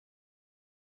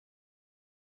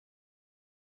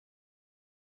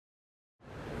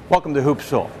Welcome to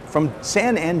Hoopsville. From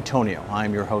San Antonio,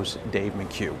 I'm your host, Dave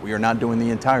McHugh. We are not doing the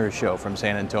entire show from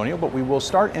San Antonio, but we will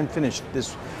start and finish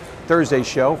this Thursday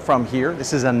show from here.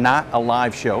 This is not a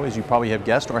live show, as you probably have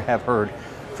guessed or have heard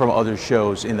from other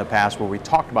shows in the past where we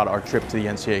talked about our trip to the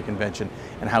NCAA convention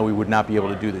and how we would not be able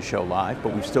to do the show live,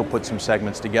 but we've still put some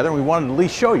segments together, and we wanted to at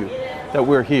least show you that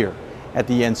we're here at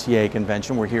the NCAA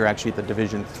convention. We're here actually at the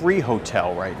Division III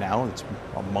hotel right now. It's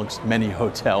amongst many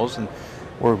hotels, and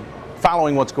we're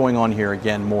following what's going on here.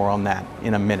 Again, more on that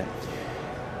in a minute.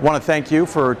 I want to thank you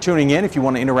for tuning in. If you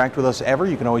want to interact with us ever,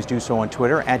 you can always do so on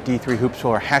Twitter at D3Hoopsville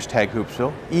or hashtag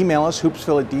Hoopsville. Email us,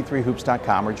 hoopsville at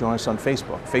d3hoops.com, or join us on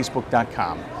Facebook,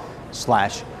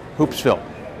 facebook.com/Hoopsville.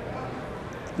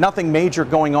 Nothing major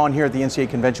going on here at the NCAA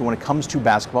convention when it comes to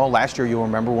basketball. Last year, you'll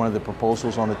remember one of the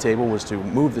proposals on the table was to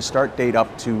move the start date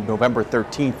up to November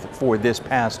 13th for this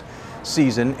past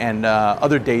season and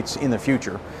other dates in the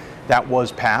future. That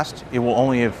was passed. It will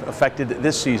only have affected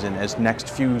this season, as next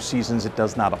few seasons it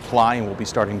does not apply, and we'll be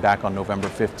starting back on November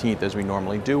 15th as we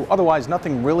normally do. Otherwise,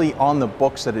 nothing really on the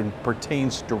books that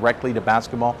pertains directly to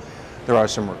basketball. There are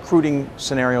some recruiting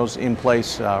scenarios in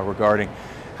place regarding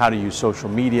how to use social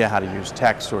media, how to use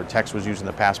text, or text was used in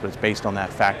the past, but it's based on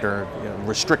that factor.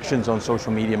 Restrictions on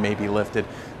social media may be lifted.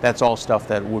 That's all stuff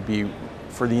that would be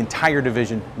for the entire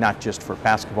division, not just for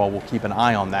basketball. We'll keep an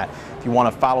eye on that. If you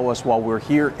want to follow us while we're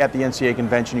here at the NCAA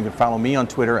convention, you can follow me on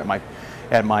Twitter at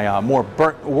my more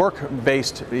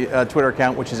work-based Twitter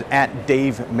account, which is at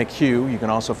Dave McHugh. You can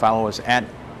also follow us at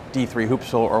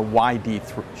D3Hoopsville or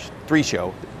YD3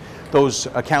 Show. Those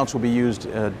accounts will be used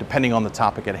depending on the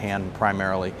topic at hand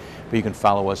primarily, but you can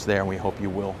follow us there, and we hope you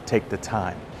will take the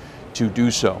time to do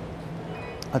so.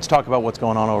 Let's talk about what's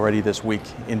going on already this week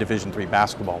in Division III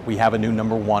basketball. We have a new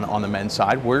number one on the men's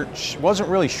side. Wasn't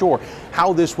really sure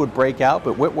how this would break out,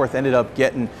 but Whitworth ended up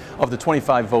getting, of the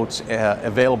 25 votes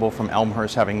available from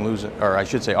Elmhurst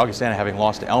Augustana having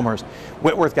lost to Elmhurst,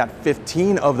 Whitworth got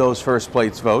 15 of those first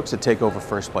place votes to take over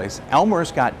first place.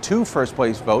 Elmhurst got 2 first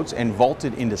place votes and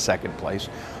vaulted into second place.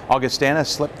 Augustana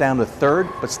slipped down to third,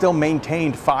 but still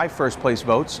maintained 5 first place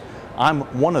votes. I'm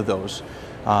one of those,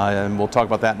 and we'll talk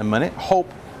about that in a minute. Hope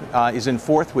is in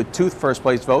fourth with 2 first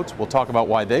place votes. We'll talk about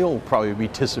why they'll probably be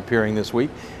disappearing this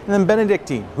week. And then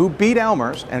Benedictine, who beat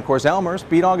Elmhurst, and of course Elmhurst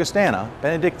beat Augustana.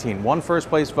 Benedictine, 1 first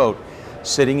place vote,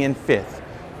 sitting in 5th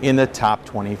in the top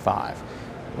 25.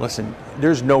 Listen,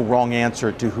 there's no wrong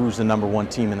answer to who's the number 1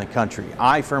 team in the country.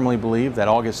 I firmly believe that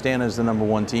Augustana is the number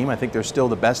 1 team. I think they're still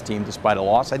the best team despite a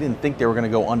loss. I didn't think they were going to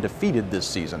go undefeated this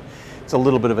season. It's a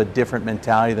little bit of a different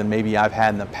mentality than maybe I've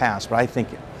had in the past, but I think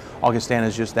Augustana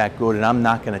is just that good, and I'm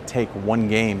not going to take one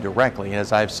game directly,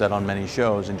 as I've said on many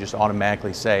shows, and just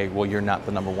automatically say, well, you're not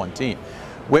the number 1 team.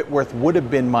 Whitworth would have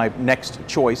been my next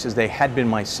choice, as they had been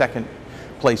my second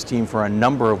place team for a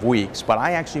number of weeks, but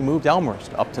I actually moved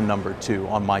Elmhurst up to number 2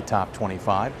 on my top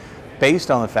 25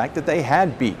 based on the fact that they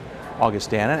had beat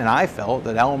Augustana, and I felt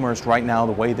that Elmhurst right now,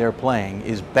 the way they're playing,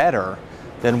 is better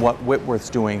than what Whitworth's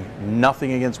doing.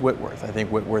 Nothing against Whitworth. I think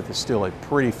Whitworth is still a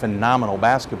pretty phenomenal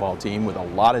basketball team with a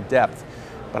lot of depth,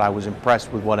 but I was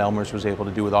impressed with what Elmhurst was able to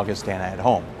do with Augustana at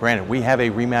home. Granted, we have a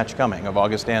rematch coming of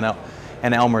Augustana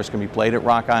and Elmhurst going to be played at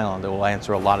Rock Island that will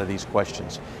answer a lot of these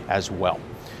questions as well.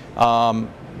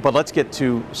 But let's get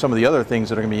to some of the other things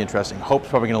that are going to be interesting. Hope's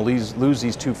probably going to lose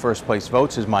these 2 first place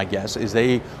votes, is my guess, is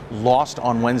they lost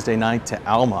on Wednesday night to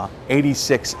Alma,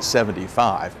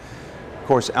 86-75. Of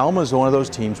course, Alma is one of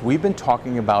those teams we've been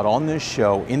talking about on this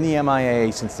show in the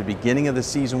MIAA since the beginning of the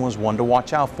season was one to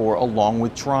watch out for, along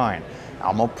with Trine.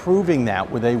 Alma proving that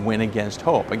with a win against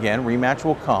Hope. Again, rematch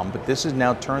will come, but this has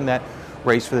now turned that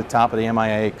race for the top of the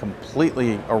MIAA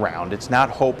completely around. It's not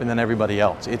Hope and then everybody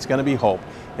else. It's going to be Hope.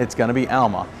 It's going to be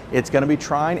Alma. It's going to be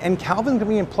Trine, and Calvin's going to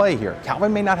be in play here.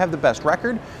 Calvin may not have the best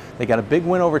record. They got a big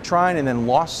win over Trine and then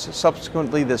lost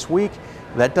subsequently this week.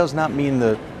 That does not mean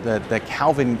that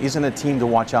Calvin isn't a team to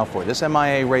watch out for. This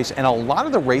MIAA race and a lot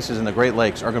of the races in the Great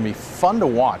Lakes are going to be fun to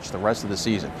watch the rest of the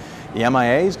season. The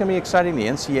MIAA is going to be exciting, the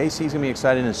NCAC is going to be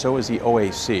exciting, and so is the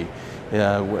OAC.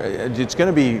 It's going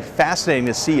to be fascinating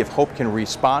to see if Hope can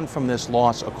respond from this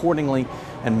loss accordingly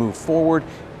and move forward.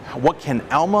 What can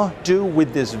Alma do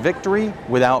with this victory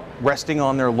without resting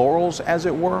on their laurels, as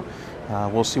it were?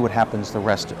 We'll see what happens the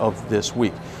rest of this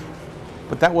week.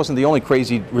 But that wasn't the only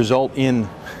crazy result in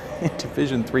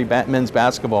Division III men's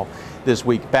basketball this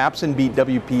week. Babson beat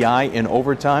WPI in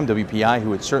overtime. WPI,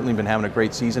 who had certainly been having a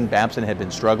great season, Babson had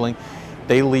been struggling.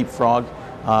 They leapfrogged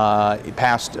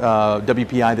past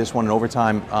WPI this one in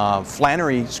overtime.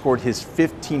 Flannery scored his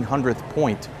 1,500th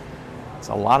point. It's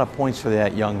a lot of points for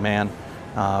that young man.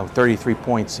 33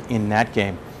 points in that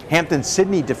game.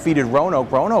 Hampden-Sydney defeated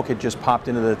Roanoke. Roanoke had just popped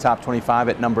into the top 25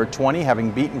 at number 20, having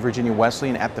beaten Virginia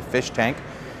Wesleyan at the Fish Tank.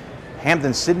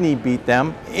 Hampden-Sydney beat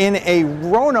them in a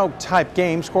Roanoke-type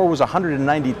game. Score was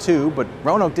 192, but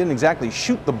Roanoke didn't exactly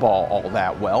shoot the ball all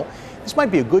that well. This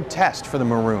might be a good test for the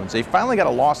Maroons. They finally got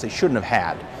a loss they shouldn't have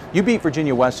had. You beat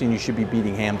Virginia Wesleyan, you should be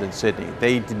beating Hampden-Sydney.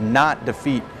 They did not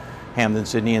defeat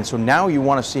Hampden-Sydney, and so now you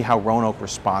want to see how Roanoke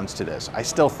responds to this. I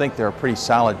still think they're a pretty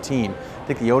solid team. I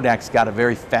think the ODAC's got a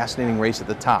very fascinating race at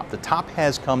the top. The top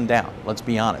has come down, let's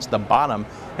be honest. The bottom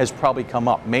has probably come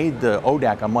up, made the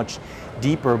ODAC a much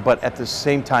deeper, but at the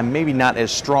same time, maybe not as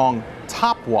strong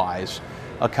top-wise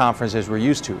a conference as we're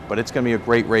used to. But it's going to be a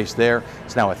great race there.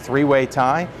 It's now a three-way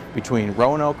tie between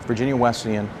Roanoke, Virginia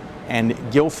Wesleyan, and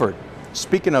Guilford.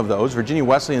 Speaking of those, Virginia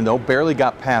Wesleyan, though, barely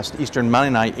got past Eastern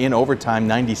Mennonite in overtime,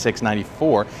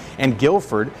 96-94, and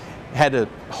Guilford had to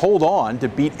hold on to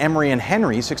beat Emory and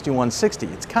Henry 61-60.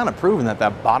 It's kind of proven that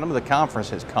that bottom of the conference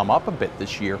has come up a bit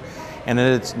this year, and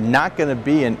that it's not going to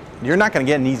be, you're not going to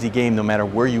get an easy game no matter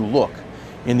where you look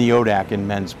in the ODAC in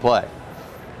men's play.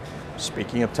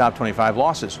 Speaking of top 25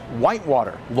 losses,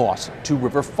 Whitewater lost to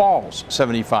River Falls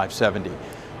 75-70.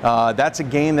 That's a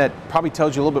game that probably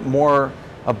tells you a little bit more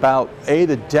about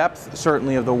the depth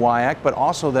certainly of the WIAC, but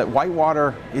also that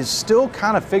Whitewater is still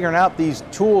kind of figuring out these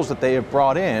tools that they have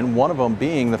brought in, one of them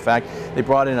being the fact they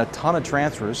brought in a ton of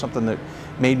transfers, something that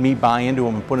made me buy into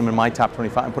them and put them in my top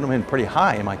 25 and put them in pretty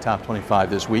high in my top 25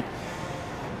 this week.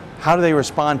 How do they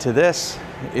respond to this?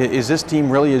 Is this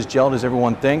team really as gelled as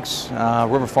everyone thinks?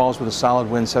 River Falls with a solid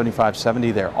win,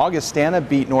 75-70 there. Augustana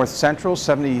beat North Central,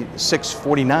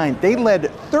 76-49. They led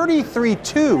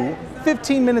 33-2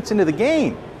 15 minutes into the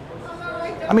game.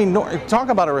 I mean, talk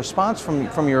about a response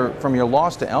from your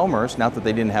loss to Elmhurst, not that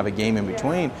they didn't have a game in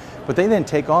between, but they then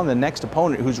take on the next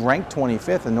opponent who's ranked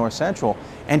 25th in North Central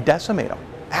and decimate them,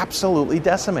 absolutely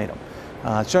decimate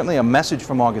them. Certainly a message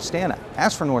from Augustana.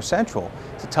 As for North Central,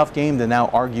 it's a tough game to now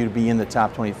argue to be in the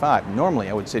top 25.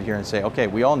 Normally I would sit here and say, okay,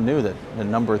 we all knew that the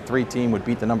number 3 team would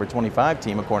beat the number 25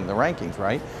 team according to the rankings,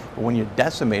 right? But when you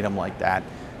decimate them like that,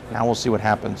 now we'll see what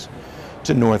happens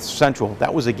to North Central.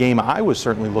 That was a game I was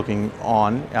certainly looking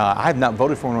on. I have not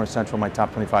voted for North Central in my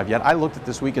top 25 yet. I looked at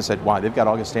this week and said, wow, they've got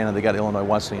Augustana, they've got Illinois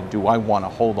Wesleyan. Do I want to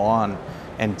hold on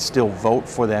and still vote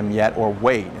for them yet or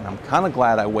wait? And I'm kind of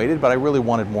glad I waited, but I really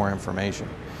wanted more information.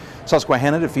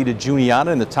 Susquehanna defeated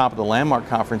Juniata in the top of the Landmark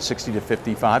Conference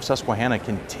 60-55. Susquehanna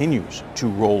continues to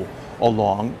roll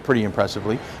along pretty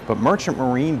impressively, but Merchant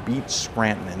Marine beat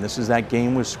Scranton, and this is that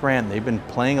game with Scranton. They've been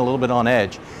playing a little bit on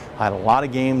edge. Had a lot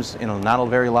of games in not a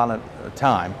very lot of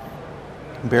time.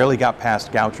 Barely got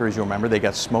past Goucher, as you remember. They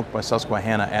got smoked by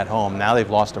Susquehanna at home. Now they've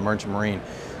lost to Merchant Marine.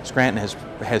 Scranton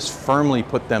has firmly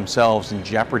put themselves in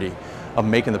jeopardy of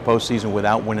making the postseason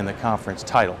without winning the conference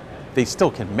title. They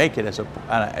still can make it as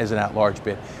an at-large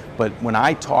bid, but when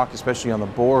I talk, especially on the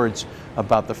boards,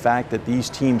 about the fact that these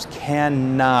teams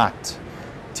cannot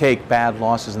take bad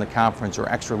losses in the conference or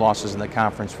extra losses in the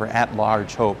conference for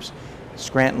at-large hopes,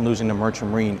 Scranton losing to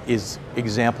Merchant Marine is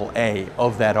example A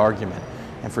of that argument.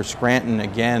 And for Scranton,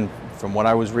 again, from what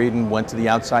I was reading, went to the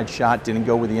outside shot, didn't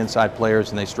go with the inside players,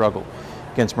 and they struggled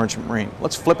against Merchant Marine.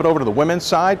 Let's flip it over to the women's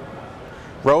side.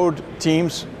 Road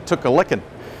teams took a licking.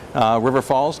 River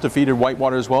Falls defeated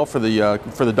Whitewater as well for the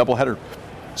doubleheader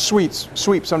sweep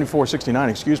 74-69,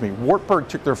 excuse me. Wartburg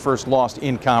took their first loss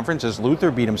in conference as Luther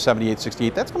beat them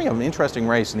 78-68. That's going to be an interesting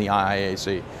race in the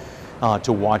IIAC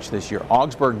to watch this year.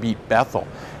 Augsburg beat Bethel.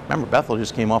 Remember, Bethel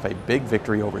just came off a big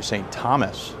victory over St.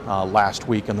 Thomas last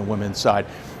week on the women's side.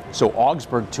 So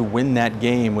Augsburg to win that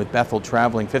game with Bethel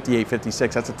traveling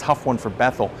 58-56, that's a tough one for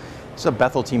Bethel. It's a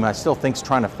Bethel team I still think is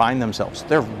trying to find themselves.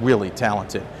 They're really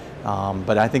talented.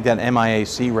 But I think that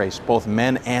MIAC race, both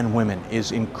men and women,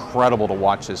 is incredible to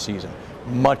watch this season.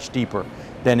 Much deeper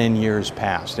than in years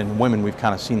past. In women, we've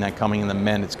kind of seen that coming. In the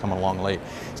men, it's coming along late.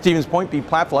 Stevens Point beat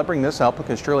Platteville. I bring this up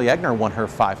because Shirley Egner won her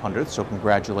 500th, so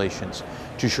congratulations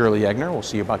to Shirley Egner. We'll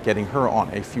see about getting her on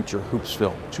a future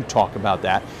Hoopsville to talk about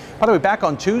that. By the way, back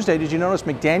on Tuesday, did you notice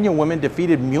McDaniel women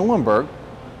defeated Muhlenberg?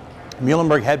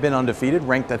 Muhlenberg had been undefeated,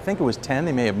 ranked, I think it was 10.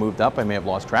 They may have moved up. I may have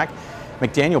lost track.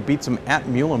 McDaniel beats them at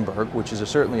Muhlenberg, which is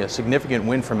certainly a significant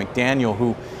win for McDaniel,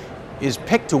 who is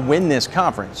picked to win this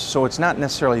conference. So it's not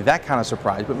necessarily that kind of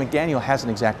surprise, but McDaniel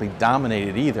hasn't exactly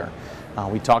dominated either.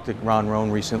 We talked to Ron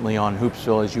Roan recently on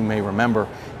Hoopsville, as you may remember,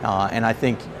 and I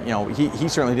think he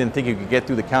certainly didn't think he could get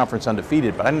through the conference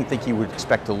undefeated, but I didn't think he would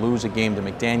expect to lose a game to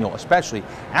McDaniel, especially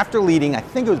after leading, I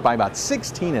think it was by about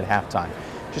 16 at halftime.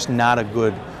 Just not a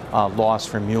good loss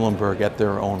for Muhlenberg at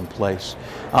their own place.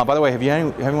 By the way, have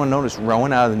anyone noticed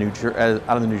Rowan out of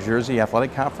the New Jersey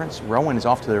Athletic Conference? Rowan is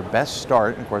off to their best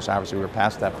start. Of course, obviously we're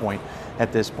past that point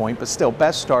at this point, but still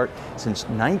best start since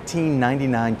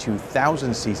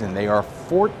 1999-2000 season. They are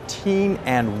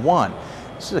 14-1.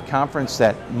 This is a conference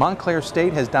that Montclair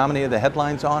State has dominated the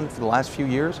headlines on for the last few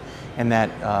years, and that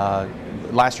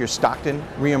last year Stockton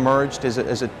reemerged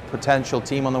as a potential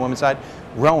team on the women's side.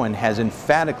 Rowan has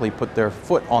emphatically put their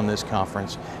foot on this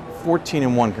conference.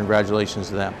 14-1, congratulations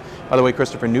to them. By the way,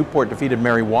 Christopher Newport defeated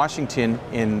Mary Washington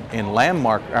in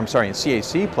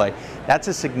CAC play. That's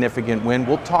a significant win.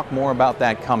 We'll talk more about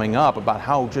that coming up, about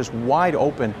how just wide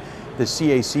open the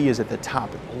CAC is at the top.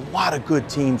 A lot of good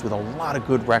teams with a lot of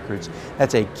good records.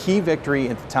 That's a key victory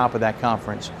at the top of that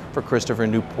conference for Christopher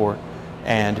Newport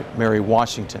and Mary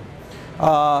Washington.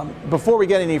 Before we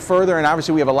get any further, and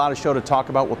obviously we have a lot of show to talk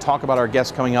about, we'll talk about our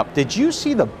guests coming up. Did you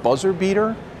see the buzzer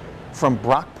beater from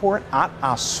Brockport at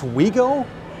Oswego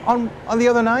on the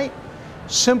other night?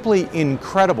 Simply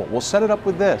incredible. We'll set it up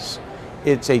with this.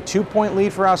 It's a 2-point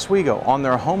lead for Oswego on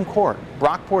their home court.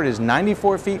 Brockport is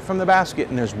 94 feet from the basket,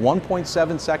 and there's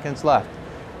 1.7 seconds left.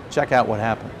 Check out what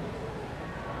happened.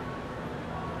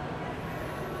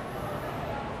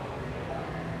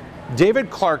 David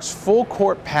Clark's full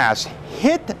court pass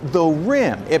hit the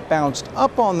rim. It bounced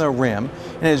up on the rim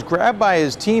and is grabbed by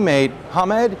his teammate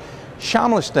Hamed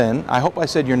Shamlistan. I hope I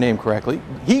said your name correctly.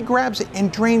 He grabs it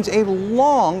and drains a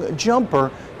long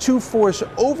jumper to force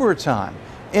overtime.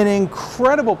 An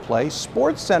incredible play.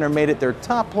 SportsCenter made it their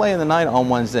top play of the night on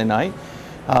Wednesday night.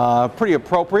 Pretty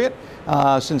appropriate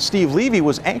since Steve Levy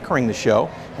was anchoring the show.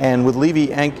 And with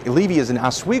Levy is an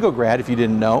Oswego grad, if you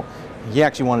didn't know. He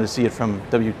actually wanted to see it from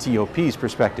WTOP's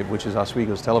perspective, which is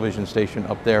Oswego's television station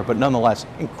up there. But nonetheless,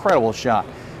 incredible shot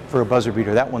for a buzzer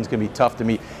beater. That one's going to be tough to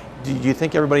meet. Do you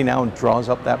think everybody now draws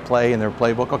up that play in their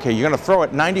playbook? Okay, you're going to throw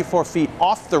it 94 feet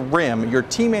off the rim. Your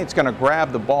teammate's going to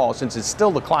grab the ball, since it's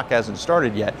still the clock hasn't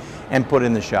started yet, and put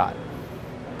in the shot.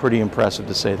 Pretty impressive,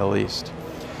 to say the least.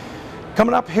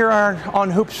 Coming up here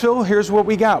on Hoopsville, here's what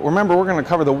we got. Remember, we're going to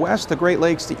cover the West, the Great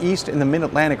Lakes, the East, and the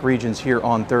Mid-Atlantic regions here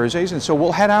on Thursdays. And so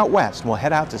we'll head out west. We'll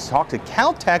head out to talk to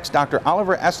Caltech's Dr.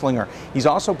 Oliver Esslinger. He's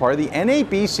also part of the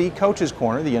NABC Coaches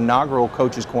Corner, the inaugural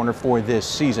Coaches Corner for this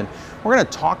season. We're going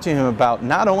to talk to him about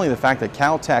not only the fact that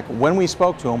Caltech, when we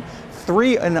spoke to him,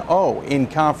 3-0 in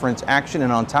conference action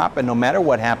and on top, and no matter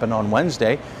what happened on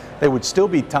Wednesday, they would still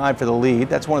be tied for the lead.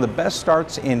 That's one of the best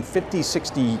starts in 50,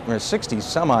 60, or 60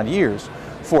 some odd years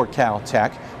for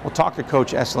Caltech. We'll talk to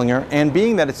Coach Esslinger, and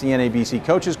being that it's the NABC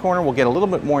Coaches Corner, we'll get a little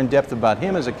bit more in depth about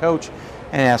him as a coach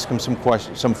and ask him some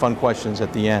fun questions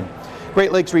at the end.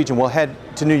 Great Lakes region, we'll head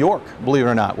to New York, believe it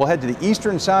or not. We'll head to the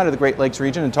eastern side of the Great Lakes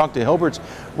region and talk to Hilbert's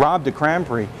Rob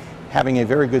DeCrampry, having a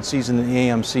very good season in the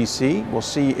AMCC. We'll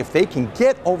see if they can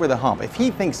get over the hump. If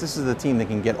he thinks this is the team that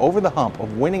can get over the hump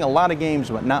of winning a lot of games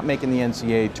but not making the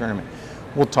NCAA tournament,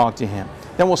 we'll talk to him.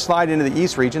 Then we'll slide into the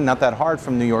East region, not that hard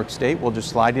from New York State. We'll just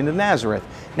slide into Nazareth.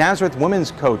 Nazareth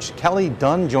women's coach Kelly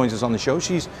Dunn joins us on the show.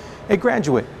 She's a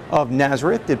graduate of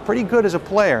Nazareth, did pretty good as a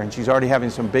player, and she's already having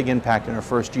some big impact in her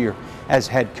first year as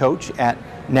head coach at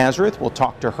Nazareth. We'll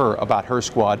talk to her about her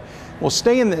squad. We'll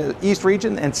stay in the East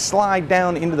region and slide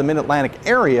down into the Mid-Atlantic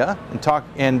area and talk.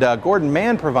 And Gordon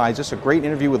Mann provides us a great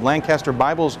interview with Lancaster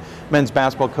Bibles men's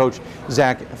basketball coach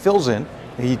Zach Filzen.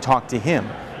 He talked to him.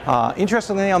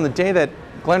 Interestingly, on the day that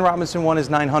Glenn Robinson won his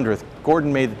 900th,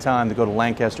 Gordon made the time to go to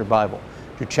Lancaster Bible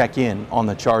to check in on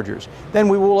the Chargers. Then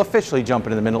we will officially jump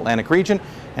into the Mid-Atlantic region,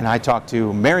 and I talked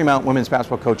to Marymount women's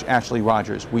basketball coach Ashley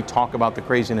Rogers. We talk about the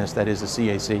craziness that is the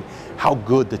CAC, how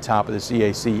good the top of the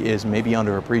CAC is, maybe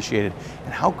underappreciated,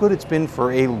 and how good it's been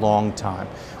for a long time.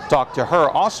 Talk to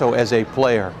her also as a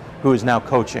player who is now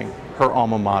coaching her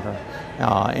alma mater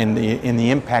in the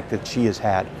impact that she has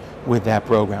had with that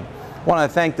program. I want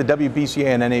to thank the WBCA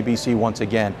and NABC once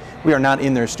again. We are not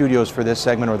in their studios for this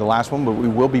segment or the last one, but we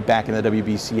will be back in the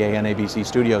WBCA and NABC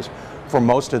studios for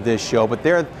most of this show. But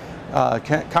their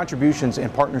contributions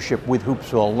and partnership with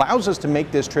Hoopsville allows us to make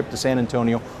this trip to San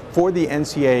Antonio for the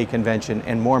NCAA convention,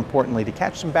 and more importantly, to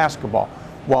catch some basketball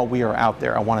while we are out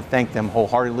there. I want to thank them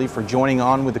wholeheartedly for joining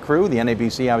on with the crew. The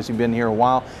NABC obviously been here a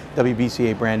while.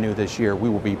 WBCA brand new this year. We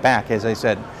will be back, as I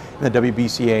said, in the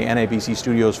WBCA NABC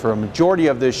studios for a majority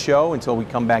of this show until we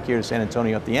come back here to San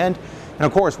Antonio at the end. And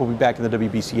of course, we'll be back in the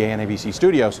WBCA NABC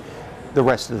studios the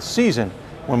rest of the season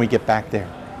when we get back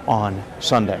there on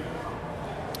Sunday.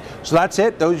 So that's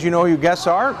it. Those you know who your guests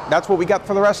are. That's what we got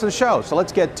for the rest of the show. So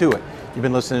let's get to it. You've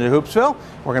been listening to Hoopsville.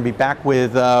 We're going to be back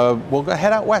with, we'll go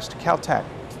head out west to Caltech.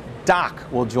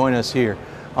 Doc will join us here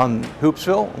on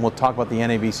Hoopsville, and we'll talk about the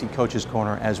NABC Coaches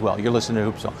Corner as well. You're listening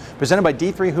to Hoopsville, presented by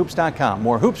D3Hoops.com.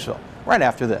 More Hoopsville right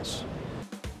after this.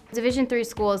 Division III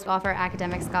schools offer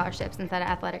academic scholarships instead of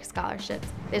athletic scholarships.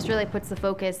 This really puts the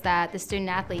focus that the student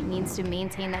athlete needs to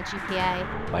maintain that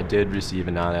GPA. I did receive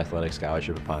a non-athletic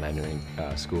scholarship upon entering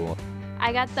school.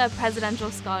 I got the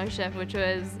presidential scholarship, which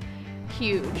was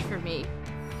huge for me.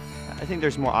 I think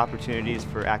there's more opportunities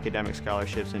for academic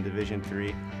scholarships in Division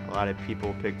III. A lot of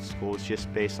people pick schools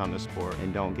just based on the sport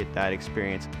and don't get that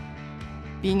experience.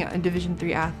 Being a Division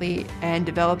III athlete and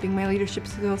developing my leadership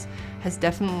skills has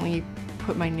definitely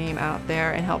put my name out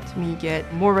there and helped me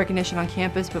get more recognition on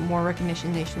campus, but more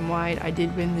recognition nationwide. I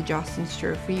did win the Jostens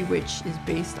Trophy, which is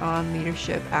based on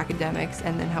leadership, academics,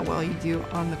 and then how well you do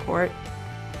on the court.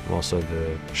 I'm also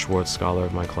the Schwartz Scholar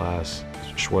of my class.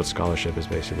 Schwartz Scholarship is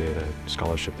basically a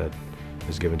scholarship that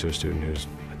is given to a student who's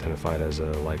identified as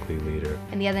a likely leader.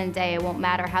 And the end of the day, it won't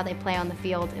matter how they play on the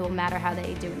field, it will matter how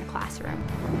they do in the classroom.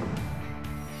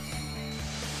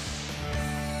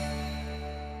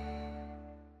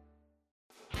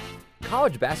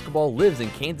 College basketball lives in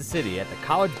Kansas City at the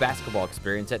College Basketball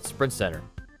Experience at Sprint Center.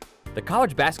 The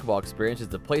College Basketball Experience is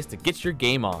the place to get your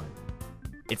game on.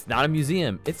 It's not a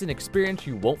museum, it's an experience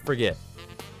you won't forget.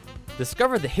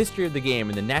 Discover the history of the game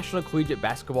in the National Collegiate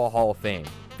Basketball Hall of Fame,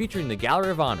 featuring the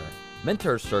Gallery of Honor,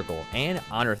 Mentor's Circle, and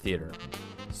Honor Theater.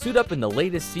 Suit up in the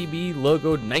latest CBE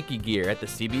logoed Nike gear at the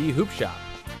CBE Hoop Shop.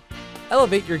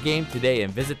 Elevate your game today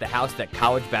and visit the house that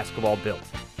college basketball built.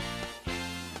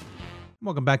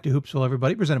 Welcome back to Hoopsville,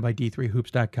 everybody, presented by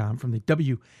D3Hoops.com from the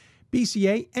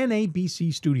WBCA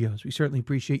NABC studios. We certainly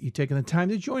appreciate you taking the time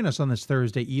to join us on this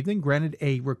Thursday evening. Granted,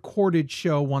 a recorded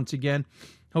show once again.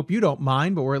 Hope you don't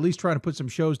mind, but we're at least trying to put some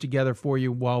shows together for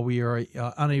you while we are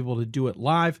unable to do it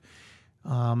live.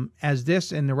 As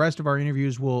this and the rest of our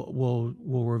interviews will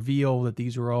reveal that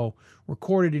these are all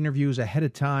recorded interviews ahead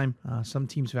of time. Some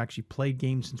teams have actually played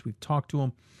games since we've talked to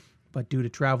them, but due to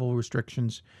travel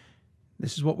restrictions,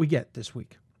 this is what we get this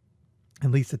week. At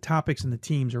least the topics and the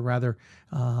teams are rather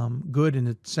good in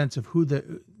the sense of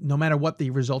no matter what the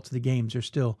results of the games, are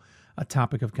still a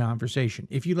topic of conversation.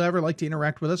 If you'd ever like to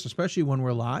interact with us, especially when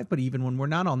we're live, but even when we're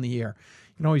not on the air,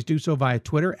 you can always do so via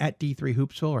Twitter at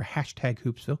D3Hoopsville or hashtag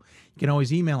Hoopsville. You can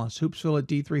always email us, hoopsville at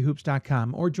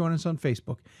D3Hoops.com, or join us on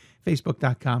Facebook,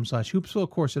 Facebook.com/Hoopsville. Of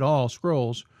course, it all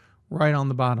scrolls right on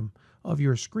the bottom of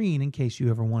your screen in case you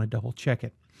ever want to double check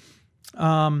it.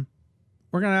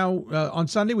 We're going to, on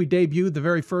Sunday, we debuted the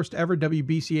very first ever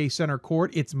WBCA Center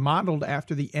Court. It's modeled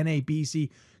after the NABC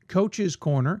Coaches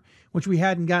Corner, which we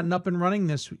hadn't gotten up and running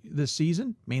this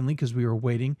season, mainly because we were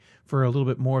waiting for a little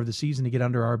bit more of the season to get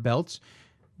under our belts.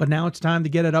 But now it's time to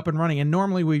get it up and running. And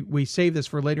normally we save this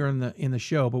for later in the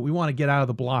show, but we want to get out of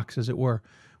the blocks, as it were,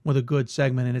 with a good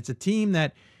segment. And it's a team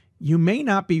that you may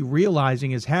not be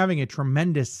realizing is having a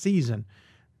tremendous season.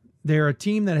 They're a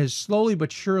team that has slowly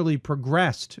but surely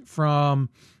progressed from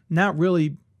not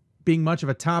really being much of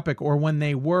a topic, or when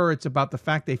they were, it's about the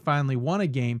fact they finally won a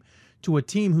game, to a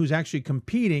team who's actually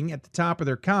competing at the top of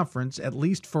their conference, at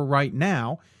least for right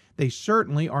now. They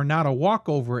certainly are not a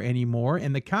walkover anymore,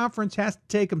 and the conference has to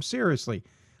take them seriously.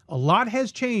 A lot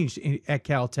has changed at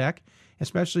Caltech,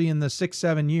 especially in the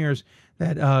 6-7 years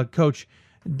that Coach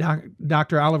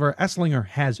Dr. Oliver Esslinger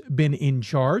has been in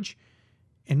charge,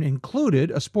 and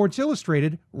included a Sports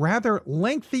Illustrated rather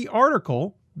lengthy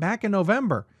article back in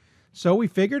November. So we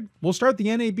figured we'll start the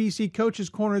NABC Coaches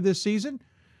Corner this season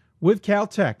with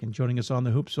Caltech. And joining us on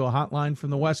the Hoopsville hotline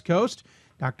from the West Coast,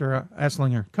 Dr.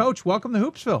 Esslinger. Coach, welcome to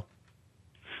Hoopsville.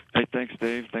 Hey, thanks,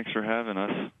 Dave. Thanks for having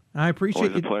us. I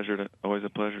appreciate it. Always a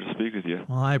pleasure to speak with you.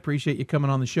 Well, I appreciate you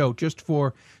coming on the show. Just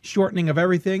for shortening of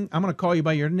everything, I'm going to call you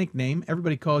by your nickname.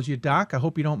 Everybody calls you Doc. I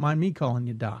hope you don't mind me calling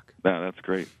you Doc. No, that's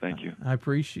great. Thank you. I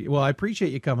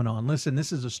appreciate you coming on. Listen,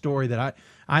 this is a story that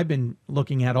I've been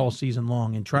looking at all season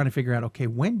long and trying to figure out, okay,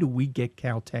 when do we get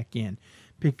Caltech in?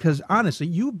 Because honestly,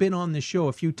 you've been on this show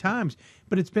a few times,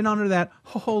 but it's been under that,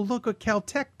 oh, look what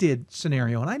Caltech did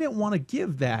scenario. And I didn't want to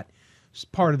give that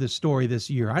part of the story this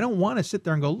year. I don't want to sit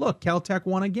there and go, look, Caltech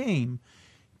won a game,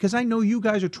 because I know you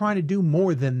guys are trying to do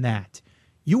more than that.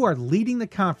 You are leading the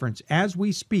conference as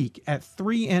we speak at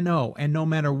 3-0, and no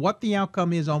matter what the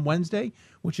outcome is on Wednesday,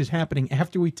 which is happening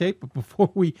after we tape, but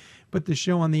before we put the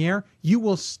show on the air, you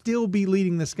will still be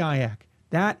leading the SCIAC.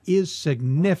 That is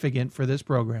significant for this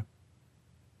program.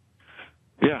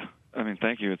 Yeah, I mean,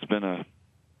 thank you. It's been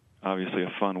obviously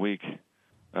a fun week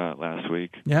last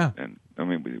week. Yeah, and I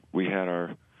mean, we got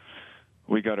our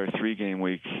 3-game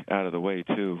week out of the way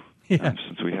too. Yeah.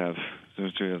 Since we have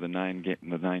the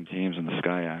 9 teams in the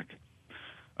SCIAC,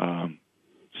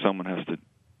 someone has to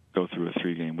go through a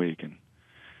 3-game week, and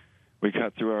we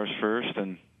got through ours first,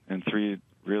 and 3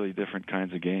 really different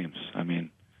kinds of games. I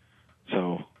mean,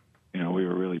 so we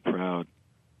were really proud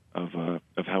of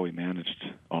how we managed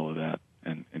all of that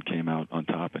and came out on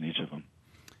top in each of them.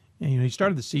 And, you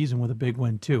started the season with a big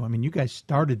win too. I mean, you guys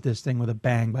started this thing with a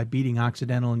bang by beating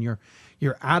Occidental in your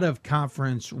out of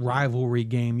conference rivalry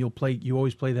game. You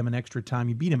always play them in extra time.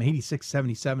 You beat them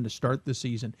 86-77 to start the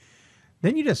season.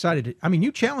 Then you decided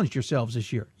you challenged yourselves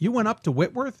this year. You went up to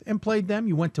Whitworth and played them.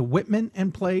 You went to Whitman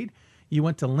and played. You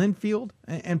went to Linfield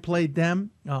and played them.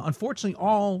 Unfortunately,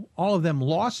 all of them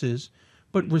losses,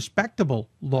 but respectable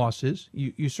losses.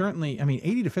 You certainly,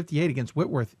 80-58 against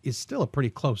Whitworth is still a pretty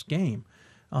close game.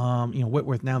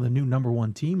 Whitworth now the new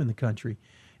 #1 team in the country.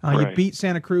 Right. You beat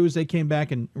Santa Cruz. They came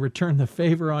back and returned the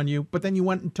favor on you. But then you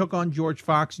went and took on George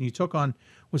Fox and you took on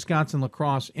Wisconsin La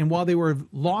Crosse. And while they were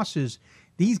losses,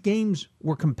 these games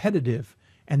were competitive.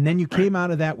 And then you came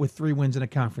out of that with 3 wins in a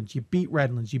conference. You beat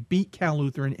Redlands, you beat Cal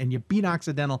Lutheran, and you beat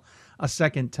Occidental a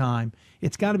second time.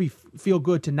 It's got to feel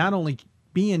good to not only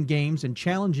be in games and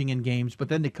challenging in games, but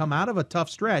then to come out of a tough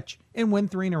stretch and win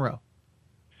 3 in a row.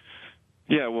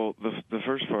 Yeah, well, the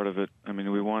first part of it,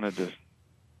 we wanted to.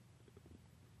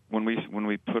 When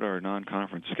we put our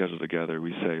non-conference schedule together,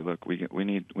 we say, look, we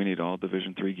need all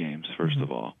Division III games first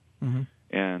of all,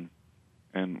 and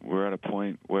we're at a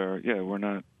point where we're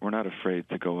not afraid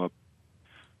to go up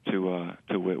to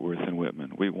Whitworth and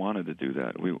Whitman. We wanted to do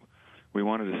that. We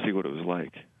wanted to see what it was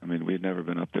like. We'd never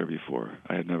been up there before.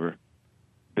 I had never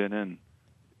been in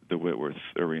the Whitworth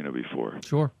arena before.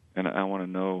 Sure. And I want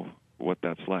to know what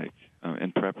that's like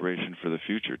in preparation for the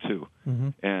future too.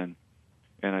 And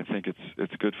I think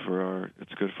it's good for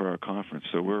our conference.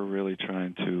 So we're really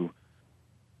trying to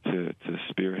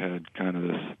spearhead kind of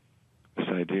this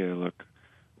idea. Look,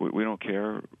 we don't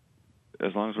care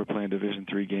as long as we're playing Division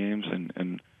III games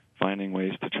and finding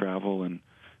ways to travel and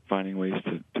finding ways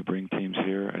to bring teams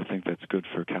here. I think that's good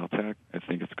for Caltech. I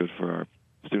think it's good for our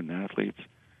student athletes.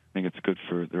 I think it's good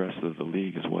for the rest of the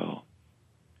league as well.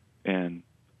 And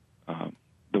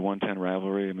the 110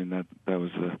 rivalry, that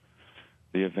was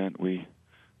the event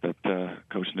that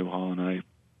Coach Newhall and I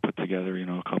put together,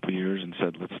 a couple of years and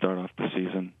said, let's start off the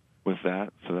season with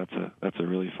that. So that's a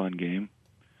really fun game.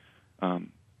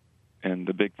 And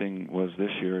the big thing was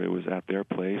this year it was at their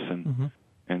place,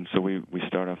 and so we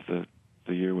start off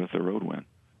the year with a road win,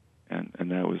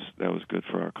 and that was good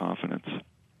for our confidence.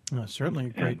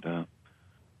 Certainly great.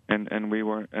 And we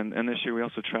were and this year we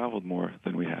also traveled more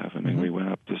than we have. We went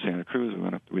up to Santa Cruz,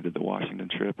 we did the Washington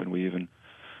trip, and we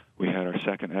had our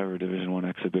second ever Division I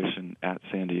exhibition at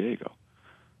San Diego.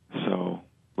 So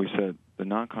we said the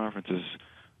non-conference is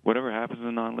whatever happens in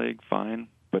the non-league, fine,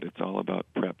 but it's all about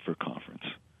prep for conference,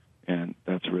 and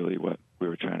that's really what we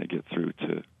were trying to get through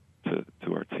to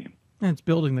our team. And it's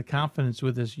building the confidence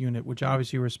with this unit, which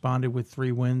obviously responded with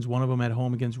 3 wins, one of them at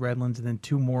home against Redlands, and then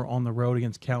 2 more on the road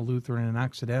against Cal Lutheran and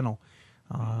Occidental.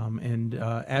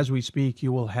 As we speak,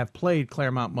 you will have played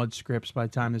Claremont Mud Scripps by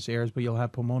the time this airs, but you'll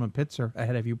have Pomona Pitzer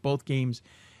ahead of you, both games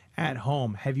at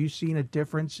home. Have you seen a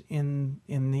difference in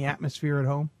the atmosphere at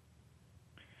home?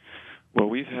 Well,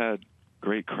 we've had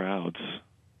great crowds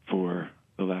for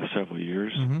the last several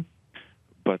years,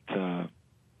 but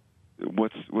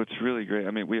what's really great,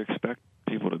 we expect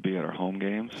people to be at our home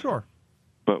games. Sure.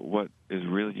 But what is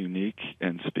really unique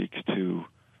and speaks to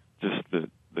just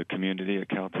the community at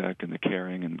Caltech and the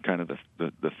caring and kind of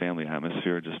the family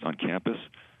atmosphere just on campus,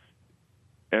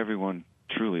 everyone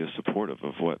truly is supportive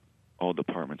of what all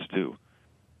departments do.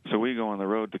 So we go on the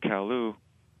road to Kalu,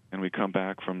 and we come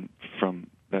back from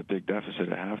that big deficit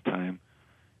at halftime,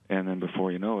 and then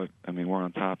before you know it, we're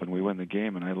on top and we win the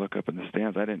game, and I look up in the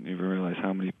stands. I didn't even realize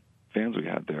how many fans we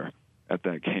had there at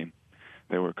that game.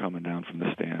 They were coming down from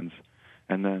the stands.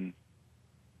 And then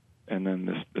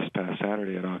this past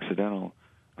Saturday at Occidental,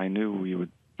 I knew we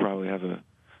would probably have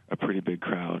a pretty big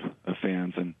crowd of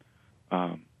fans, and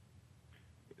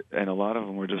a lot of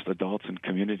them were just adults and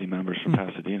community members from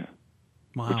Pasadena,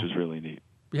 which is really neat.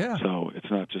 Yeah. So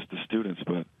it's not just the students,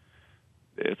 but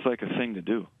it's like a thing to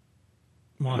do.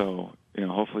 Wow. So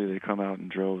hopefully they come out in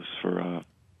droves for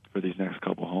these next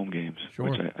couple home games,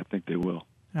 which I think they will.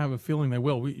 I have a feeling they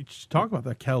will. We just talk about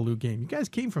that Kalu game. You guys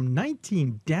came from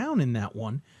 19 down in that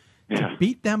one to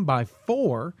beat them by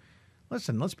 4.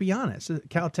 Listen, let's be honest. A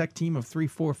Caltech team of 3,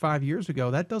 4, 5 years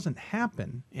ago, that doesn't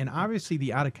happen. And obviously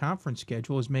the out-of-conference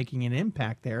schedule is making an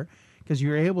impact there because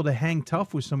you're able to hang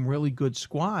tough with some really good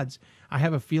squads. I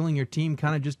have a feeling your team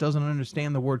kind of just doesn't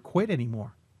understand the word quit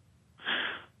anymore.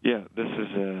 Yeah, this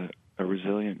is a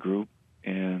resilient group,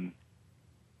 and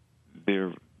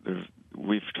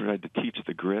we've tried to teach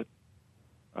the grit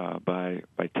by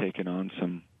taking on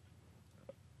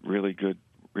really good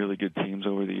teams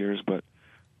over the years. But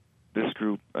this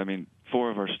group, I mean,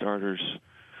 4 of our starters,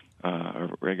 our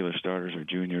regular starters, are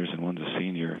juniors, and one's a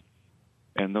senior.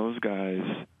 And those guys,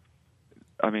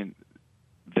 I mean,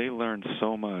 they learned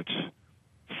so much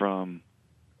from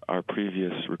our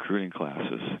previous recruiting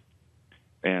classes,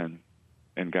 and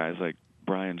guys like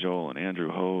Brian Joel and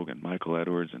Andrew Hogue and Michael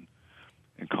Edwards and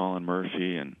Colin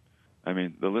Murphy, and I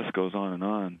mean the list goes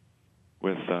on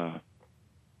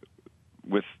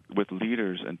with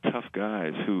leaders and tough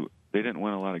guys who they didn't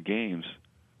win a lot of games,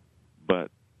 but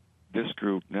this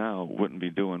group now wouldn't be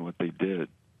doing what they did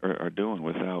or are doing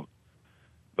without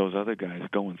those other guys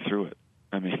going through it.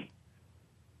 I mean,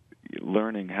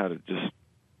 learning how to just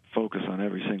focus on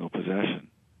every single possession,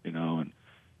 you know, and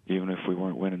even if we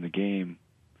weren't winning the game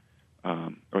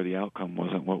or the outcome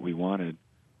wasn't what we wanted,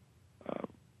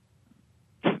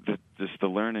 just the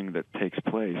learning that takes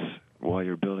place while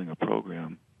you're building a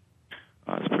program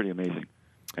is pretty amazing.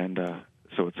 And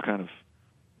so it's kind of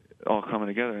all coming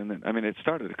together. And then, I mean, it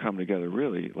started to come together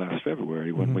really last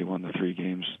February when we won the 3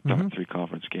 games, top 3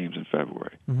 conference games in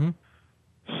February.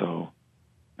 So,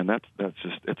 and that's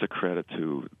just, it's a credit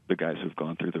to the guys who've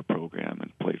gone through the program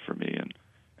and played for me,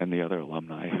 and the other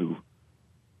alumni who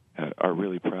are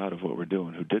really proud of what we're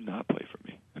doing, who did not play for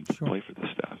me and play for the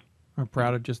staff. We're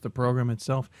proud of just the program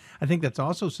itself. I think that's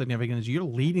also significant is you're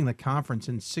leading the conference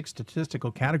in 6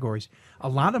 statistical categories. A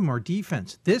lot of them are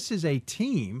defense. This is a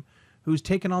team who's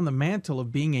taken on the mantle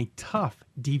of being a tough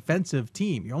defensive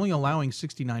team. You're only allowing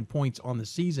 69 points on the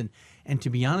season, and to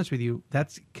be honest with you,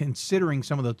 that's considering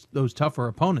some of those tougher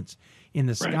opponents. In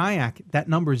the SCIAC, that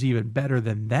number is even better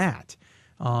than that.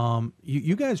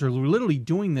 You guys are literally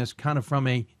doing this kind of from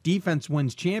a defense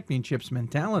wins championships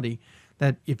mentality,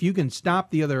 that if you can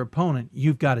stop the other opponent,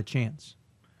 you've got a chance.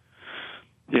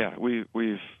 Yeah,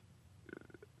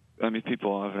 I mean,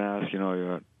 people often ask, you know,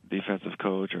 you're a defensive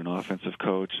coach or an offensive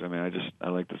coach. I mean, I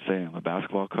like to say I'm a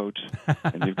basketball coach,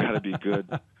 and you've got to be good.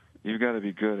 You've got to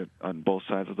be good on both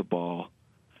sides of the ball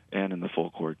and in the full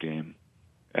court game,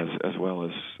 as well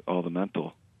as all the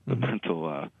mental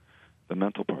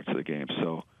parts of the game.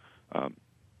 So,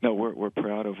 no, we're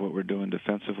proud of what we're doing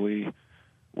defensively.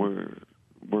 We're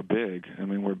big. I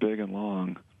mean, we're big and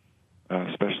long,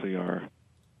 especially our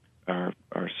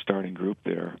starting group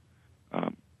there.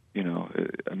 You know,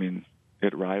 I mean,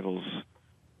 it rivals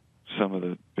some of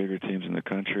the bigger teams in the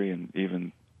country and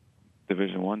even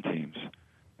Division I teams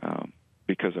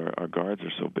because our guards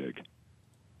are so big.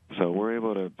 So we're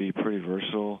able to be pretty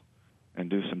versatile and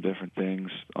do some different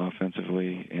things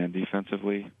offensively and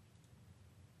defensively,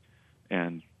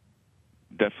 and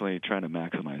definitely trying to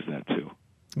maximize that too.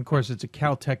 Of course, it's a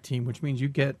Caltech team, which means you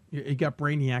got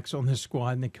brainiacs on this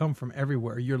squad, and they come from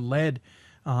everywhere. You're led,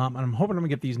 and I'm hoping I'm going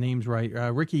to get these names right.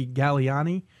 Ricky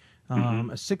Galliani, a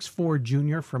 6'4"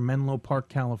 junior from Menlo Park,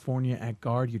 California, at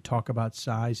guard. You talk about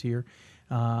size here.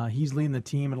 He's leading the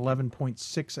team at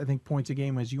 11.6, I think, points a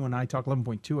game, as you and I talk,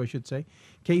 11.2, I should say.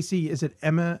 Casey, is it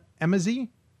Emazi?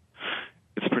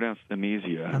 It's pronounced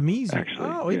Amezia. Amezia. Actually.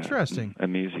 Oh, yeah. interesting.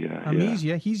 Amezia. Amezia.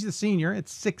 Yeah. He's the senior.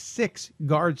 It's 6'6"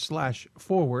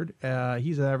 guard/forward.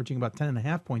 He's averaging about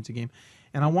 10.5 points a game.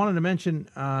 And I wanted to mention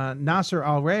Nasser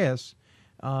Al-Reyes,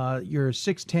 your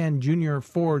 6'10" junior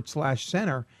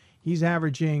forward/center. He's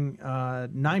averaging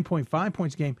 9.5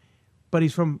 points a game, but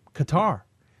he's from Qatar.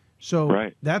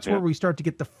 So that's where we start to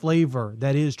get the flavor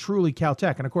that is truly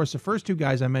Caltech. And, of course, the first 2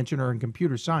 guys I mentioned are in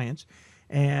computer science,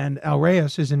 and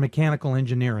Al-Reyes is in mechanical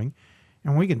engineering.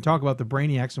 And we can talk about the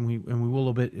brainiacs, and we will a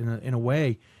little bit in a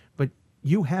way. But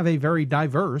you have a very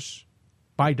diverse,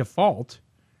 by default,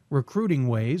 recruiting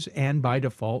ways and by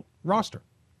default roster.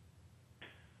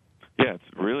 Yeah, it's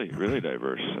really, really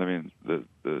diverse. I mean, those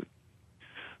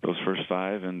first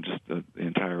 5 and just the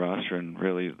entire roster, and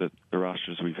really the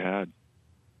rosters we've had.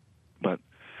 But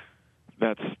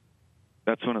that's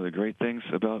one of the great things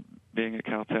about being at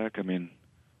Caltech. I mean,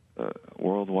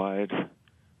 worldwide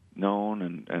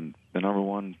known and the number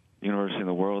 1 university in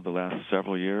the world the last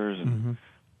several years. And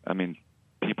I mean,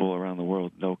 people around the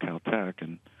world know Caltech,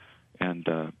 and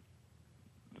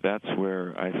that's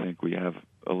where I think we have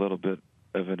a little bit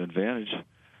of an advantage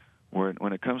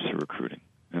when it comes to recruiting.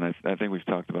 And I think we've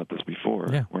talked about this before.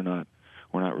 Yeah. We're not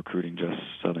recruiting just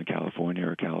Southern California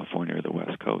or California or the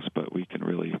West Coast, but we can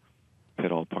really hit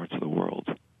all parts of the world.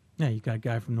 Yeah, you got a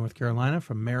guy from North Carolina,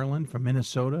 from Maryland, from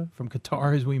Minnesota, from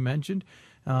Qatar, as we mentioned,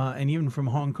 and even from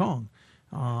Hong Kong.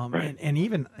 And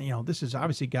even, you know, this has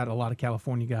obviously got a lot of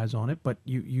California guys on it, but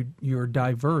you're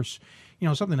diverse. You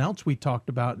know, something else we talked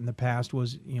about in the past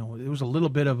was, you know, it was a little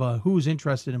bit of a who's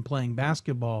interested in playing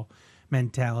basketball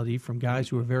mentality from guys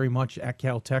who are very much at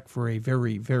Caltech for a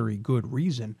very, very good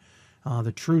reason,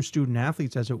 the true student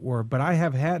athletes, as it were. But I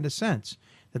have had a sense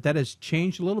that that has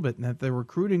changed a little bit, and that the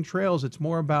recruiting trails, it's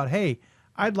more about, hey,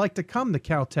 I'd like to come to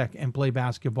Caltech and play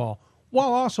basketball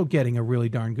while also getting a really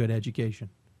darn good education.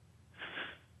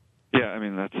 Yeah, I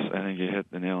mean, I think you hit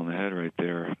the nail on the head right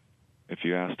there. If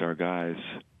you asked our guys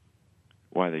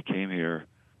why they came here,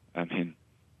 I mean,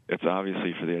 it's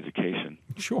obviously for the education.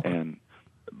 Sure.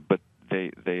 But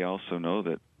they also know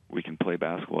that we can play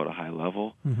basketball at a high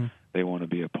level. Mm-hmm. They want to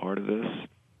be a part of this.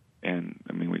 And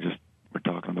I mean, we're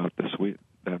talking about this week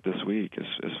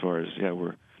as far as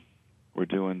we're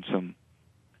doing some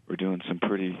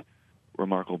pretty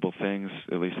remarkable things.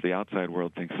 At least the outside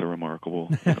world thinks they're remarkable,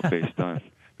 based on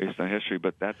history.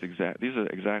 But these are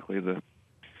exactly the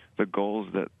goals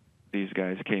that these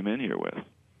guys came in here with.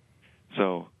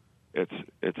 So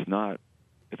it's not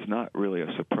really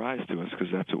a surprise to us, because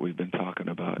that's what we've been talking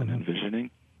about and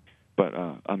envisioning. But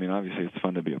I mean, obviously, it's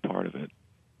fun to be a part of it.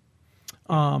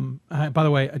 By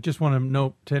the way, I just want to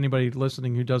note to anybody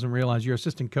listening who doesn't realize your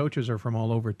assistant coaches are from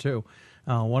all over too.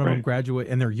 One of them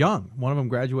graduated, and they're young. One of them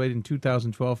graduated in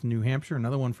 2012 from New Hampshire.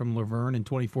 Another one from Laverne in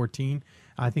 2014.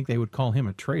 I think they would call him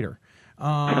a traitor.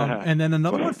 And then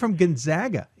another one from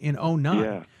Gonzaga in 2009.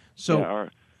 Yeah. So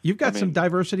you've got some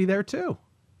diversity there too.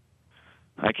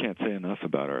 I can't say enough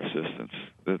about our assistants.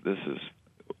 This is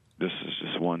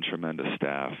just one tremendous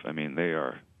staff. I mean,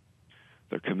 they're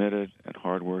committed and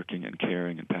hardworking and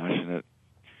caring and passionate,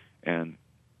 and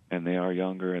they are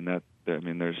younger. And that, I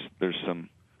mean, there's some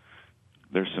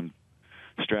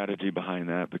strategy behind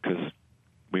that, because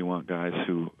we want guys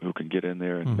who can get in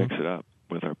there and mix it up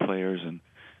with our players, and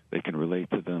they can relate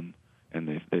to them, and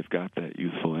they've got that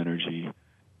youthful energy,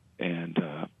 and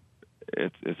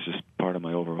it's just part of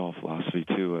my overall philosophy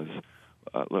too. Is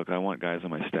look, I want guys on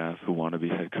my staff who want to be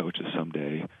head coaches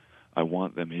someday. I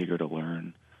want them eager to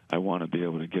learn. I want to be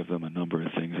able to give them a number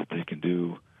of things that they can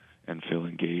do and feel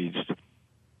engaged.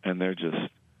 And they're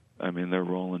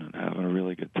rolling and having a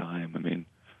really good time. I mean,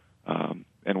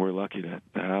 and we're lucky to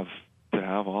have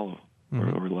all of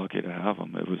them. We're lucky to have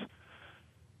them.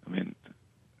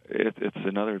 It's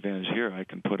another advantage here. I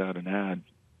can put out an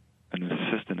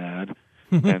assistant ad,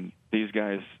 and these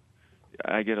guys,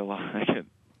 I get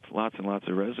lots and lots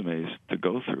of resumes to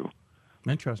go through.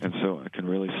 Interesting. And so I can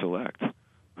really select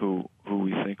who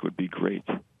we think would be great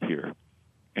here.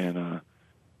 And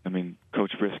I mean,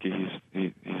 Coach Brisky,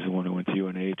 he's the one who went to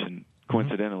UNH, and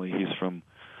coincidentally, he's from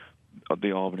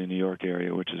the Albany, New York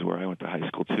area, which is where I went to high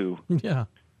school too. Yeah.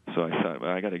 So I thought,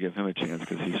 well, I got to give him a chance,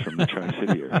 because he's from the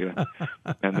Tri-City area.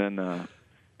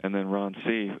 And then Ron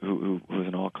C., who was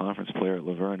an all-conference player at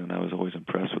Laverne, and I was always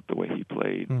impressed with the way he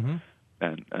played.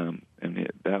 And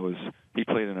he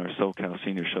played in our SoCal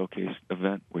Senior Showcase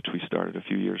event, which we started a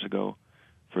few years ago.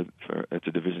 It's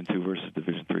a Division II versus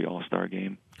Division III All-Star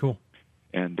game. Cool.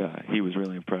 And he was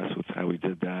really impressed with how we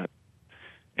did that.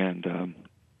 And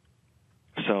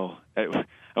so I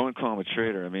wouldn't call him a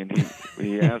traitor. I mean,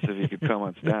 he asked if he could come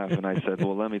on staff, and I said,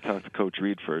 well, let me talk to Coach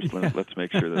Reed first. Let's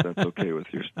make sure that that's okay with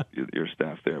your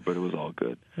staff there. But it was all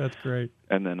good. That's great.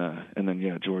 And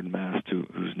then Jordan Mast,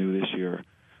 who's new this year,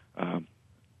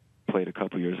 played a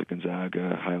couple years at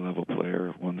Gonzaga, high-level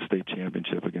player, won the state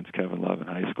championship against Kevin Love in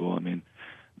high school. I mean,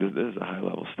 this is a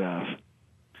high-level staff.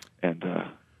 And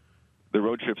the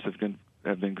road trips have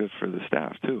been good for the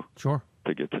staff, too. Sure.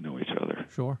 To get to know each other.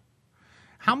 Sure.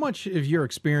 How much of your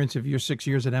experience of your 6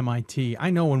 years at MIT, I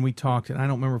know when we talked, and I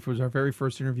don't remember if it was our very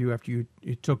first interview after you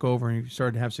took over and you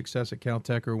started to have success at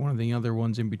Caltech or one of the other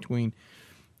ones in between,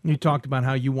 you talked about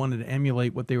how you wanted to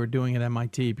emulate what they were doing at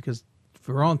MIT, because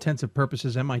for all intents and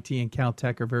purposes, MIT and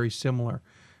Caltech are very similar,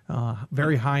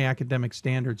 very high academic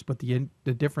standards, but the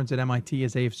difference at MIT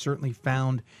is they have certainly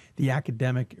found the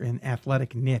academic and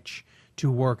athletic niche to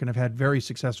work and have had very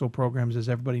successful programs, as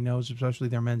everybody knows, especially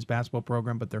their men's basketball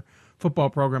program, but their football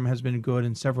program has been good,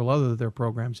 and several other of their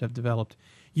programs have developed.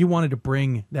 You wanted to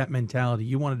bring that mentality.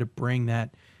 You wanted to bring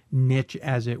that niche,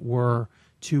 as it were,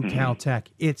 to Caltech.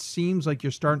 It seems like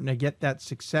you're starting to get that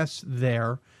success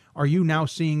there. Are you now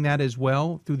seeing that as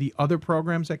well through the other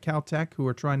programs at Caltech who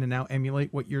are trying to now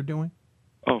emulate what you're doing?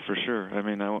 Oh, for sure. I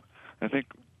mean, I think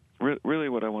really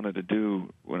what I wanted to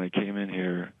do when I came in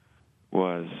here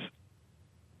was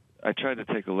I tried to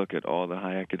take a look at all the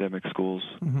high academic schools,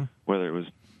 whether it was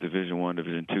Division I,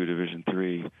 Division II, Division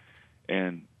III,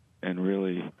 and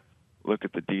really look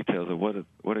at the details of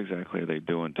what exactly are they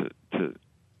doing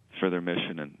for their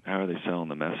mission, and how are they selling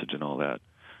the message and all that.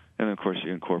 And of course,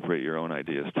 you incorporate your own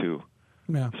ideas too.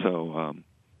 Yeah. So,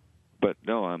 but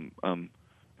no, I'm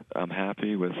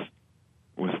happy with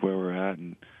where we're at,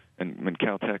 and and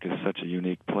Caltech is such a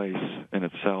unique place in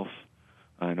itself.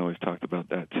 I know we've talked about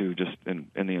that too, just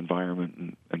in the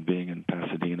environment and being in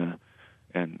Pasadena,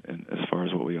 and as far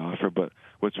as what we offer. But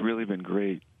what's really been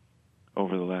great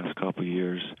over the last couple of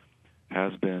years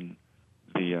has been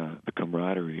the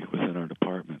camaraderie within our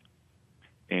department.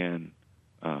 And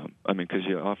I mean, because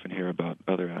you often hear about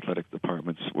other athletic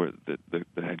departments where the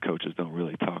head coaches don't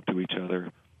really talk to each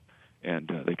other,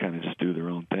 and they kind of just do their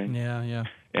own thing. Yeah, yeah.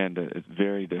 And it's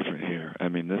very different here. I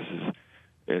mean,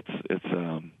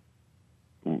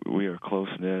 we are close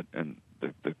knit, and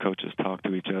the coaches talk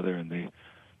to each other, and they're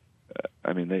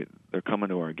coming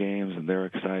to our games, and they're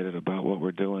excited about what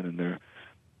we're doing, and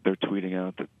they're tweeting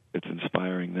out that it's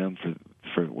inspiring them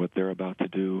for what they're about to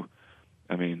do.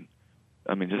 I mean,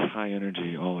 just high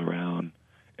energy all around,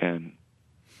 and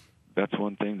that's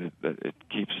one thing that it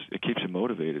keeps you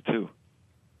motivated too.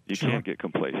 You can't get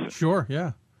complacent. Sure,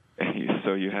 yeah. And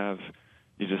so you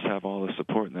just have all the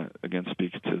support, and that again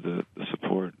speaks to the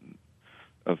support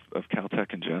of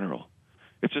Caltech in general.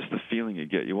 It's just the feeling you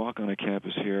get. You walk on a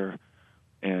campus here,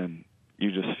 and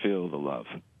you just feel the love.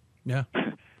 Yeah.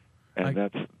 And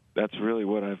that's really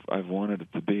what I've wanted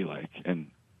it to be like,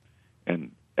 and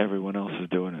everyone else is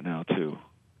doing it now too.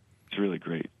 It's really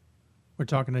great. We're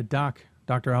talking to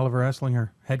Dr. Oliver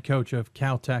Esslinger, head coach of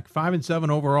Caltech. 5-7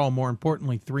 overall, more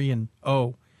importantly,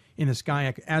 3-0 in the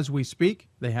SCIAC as we speak.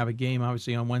 They have a game,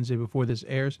 obviously, on Wednesday before this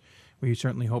airs. We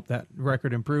certainly hope that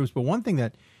record improves. But one thing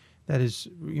that is,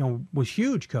 was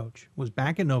huge, Coach, was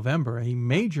back in November, a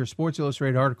major Sports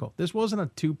Illustrated article. This wasn't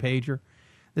a two-pager.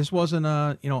 This wasn't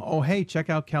a, oh, hey, check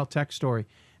out Caltech story.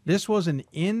 This was an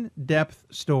in-depth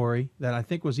story that I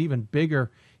think was even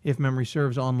bigger, if memory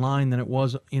serves, online than it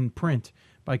was in print,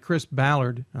 by Chris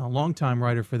Ballard, a longtime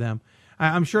writer for them.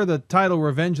 I'm sure the title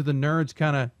Revenge of the Nerds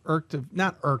kind of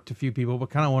not irked a few people, but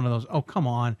kind of one of those, oh, come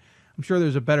on. I'm sure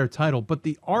there's a better title. But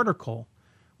the article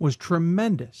was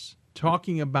tremendous,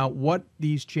 talking about what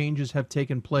these changes have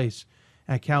taken place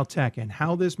at Caltech and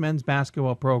how this men's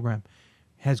basketball program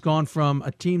has gone from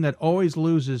a team that always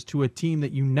loses to a team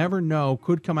that you never know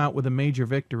could come out with a major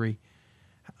victory.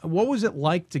 What was it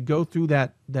like to go through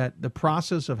the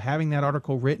process of having that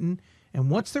article written, and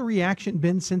what's the reaction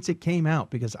been since it came out?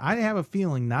 Because I have a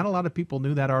feeling not a lot of people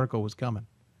knew that article was coming.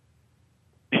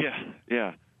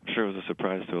 Yeah. I'm sure it was a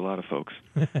surprise to a lot of folks.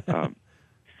 But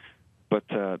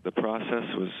the process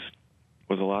was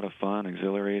a lot of fun,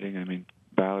 exhilarating. I mean,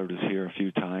 Ballard was here a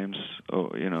few times.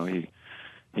 Oh,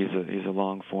 he's a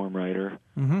long form writer,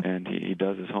 and he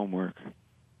does his homework,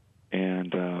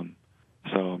 and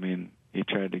so I mean, he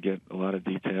tried to get a lot of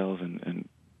details and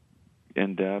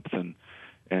in depth and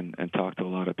talk to a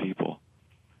lot of people.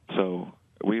 So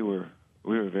we were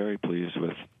very pleased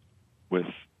with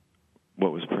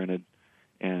what was printed,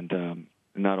 and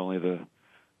not only the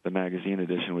magazine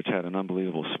edition, which had an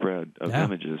unbelievable spread of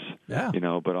images,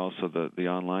 but also the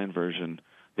online version.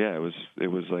 Yeah, it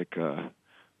was like a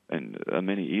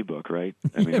mini ebook, right?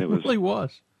 I mean, it really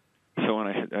was. So when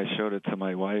I showed it to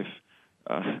my wife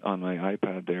on my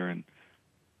iPad there, and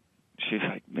she's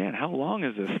like, "Man, how long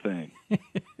is this thing?"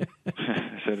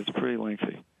 I said, "It's pretty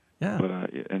lengthy,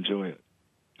 but enjoy it."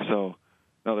 So,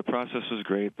 no, the process was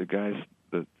great. The guys,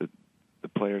 the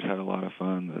players had a lot of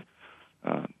fun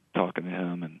talking to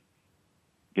him and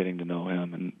getting to know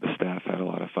him, and the staff had a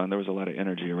lot of fun. There was a lot of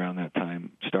energy around that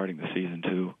time, starting the season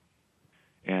too.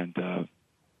 And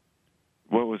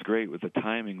what was great with the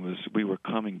timing was we were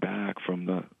coming back from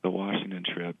the Washington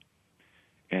trip,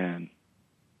 and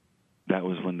that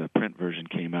was when the print version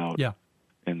came out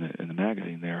in the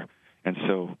magazine there. And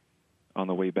so on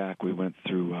the way back, we went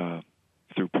through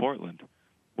Portland.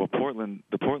 Well,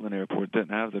 the Portland airport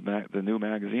didn't have the new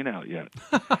magazine out yet,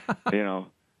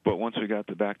 But once we got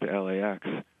back to LAX,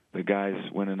 the guys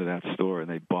went into that store and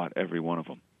they bought every one of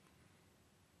them.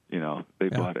 They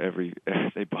bought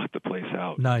the place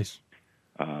out. Nice.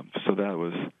 So that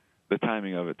was the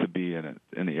timing of it to be in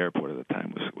the airport at the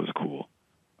time was cool.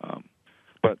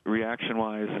 But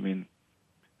reaction-wise, I mean,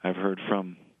 I've heard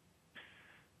from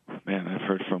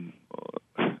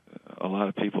a lot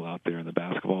of people out there in the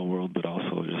basketball world, but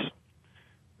also just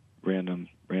random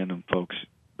folks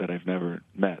that I've never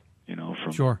met.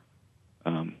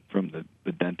 From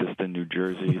the dentist in New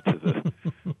Jersey to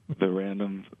the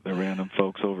random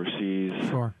folks overseas.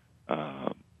 Sure.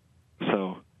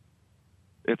 So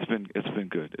it's been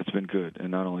good. It's been good,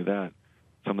 and not only that,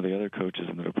 some of the other coaches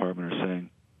in the department are saying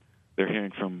they're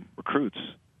hearing from recruits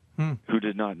who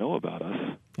did not know about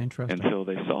us until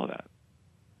they saw that.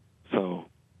 So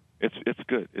it's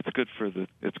good. It's good for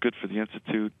the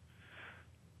institute.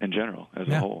 in general as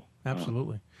Yeah, a whole.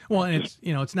 Absolutely. Well, and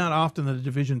it's not often that a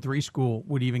Division III school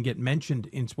would even get mentioned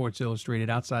in Sports Illustrated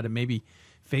outside of maybe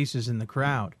faces in the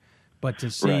crowd. But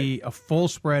to see a full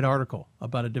spread article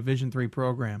about a Division III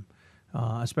program,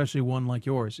 especially one like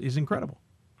yours, is incredible.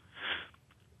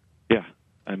 Yeah,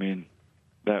 I mean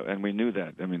that, and we knew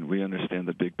that. I mean, we understand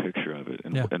the big picture of it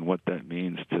and what that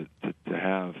means to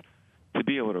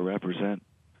be able to represent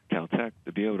Caltech,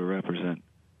 to be able to represent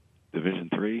Division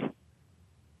III,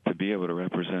 to be able to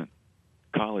represent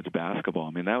college basketball.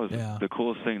 I mean, that was the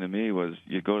coolest thing to me. Was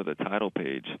you go to the title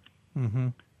page,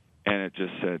 and it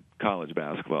just said college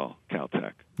basketball,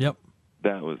 Caltech. Yep.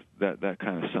 That was that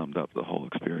kind of summed up the whole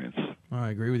experience. I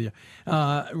agree with you.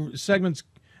 Segments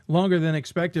longer than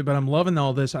expected, but I'm loving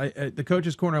all this. The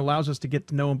Coach's Corner allows us to get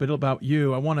to know a bit about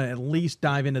you. I want to at least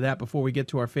dive into that before we get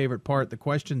to our favorite part, the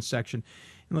questions section.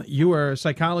 You are a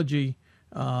psychology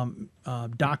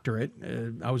doctorate.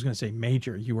 I was going to say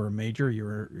major. You were a major. You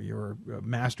were a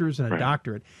master's and a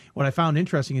doctorate. What I found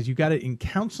interesting is you got it in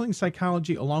counseling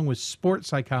psychology along with sports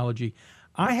psychology.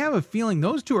 I have a feeling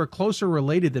those two are closer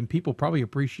related than people probably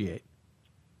appreciate.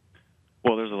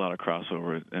 Well, there's a lot of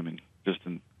crossover. I mean, just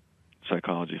in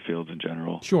psychology fields in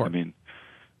general. Sure. I mean,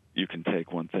 you can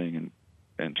take one thing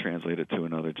and translate it to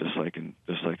another, just like in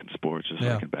sports, just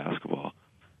like in basketball.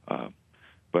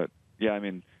 But yeah, I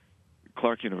mean,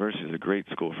 Clark University is a great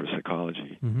school for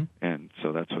psychology, and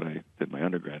so that's what I did my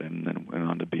undergrad in, and then went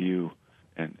on to BU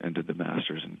and did the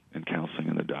master's in counseling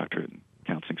and the doctorate in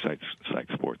counseling psych,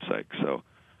 sports psych. So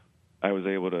I was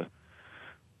able to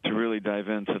really dive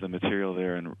into the material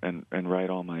there and write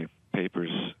all my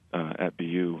papers at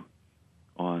BU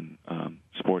on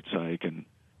sports psych and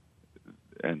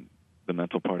the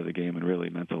mental part of the game and really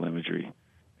mental imagery,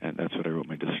 and that's what I wrote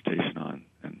my dissertation on.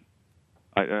 And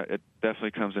it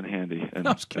definitely comes in handy in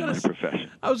my profession.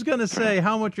 I was going to say,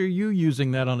 how much are you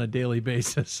using that on a daily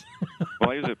basis?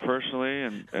 Well, I use it personally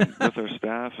and with our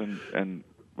staff and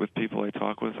with people I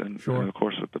talk with, and of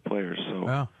course with the players.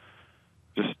 So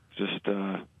just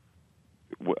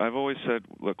I've always said,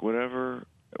 look, whatever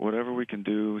we can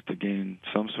do to gain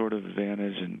some sort of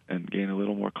advantage and gain a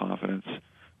little more confidence,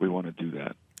 we want to do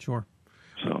that. Sure.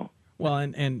 So. Well,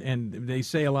 and they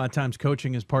say a lot of times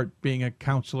coaching is part being a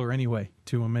counselor anyway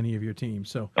to many of your teams.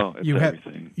 So you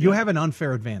have an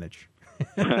unfair advantage.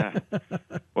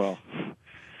 Well,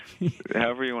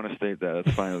 however you want to state that,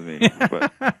 that's fine with me.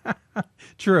 But.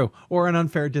 True, or an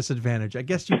unfair disadvantage. I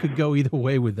guess you could go either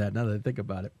way with that, now that I think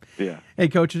about it. Yeah. Hey,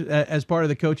 Coach, as part of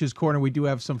the Coach's Corner, we do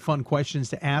have some fun questions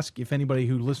to ask. If anybody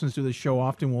who listens to this show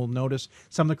often will notice,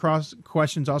 some of the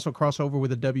questions also cross over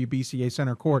with the WBCA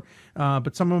Center Court,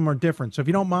 but some of them are different. So if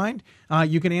you don't mind,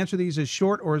 you can answer these as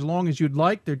short or as long as you'd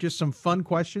like. They're just some fun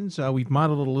questions. We've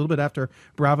modeled it a little bit after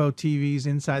Bravo TV's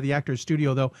Inside the Actors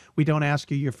Studio, though we don't ask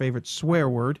you your favorite swear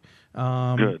word.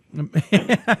 Good.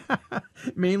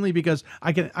 Mainly because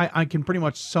I can pretty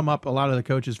much sum up a lot of the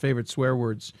coach's favorite swear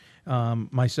words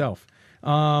myself.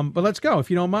 But let's go, if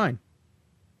you don't mind.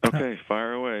 Okay,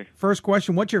 fire away. First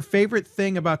question: what's your favorite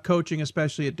thing about coaching,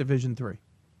 especially at Division III?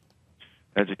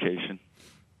 Education.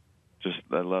 Just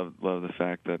I love the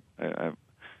fact that I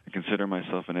consider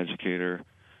myself an educator.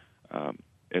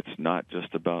 It's not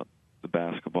just about the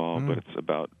basketball, but it's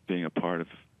about being a part of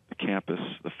the campus,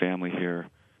 the family here,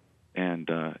 and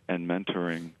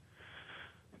mentoring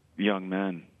young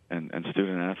men and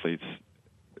student athletes,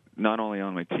 not only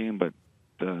on my team, but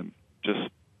just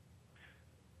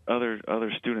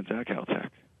other students at Caltech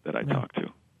that I talk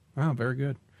to. Wow, very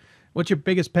good. What's your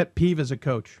biggest pet peeve as a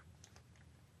coach?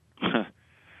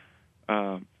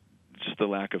 Just the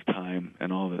lack of time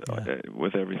and all the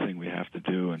with everything we have to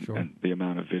do, and the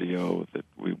amount of video that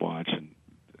we watch and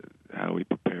how we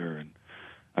prepare. And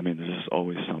I mean, there's just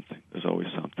always something. There's always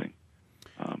something.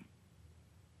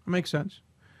 Makes sense.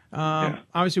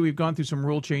 Obviously, we've gone through some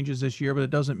rule changes this year, but it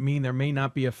doesn't mean there may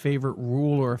not be a favorite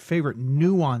rule or a favorite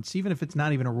nuance, even if it's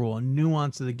not even a rule, a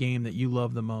nuance of the game that you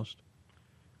love the most.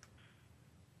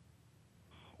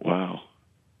 Wow.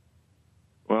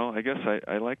 Well, I guess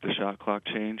I like the shot clock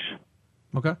change.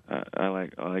 Okay. I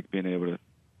like being able to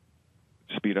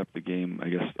speed up the game, I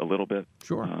guess, a little bit.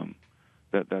 Sure.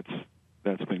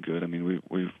 That's been good. I mean,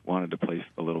 we've wanted to play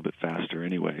a little bit faster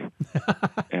anyway,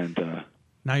 and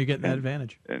now you're getting that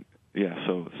advantage. And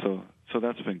so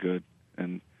that's been good.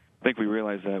 And I think we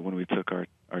realized that when we took our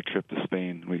trip to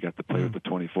Spain, we got to play with the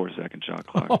 24-second shot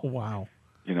clock. Oh wow!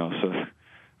 So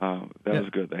that was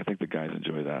good. I think the guys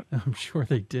enjoy that. I'm sure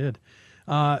they did.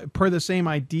 per the same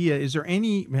idea, is there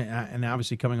any, and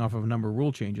obviously coming off of a number of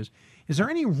rule changes, is there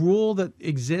any rule that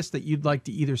exists that you'd like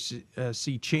to either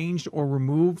see changed or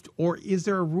removed, or is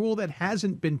there a rule that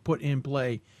hasn't been put in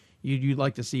play you'd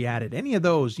like to see added? Any of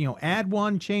those, add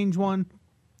one, change one,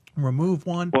 remove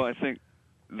one? Well, I think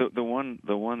the one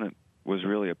that was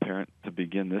really apparent to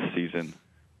begin this season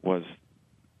was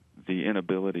the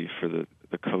inability for the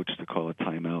coach to call a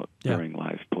timeout during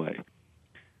live play.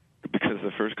 Because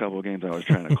the first couple of games I was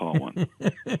trying to call one.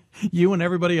 You and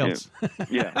everybody else.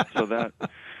 Yeah. So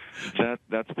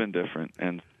that's been different.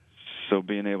 And so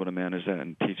being able to manage that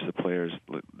and teach the players,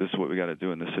 this is what we got to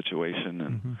do in this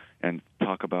situation, and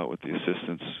talk about with the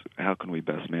assistants, how can we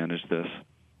best manage this?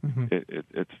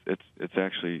 It's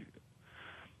actually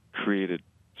created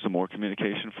some more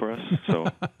communication for us. So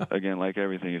again, like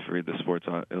everything, if you read the Sports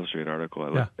Illustrated article, I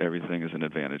look, everything is an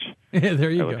advantage. Yeah,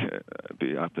 there you go.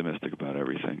 Be optimistic about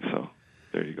everything. So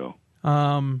there you go.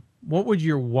 What would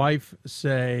your wife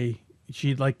say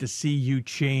she'd like to see you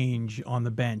change on the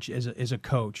bench as a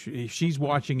coach? If she's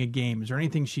watching a game, is there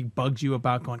anything she bugs you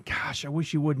about, going, gosh, I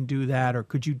wish you wouldn't do that, or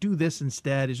could you do this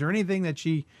instead? Is there anything that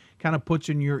she kind of puts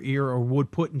in your ear or would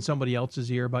put in somebody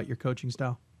else's ear about your coaching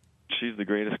style? She's the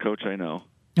greatest coach I know.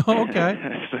 Oh, okay.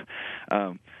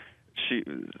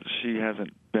 She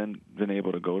hasn't been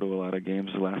able to go to a lot of games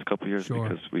the last couple of years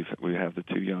because we have the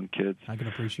two young kids. I can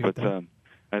appreciate that.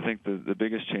 I think the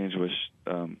biggest change was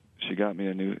she helped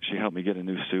me get a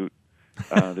new suit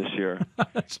this year.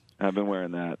 I've been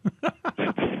wearing that.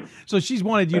 So she's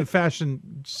wanted you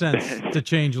fashion sense to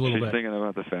change a little bit. She's thinking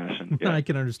about the fashion. Yeah. I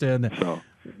can understand that. So,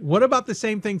 what about the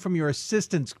same thing from your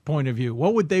assistant's point of view?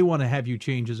 What would they want to have you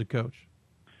change as a coach?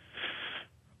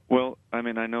 Well, I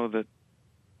mean, I know that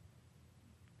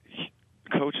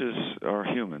coaches are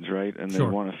humans, right? And they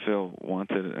want to feel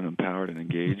wanted and empowered and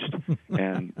engaged.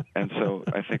 and so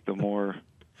I think the more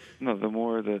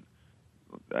that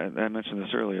I mentioned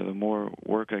this earlier, the more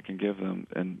work I can give them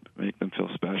and make them feel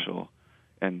special,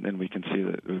 and then we can see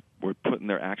that we're putting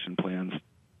their action plans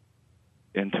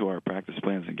into our practice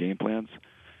plans and game plans,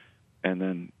 and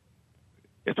then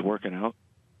it's working out.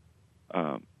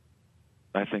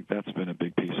 I think that's been a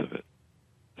big piece of it.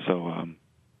 So,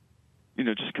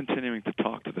 just continuing to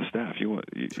talk to the staff.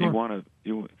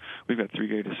 We've got 3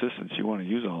 great assistants. You want to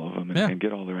use all of them and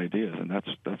get all their ideas, and that's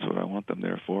what I want them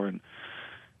there for. And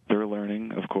they're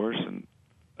learning, of course, and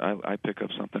I pick up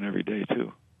something every day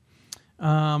too.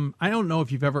 I don't know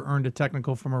if you've ever earned a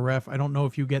technical from a ref. I don't know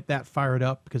if you get that fired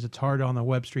up because it's hard on the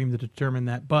web stream to determine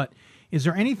that. But is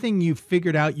there anything you've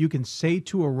figured out you can say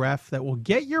to a ref that will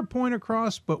get your point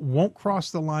across but won't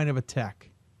cross the line of a tech?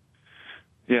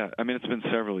 Yeah, I mean, it's been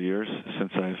several years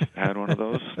since I've had one of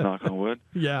those, knock on wood.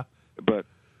 Yeah. But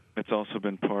it's also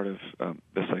been part of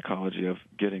the psychology of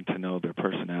getting to know their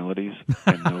personalities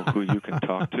and know who you can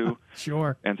talk to.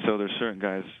 Sure. And so there's certain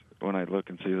guys, when I look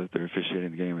and see that they're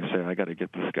officiating the game, I say, I got to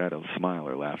get this guy to smile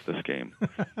or laugh this game.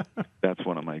 That's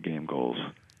one of my game goals.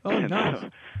 Oh, nice. So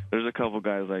there's a couple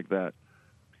guys like that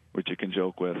which you can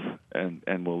joke with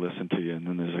and will listen to you, and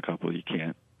then there's a couple you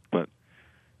can't. But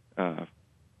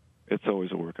it's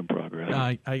always a work in progress.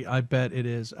 I bet it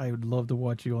is. I would love to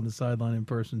watch you on the sideline in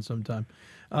person sometime.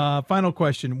 Final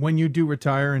question. When you do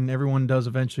retire, and everyone does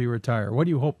eventually retire, what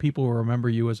do you hope people will remember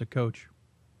you as a coach?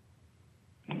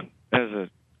 As a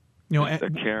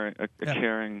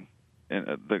caring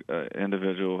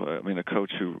individual. I mean, a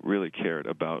coach who really cared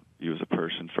about you as a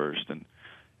person first, and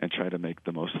tried to make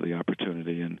the most of the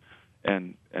opportunity,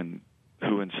 and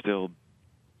who instilled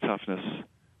toughness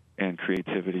and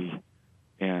creativity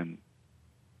and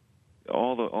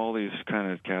all these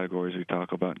kind of categories we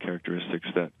talk about, characteristics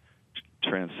that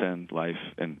transcend life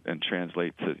and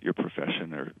translate to your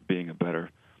profession or being a better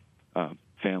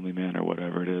family man or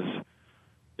whatever it is.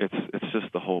 It's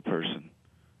just the whole person,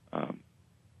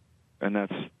 and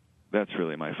that's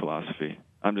really my philosophy.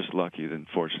 I'm just lucky and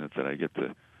fortunate that I get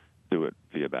to do it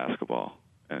via basketball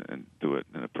and do it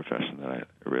in a profession that I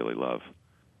really love.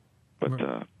 But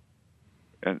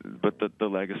the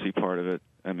legacy part of it,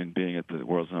 I mean, being at the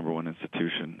world's #1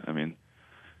 institution, I mean,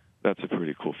 that's a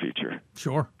pretty cool feature.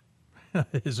 Sure.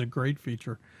 It is a great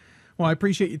feature. Well, I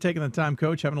appreciate you taking the time,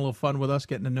 Coach, having a little fun with us,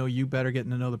 getting to know you better, getting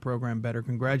to know the program better.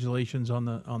 Congratulations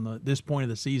on this point of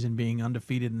the season, being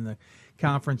undefeated in the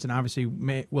conference, and obviously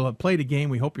we'll have played a game.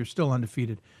 We hope you're still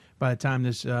undefeated by the time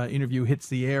this interview hits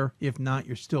the air. If not,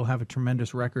 you still have a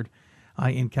tremendous record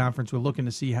in conference. We're looking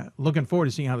forward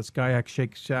to seeing how the SCIAC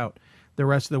shakes out the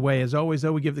rest of the way. As always,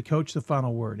 though, we give the coach the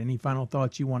final word. Any final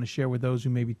thoughts you want to share with those who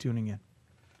may be tuning in?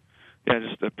 Yeah, I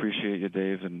just appreciate you,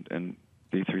 Dave, and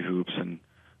D3 Hoops, and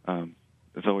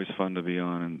it's always fun to be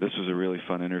on. And this was a really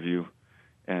fun interview.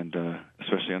 and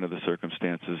especially under the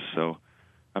circumstances. So,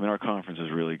 I mean, our conference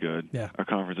is really good. Yeah. Our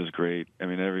conference is great. I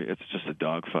mean, it's just a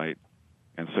dogfight,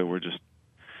 and so we're just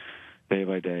day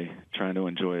by day trying to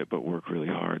enjoy it, but work really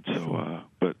hard. So,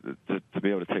 but to be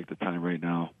able to take the time right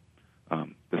now,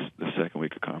 the second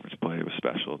week of conference play, it was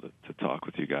special to talk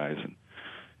with you guys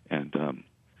and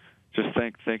just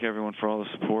thank everyone for all the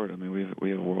support. I mean,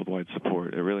 we have worldwide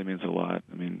support. It really means a lot.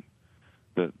 I mean,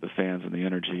 the fans and the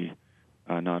energy,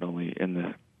 not only in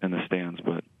the stands,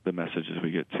 but the messages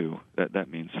we get too. That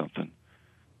means something.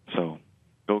 So,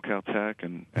 go Caltech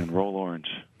and roll Orange.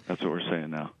 That's what we're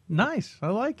saying now. Nice. I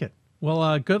like it.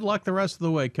 Well, good luck the rest of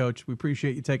the way, Coach. We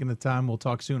appreciate you taking the time. We'll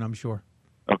talk soon, I'm sure.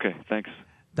 Okay, thanks.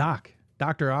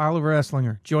 Dr. Oliver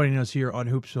Esslinger joining us here on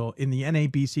Hoopsville in the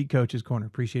NABC Coaches Corner.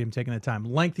 Appreciate him taking the time.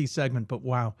 Lengthy segment, but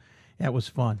wow, that was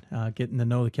fun. Getting to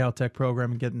know the Caltech program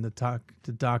and getting to talk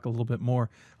to Doc a little bit more.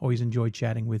 Always enjoyed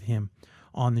chatting with him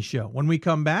on the show. When we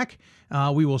come back,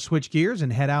 we will switch gears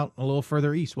and head out a little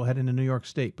further east. We'll head into New York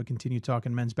State, but continue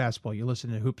talking men's basketball. You're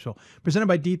listening to Hoopsville, presented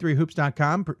by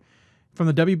D3Hoops.com from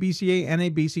the WBCA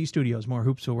NABC studios. More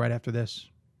Hoopsville right after this.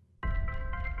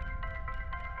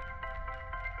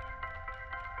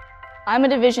 I'm a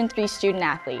Division III student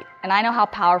athlete, and I know how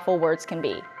powerful words can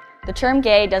be. The term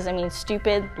gay doesn't mean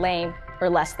stupid, lame, or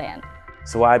less than.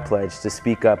 So I pledge to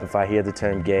speak up if I hear the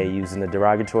term gay used in a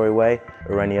derogatory way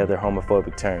or any other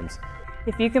homophobic terms.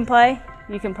 If you can play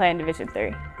in Division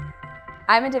III.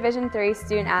 I'm a Division III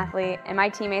student athlete, and my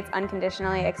teammates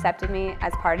unconditionally accepted me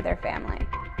as part of their family.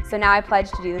 So now I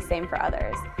pledge to do the same for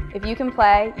others. If you can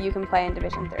play in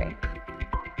Division III.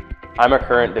 I'm a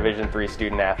current Division III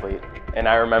student athlete, and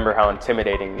I remember how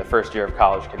intimidating the first year of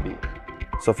college can be.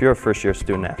 So if you're a first-year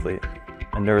student athlete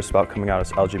and nervous about coming out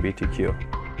as LGBTQ,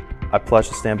 I pledge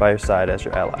to stand by your side as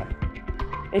your ally.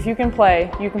 If you can play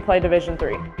Division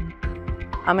III.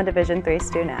 I'm a Division III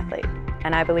student athlete,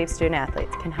 and I believe student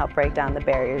athletes can help break down the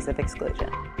barriers of exclusion.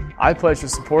 I pledge to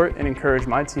support and encourage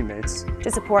my teammates to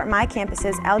support my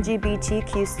campus's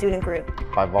LGBTQ student group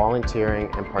by volunteering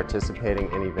and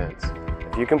participating in events.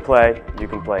 If you can play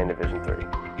in Division III.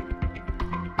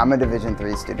 I'm a Division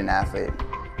III student athlete,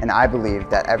 and I believe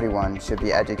that everyone should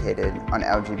be educated on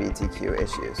LGBTQ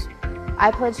issues.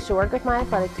 I pledge to work with my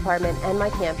athletic department and my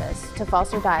campus to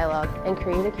foster dialogue and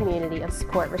create a community of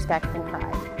support, respect, and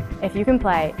pride. If you can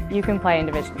play in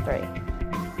Division III.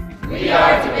 We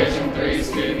are Division III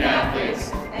student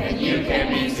athletes, and you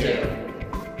can be too.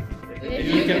 If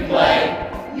you can play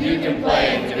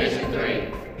in Division III.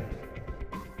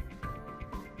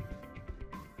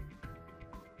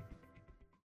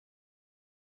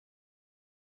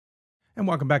 And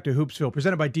welcome back to Hoopsville,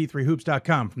 presented by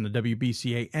D3Hoops.com from the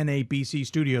WBCA NABC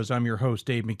studios. I'm your host,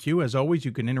 Dave McHugh. As always,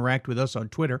 you can interact with us on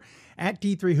Twitter at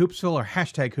D3Hoopsville or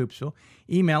hashtag Hoopsville.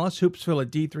 Email us, hoopsville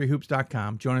at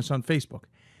D3Hoops.com. Join us on Facebook,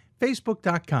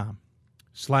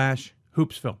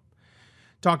 Facebook.com/Hoopsville.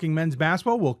 Talking men's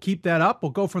basketball, we'll keep that up.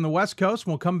 We'll go from the West Coast,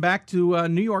 and we'll come back to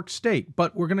New York State.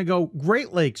 But we're going to go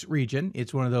Great Lakes region.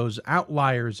 It's one of those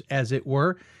outliers, as it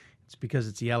were. It's because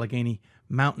it's the Allegheny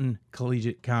Mountain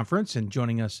Collegiate Conference, and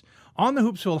joining us on the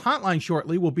Hoopsville hotline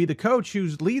shortly will be the coach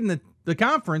who's leading the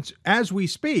conference as we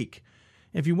speak.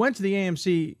 If you went to the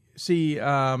AMC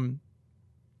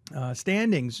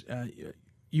standings,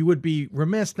 you would be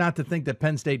remiss not to think that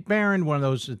Penn State Barron, one of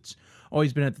those that's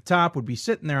always been at the top, would be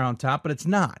sitting there on top, but it's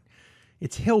not.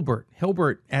 It's Hilbert.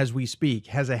 Hilbert, as we speak,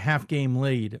 has a half-game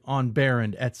lead on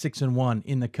Barron at 6-1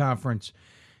 in the conference.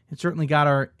 It certainly got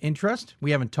our interest.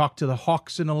 We haven't talked to the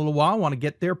Hawks in a little while. Want to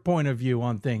get their point of view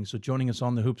on things. So joining us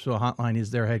on the Hoopsville hotline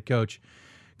is their head coach,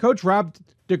 Coach Rob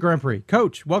DeGrempre.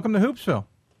 Coach, welcome to Hoopsville.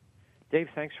 Dave,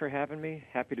 thanks for having me.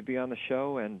 Happy to be on the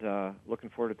show, and looking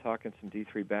forward to talking some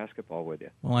D3 basketball with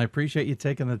you. Well, I appreciate you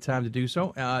taking the time to do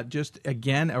so. Just,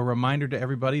 again, a reminder to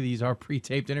everybody, these are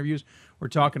pre-taped interviews. We're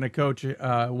talking to Coach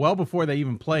well before they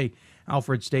even play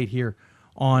Alfred State here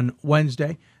on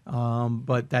Wednesday.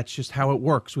 But that's just how it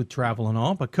works with travel and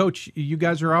all. But, Coach, you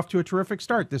guys are off to a terrific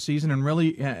start this season. And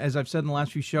really, as I've said in the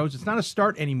last few shows, it's not a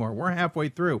start anymore. We're halfway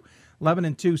through.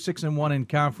 11-2, 6-1 in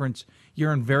conference.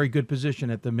 You're in very good position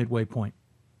at the midway point.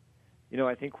 You know,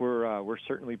 I think we're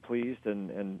certainly pleased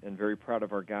and very proud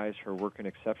of our guys for working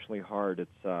exceptionally hard.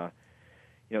 It's,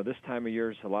 this time of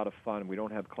year is a lot of fun. We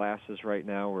don't have classes right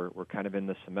now. We're kind of in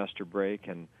the semester break,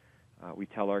 and we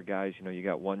tell our guys, you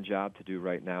got one job to do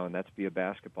right now, and that's be a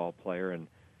basketball player. And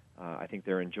I think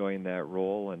they're enjoying that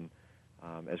role. And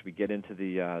as we get into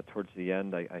the towards the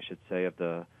end, I should say, of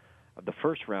the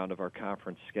first round of our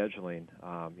conference scheduling,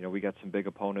 we got some big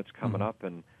opponents coming up,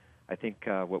 and I think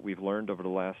what we've learned over the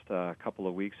last couple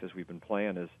of weeks as we've been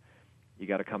playing is, you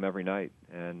got to come every night,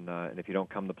 and if you don't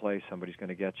come to play, somebody's going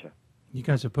to get you. You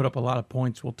guys have put up a lot of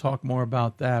points. We'll talk more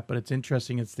about that, but it's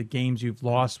interesting. It's the games you've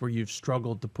lost where you've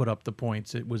struggled to put up the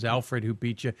points. It was Alfred who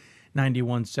beat you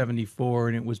 91-74,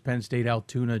 and it was Penn State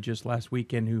Altoona just last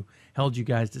weekend who held you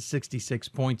guys to 66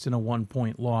 points in a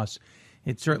 1-point loss.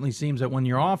 It certainly seems that when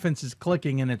your offense is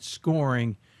clicking and it's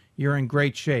scoring, you're in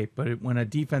great shape. But when a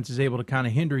defense is able to kind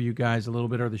of hinder you guys a little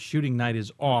bit or the shooting night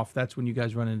is off, that's when you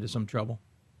guys run into some trouble.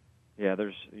 Yeah,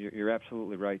 you're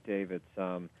absolutely right, Dave.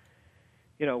 It's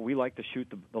we like to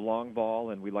shoot the long ball,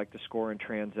 and we like to score in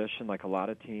transition like a lot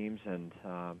of teams. And,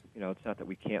 it's not that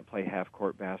we can't play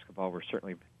half-court basketball. We're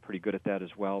certainly pretty good at that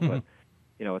as well. Mm-hmm.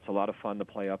 But, it's a lot of fun to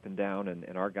play up and down,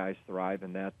 and our guys thrive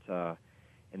in that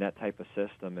type of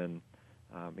system. And,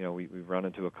 we've run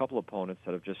into a couple opponents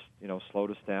that have just,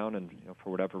 slowed us down and, for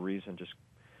whatever reason, just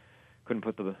couldn't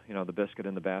put the biscuit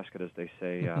in the basket, as they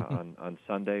say, on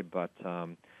Sunday. But,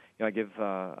 I give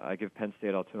Penn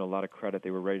State Altoona a lot of credit. They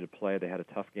were ready to play. They had a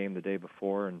tough game the day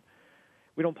before, and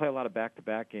we don't play a lot of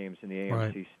back-to-back games in the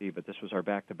AMCC, right. But this was our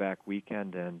back-to-back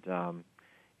weekend, and I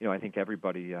think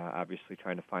everybody obviously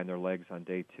trying to find their legs on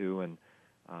day two, and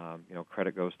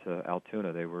credit goes to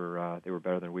Altoona. They were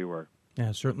better than we were.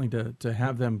 Yeah, certainly to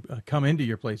have them come into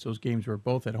your place. Those games were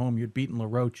both at home. You'd beaten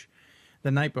LaRoche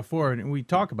the night before, and we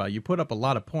talk about you put up a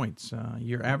lot of points.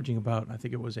 You're averaging about, I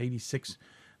think it was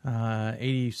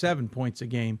 87 points a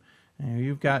game.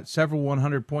 You've got several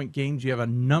 100-point games. You have a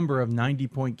number of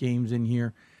 90-point games in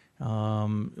here.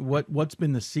 What's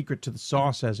been the secret to the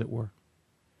sauce, as it were?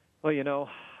 Well,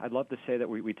 I'd love to say that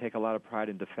we take a lot of pride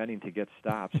in defending to get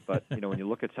stops, but when you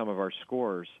look at some of our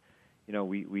scores,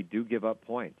 we do give up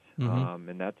points, mm-hmm.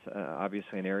 And that's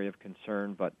obviously an area of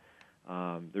concern. But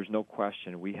there's no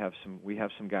question we have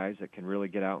some guys that can really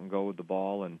get out and go with the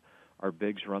ball, and our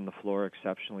bigs run the floor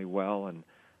exceptionally well, and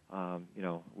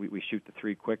we shoot the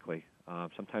three quickly,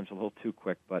 sometimes a little too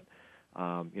quick. But,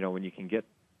 when you can get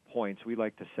points, we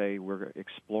like to say we're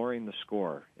exploring the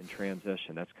score in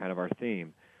transition. That's kind of our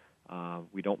theme.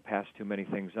 We don't pass too many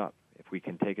things up. If we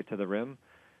can take it to the rim,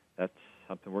 that's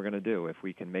something we're going to do. If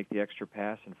we can make the extra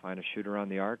pass and find a shooter on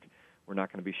the arc, we're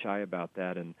not going to be shy about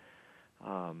that. And,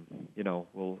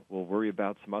 we'll worry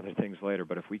about some other things later.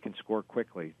 But if we can score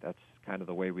quickly, that's kind of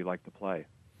the way we like to play.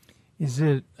 Is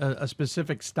it a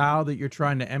specific style that you're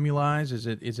trying to emulate? Is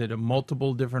it a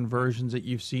multiple different versions that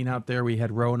you've seen out there? We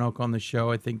had Roanoke on the show.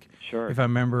 I think, sure. If I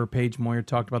remember, Paige Moyer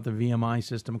talked about the VMI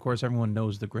system. Of course, everyone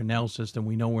knows the Grinnell system.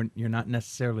 We know you're not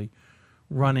necessarily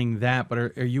running that, but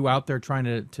are you out there trying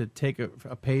to take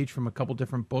a page from a couple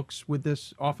different books with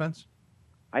this offense?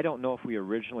 I don't know if we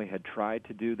originally had tried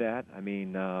to do that. I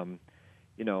mean, I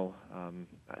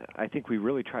think we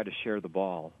really try to share the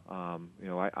ball.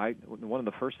 One of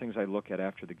the first things I look at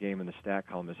after the game in the stat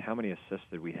column is how many assists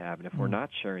did we have, and if we're not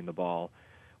sharing the ball,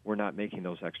 we're not making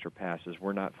those extra passes.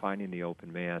 We're not finding the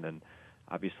open man, and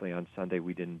obviously on Sunday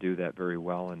we didn't do that very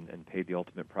well and paid the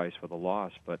ultimate price for the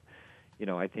loss. But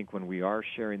I think when we are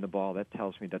sharing the ball, that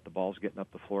tells me that the ball's getting up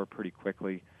the floor pretty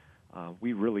quickly.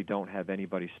 We really don't have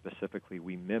anybody specifically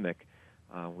we mimic.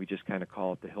 We just kind of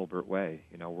call it the Hilbert way.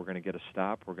 We're going to get a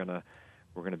stop. We're going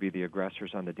to be the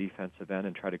aggressors on the defensive end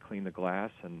and try to clean the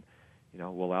glass, and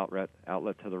we'll outlet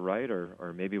to the right,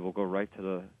 or maybe we'll go right to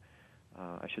the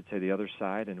the other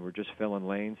side, and we're just filling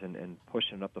lanes and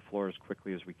pushing up the floor as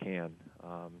quickly as we can.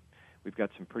 We've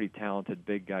got some pretty talented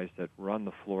big guys that run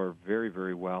the floor very,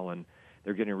 very well, and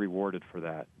they're getting rewarded for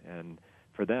that. And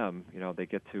for them, they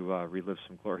get to relive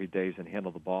some glory days and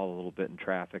handle the ball a little bit in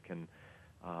traffic, and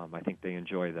I think they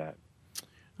enjoy that.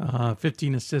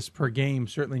 15 assists per game,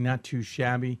 certainly not too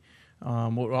shabby.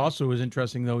 What also is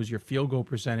interesting, though, is your field goal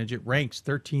percentage. It ranks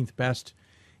 13th best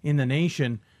in the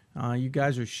nation. You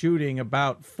guys are shooting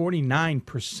about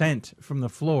 49% from the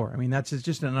floor. I mean, that's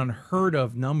just an unheard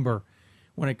of number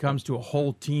when it comes to a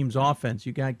whole team's offense.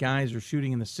 You got guys who are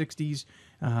shooting in the 60s,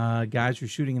 guys who are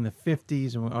shooting in the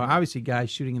 50s, and obviously guys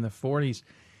shooting in the 40s.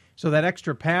 So that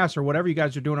extra pass or whatever you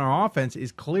guys are doing on offense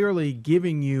is clearly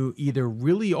giving you either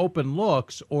really open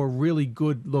looks or really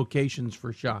good locations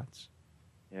for shots.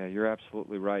 Yeah, you're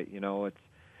absolutely right.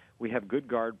 We have good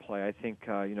guard play. I think,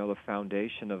 the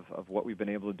foundation of what we've been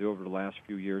able to do over the last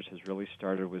few years has really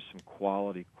started with some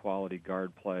quality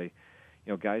guard play.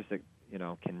 Guys that,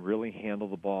 can really handle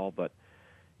the ball, but,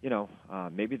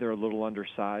 maybe they're a little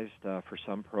undersized for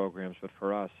some programs, but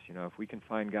for us, if we can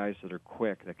find guys that are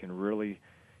quick, that can really,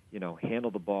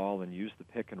 handle the ball and use the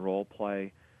pick and roll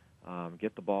play,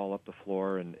 get the ball up the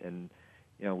floor, and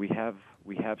we have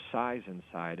size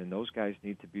inside, and those guys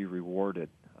need to be rewarded.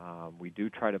 We do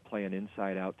try to play an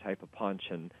inside-out type of punch,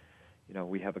 and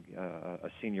we have a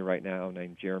senior right now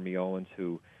named Jeremy Owens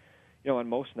who, on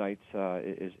most nights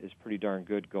is pretty darn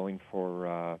good, going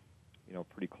for,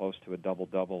 pretty close to a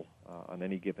double-double on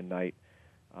any given night.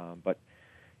 But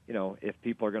if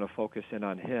people are going to focus in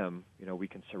on him, we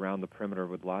can surround the perimeter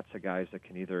with lots of guys that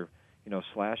can either,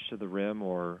 slash to the rim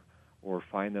or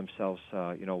find themselves,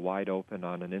 wide open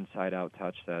on an inside-out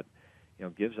touch that,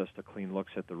 gives us the clean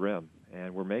looks at the rim,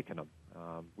 and we're making them.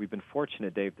 We've been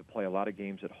fortunate, Dave, to play a lot of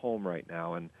games at home right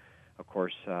now, and of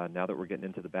course, now that we're getting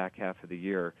into the back half of the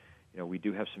year, we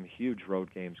do have some huge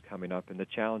road games coming up, and the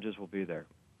challenges will be there.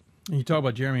 You talk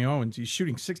about Jeremy Owens. He's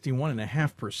shooting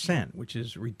 61.5%, which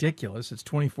is ridiculous. It's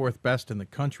 24th best in the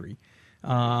country.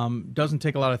 Doesn't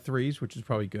take a lot of threes, which is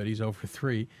probably good. He's over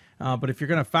 3. But if you're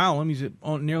going to foul him, he's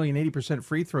nearly an 80%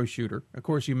 free throw shooter. Of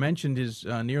course, you mentioned his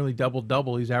nearly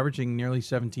double-double. He's averaging nearly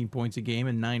 17 points a game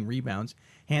and 9 rebounds.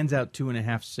 Hands out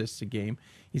 2.5 assists a game.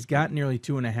 He's got nearly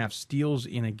 2.5 steals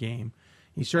in a game.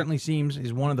 He certainly seems,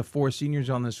 is one of the 4 seniors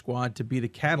on the squad, to be the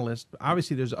catalyst.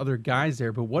 Obviously, there's other guys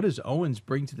there, but what does Owens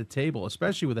bring to the table,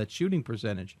 especially with that shooting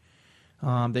percentage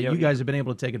that you guys have been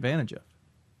able to take advantage of?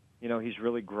 He's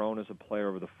really grown as a player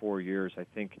over the 4 years. I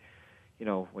think,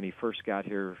 when he first got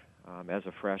here as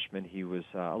a freshman, he was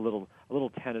a little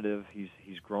tentative.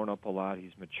 He's grown up a lot.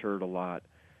 He's matured a lot.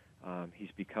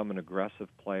 He's become an aggressive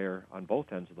player on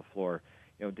both ends of the floor.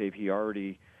 Dave, he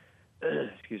already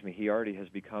has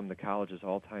become the college's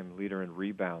all-time leader in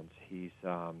rebounds. He's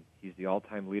the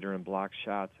all-time leader in block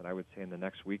shots, and I would say in the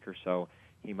next week or so,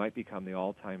 he might become the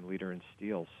all-time leader in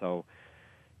steals. So,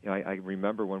 I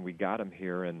remember when we got him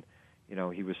here, and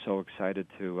he was so excited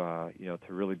to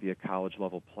really be a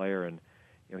college-level player, and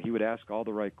he would ask all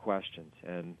the right questions,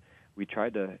 and we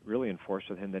tried to really enforce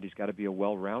with him that he's got to be a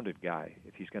well-rounded guy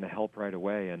if he's going to help right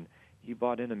away, and he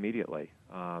bought in immediately.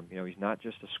 He's not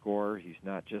just a scorer. He's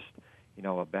not just,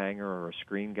 a banger or a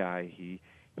screen guy. He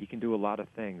can do a lot of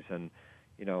things. And,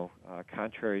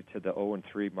 contrary to the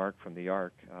 0-3 mark from the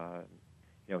arc,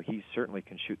 he certainly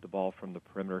can shoot the ball from the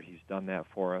perimeter. He's done that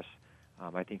for us.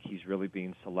 I think he's really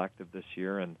being selective this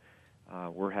year, and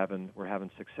we're having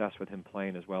success with him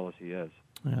playing as well as he is.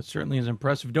 Yeah, it certainly is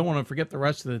impressive. Don't want to forget the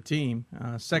rest of the team.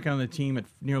 Second on the team at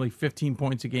nearly 15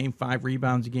 points a game, 5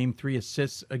 rebounds a game, 3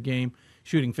 assists a game,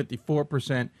 shooting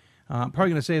 54%. I'm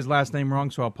probably going to say his last name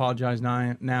wrong, so I'll apologize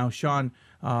now. Sean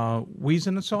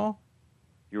Wiesenthal?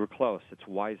 You were close. It's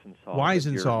Wiesenthal.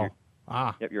 Wiesenthal.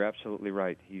 Yep, you're absolutely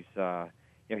right. He's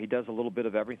he does a little bit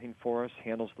of everything for us,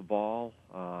 handles the ball,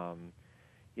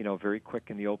 very quick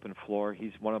in the open floor.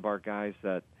 He's one of our guys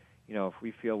that, if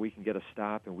we feel we can get a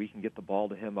stop and we can get the ball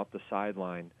to him up the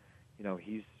sideline,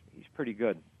 he's pretty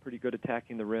good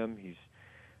attacking the rim.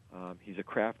 He's a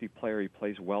crafty player. He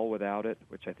plays well without it,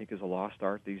 which I think is a lost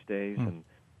art these days. And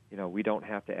we don't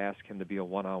have to ask him to be a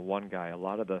one-on-one guy. A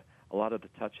lot of the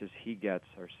touches he gets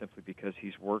are simply because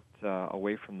he's worked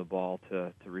away from the ball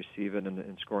to receive it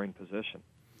in scoring position.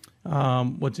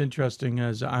 What's interesting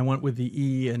is I went with the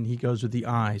E and he goes with the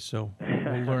I, so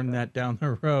we'll learn that down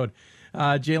the road.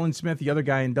 Jalen Smith, the other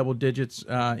guy in double digits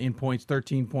in points,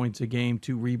 13 points a game,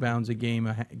 2 rebounds a game,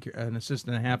 an assist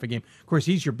and a half a game. Of course,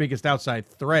 he's your biggest outside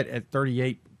threat at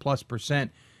 38+%,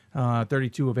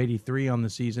 32 of 83 on the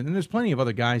season. And there's plenty of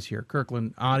other guys here: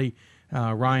 Kirkland Adi,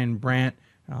 Ryan Brandt,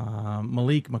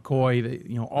 Malik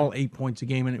McCoy, all 8 points a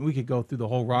game. And we could go through the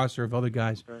whole roster of other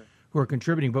guys who are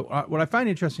contributing. But what I find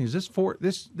interesting is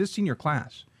this senior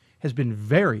class has been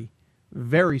very,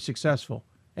 very successful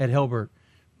at Hilbert.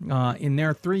 In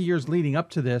their 3 years leading up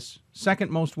to this,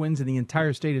 second most wins in the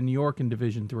entire state of New York in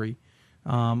Division III,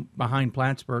 behind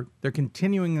Plattsburgh. They're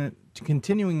continuing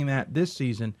that this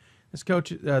season.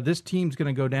 This team's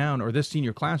going to go down, or this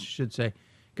senior class, I should say,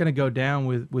 going to go down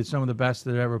with some of the best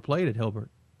that have ever played at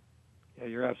Hilbert. Yeah,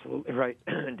 you're absolutely right,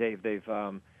 Dave. They've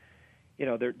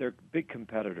they're big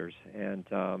competitors, and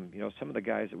some of the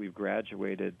guys that we've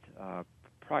graduated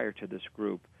prior to this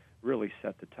group really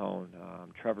set the tone.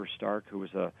 Trevor Stark, who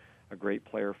was a great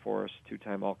player for us,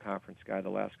 2-time all-conference guy the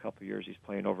last couple of years. He's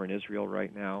playing over in Israel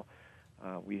right now.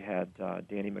 We had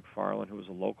Danny McFarland, who was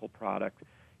a local product,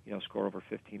 score over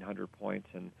 1,500 points,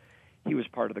 and he was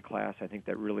part of the class, I think,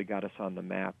 that really got us on the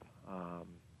map.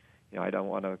 I don't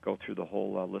want to go through the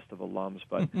whole list of alums,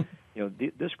 but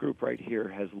this group right here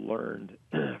has learned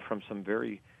from some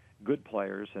very good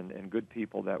players and good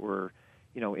people that were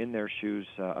in their shoes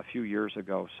a few years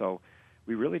ago. So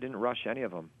we really didn't rush any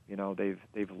of them.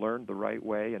 They've learned the right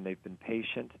way, and they've been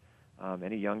patient.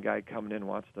 Any young guy coming in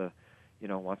wants to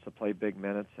play big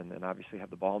minutes and obviously have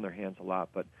the ball in their hands a lot.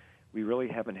 But we really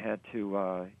haven't had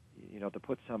to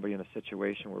put somebody in a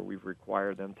situation where we've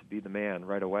required them to be the man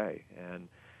right away. And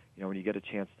when you get a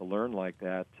chance to learn like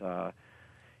that,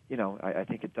 I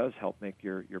think it does help make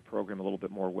your program a little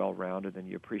bit more well-rounded, and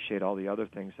you appreciate all the other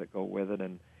things that go with it.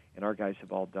 And our guys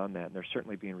have all done that, and they're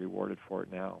certainly being rewarded for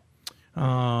it now.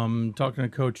 Talking to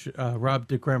Coach Rob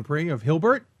de Grand Prix of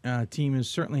Hilbert, team is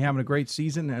certainly having a great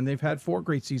season, and they've had 4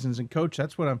 great seasons. And Coach,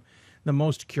 that's what I'm the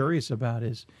most curious about.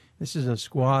 Is this is a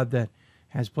squad that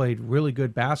has played really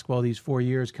good basketball these 4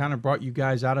 years, kind of brought you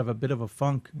guys out of a bit of a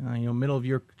funk. Middle of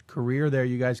your career there,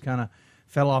 you guys kind of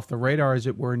fell off the radar, as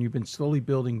it were, and you've been slowly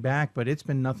building back. But it's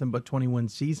been nothing but 21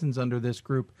 seasons under this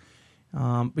group.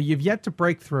 But you've yet to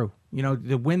break through,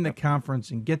 to win the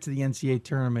conference and get to the NCAA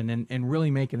tournament and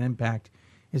really make an impact.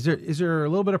 Is there a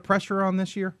little bit of pressure on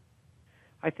this year?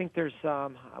 I think there's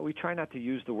we try not to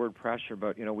use the word pressure,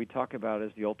 but we talk about it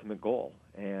as the ultimate goal.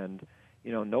 And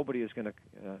nobody is going to,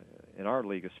 in our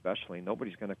league especially,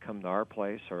 nobody's going to come to our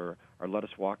place or let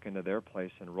us walk into their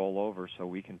place and roll over so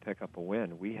we can pick up a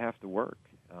win. We have to work.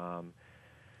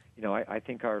 I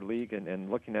think our league,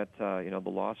 and looking at the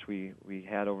loss we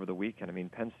had over the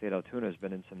weekend, Penn State Altoona has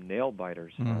been in some nail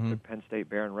biters. Took Penn State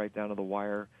Barron right down to the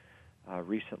wire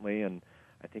recently, and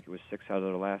I think it was 6 out of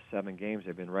their last 7 games.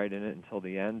 They've been right in it until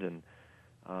the end, and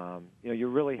you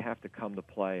really have to come to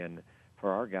play. And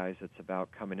for our guys, it's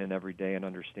about coming in every day and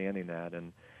understanding that.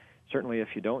 And certainly, if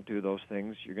you don't do those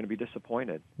things, you're going to be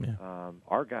disappointed. Yeah.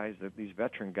 Our guys, these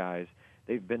veteran guys,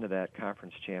 they've been to that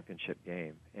conference championship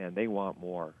game, and they want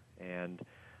more. And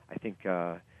I think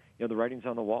the writing's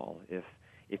on the wall.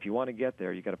 If you want to get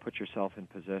there, you got to put yourself in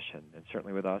position. And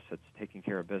certainly with us, it's taking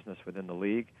care of business within the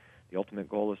league. The ultimate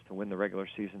goal is to win the regular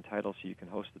season title so you can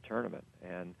host the tournament.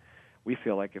 And we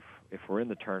feel like if we're in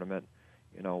the tournament,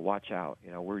 watch out.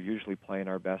 We're usually playing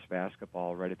our best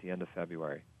basketball right at the end of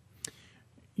February.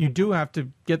 You do have to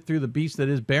get through the beast that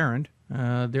is Barron.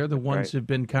 They're the ones right. who've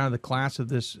been kind of the class of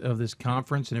this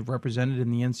conference and have represented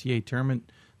in the NCAA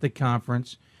tournament the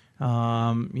conference.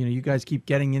 You guys keep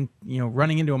getting in,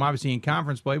 running into them obviously in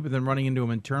conference play, but then running into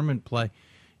them in tournament play.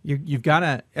 You've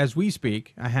got as we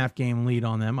speak, a half-game lead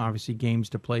on them. Obviously, games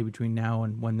to play between now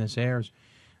and when this airs.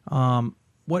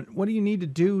 What do you need to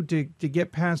do to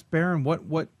get past Barron?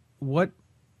 What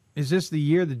is this the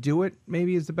year to do it?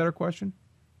 Maybe is the better question.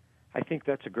 I think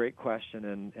that's a great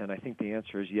question, and I think the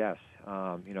answer is yes.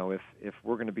 If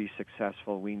we're going to be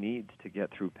successful, we need to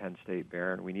get through Penn State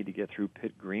Barron. We need to get through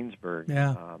Pitt Greensburg,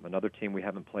 another team we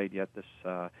haven't played yet.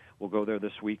 We'll go there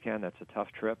this weekend. That's a tough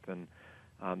trip, and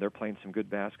they're playing some good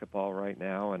basketball right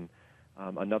now. And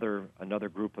another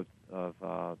group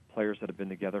of players that have been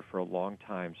together for a long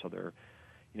time. So they're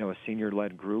a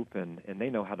senior-led group, and they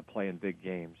know how to play in big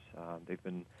games. They've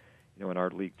been in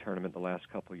our league tournament the last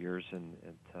couple of years, and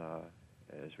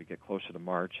as we get closer to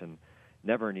March, and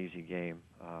never an easy game,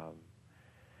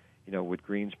 with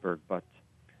Greensburg. But,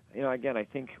 again, I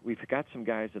think we've got some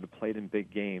guys that have played in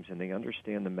big games, and they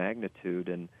understand the magnitude,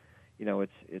 and,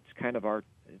 it's kind of our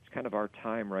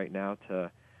time right now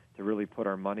to really put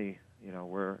our money,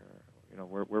 where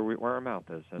our mouth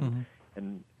is,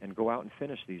 and go out and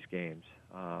finish these games.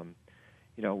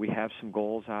 We have some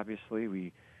goals, obviously.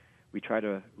 We try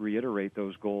to reiterate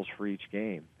those goals for each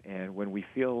game, and when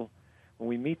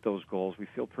we meet those goals, we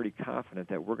feel pretty confident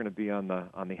that we're going to be on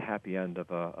the happy end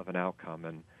of an outcome.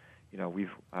 And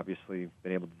we've obviously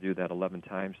been able to do that 11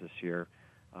 times this year.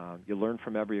 You learn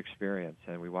from every experience,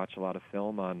 and we watch a lot of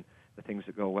film on the things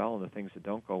that go well and the things that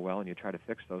don't go well, and you try to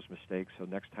fix those mistakes so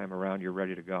next time around you're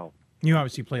ready to go. You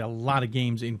obviously play a lot of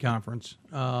games in conference.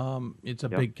 It's a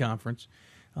big conference.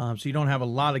 So you don't have a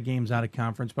lot of games out of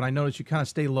conference, but I notice you kind of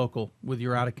stay local with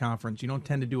your out of conference. You don't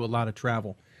tend to do a lot of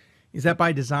travel. Is that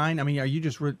by design? Are you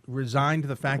just resigned to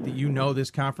the fact that this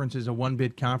conference is a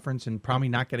one-bid conference and probably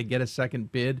not going to get a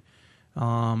second bid?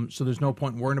 So there's no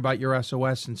point in worrying about your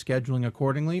SOS and scheduling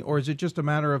accordingly? Or is it just a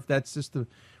matter of that's just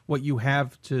what you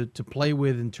have to play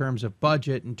with in terms of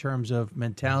budget, in terms of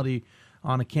mentality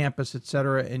on a campus, et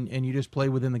cetera, and you just play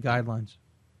within the guidelines?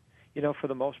 For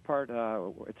the most part,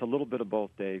 it's a little bit of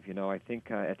both, Dave. I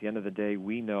think at the end of the day,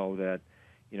 we know that,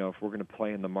 if we're going to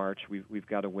play in the March, we've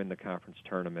got to win the conference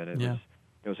tournament.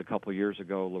 It was a couple of years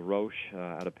ago, La Roche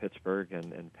out of Pittsburgh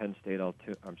and Penn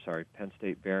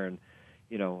State Barron,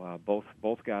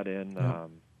 both got in.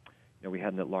 We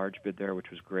had an at-large bid there,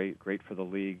 which was great for the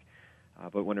league.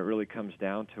 But when it really comes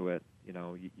down to it,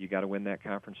 you got to win that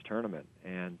conference tournament.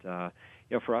 And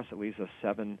for us, it leaves us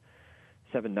seven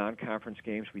non-conference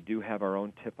games. We do have our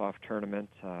own tip-off tournament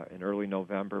in early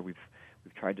November. We've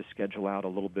tried to schedule out a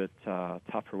little bit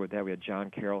tougher with that. We had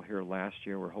John Carroll here last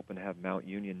year. We're hoping to have Mount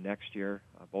Union next year,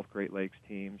 both Great Lakes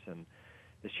teams. And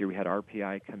this year we had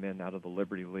RPI come in out of the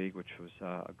Liberty League, which was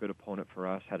a good opponent for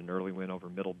us, had an early win over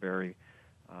Middlebury.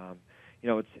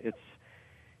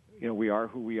 We are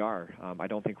who we are. I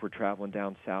don't think we're traveling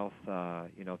down south,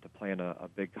 to play in a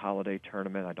big holiday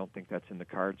tournament. I don't think that's in the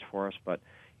cards for us. But,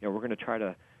 we're going to try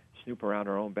to snoop around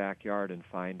our own backyard and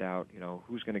find out,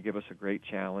 who's going to give us a great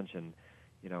challenge and,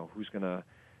 who's going to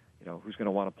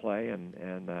want to play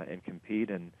and compete.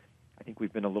 And I think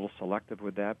we've been a little selective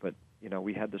with that. But,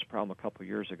 we had this problem a couple of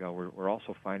years ago. We're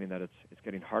also finding that it's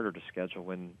getting harder to schedule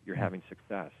when you're having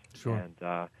success. Sure.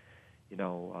 And,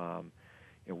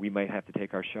 we might have to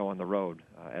take our show on the road,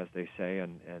 as they say,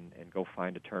 and go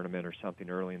find a tournament or something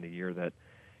early in the year that,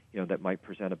 that might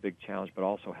present a big challenge, but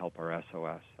also help our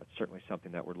SOS. That's certainly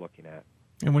something that we're looking at.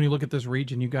 And when you look at this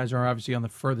region, you guys are obviously on the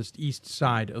furthest east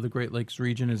side of the Great Lakes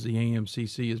region, as the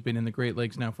AMCC has been in the Great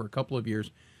Lakes now for a couple of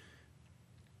years.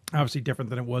 Obviously different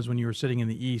than it was when you were sitting in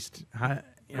the east.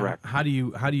 Correct. How do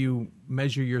you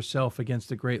measure yourself against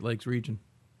the Great Lakes region?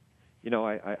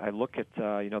 I look at,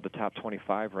 the top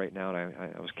 25 right now, and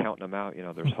I was counting them out.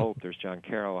 There's Hope, there's John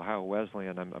Carroll, Ohio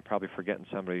Wesleyan. I'm probably forgetting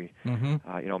somebody.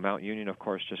 Mm-hmm. Mount Union, of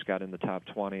course, just got in the top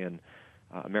 20, and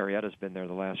Marietta's been there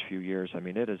the last few years. I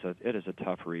mean, it is a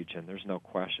tough region. There's no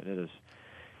question.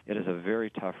 It is a very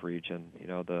tough region.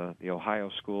 The Ohio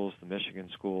schools, the Michigan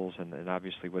schools, and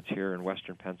obviously what's here in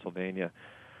Western Pennsylvania.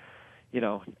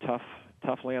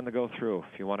 Tough land to go through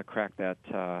if you want to crack that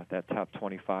top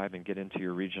 25 and get into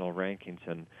your regional rankings.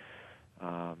 And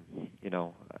I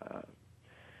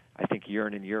think year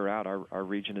in and year out, our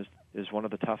region is one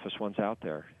of the toughest ones out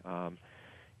there.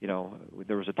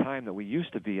 There was a time that we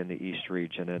used to be in the East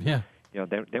region, and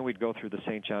then we'd go through the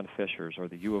St. John Fishers or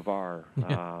the U of R,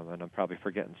 and I'm probably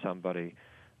forgetting somebody.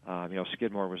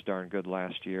 Skidmore was darn good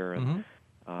last year, and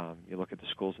you look at the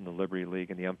schools in the Liberty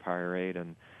League and the Empire 8,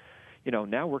 and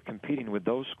now we're competing with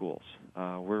those schools.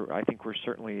 I think we're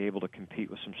certainly able to compete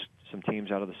with some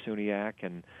teams out of the SUNYAC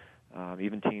and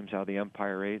even teams out of the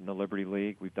Empire 8 and the Liberty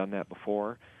League. We've done that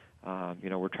before.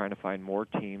 We're trying to find more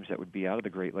teams that would be out of the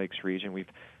Great Lakes region. We've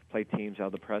played teams out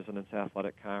of the President's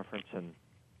Athletic Conference, and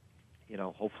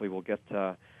hopefully we'll get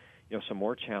some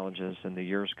more challenges in the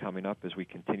years coming up as we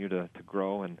continue to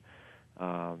grow and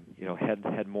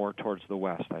head more towards the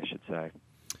west, I should say.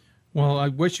 Well, I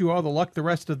wish you all the luck the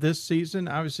rest of this season.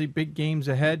 Obviously, big games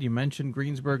ahead. You mentioned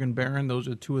Greensburg and Barron. Those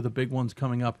are two of the big ones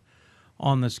coming up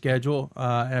on the schedule.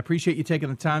 I appreciate you taking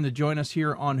the time to join us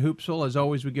here on Hoopsville. As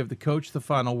always, we give the coach the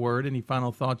final word. Any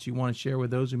final thoughts you want to share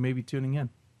with those who may be tuning in?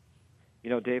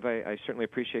 Dave, I certainly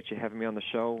appreciate you having me on the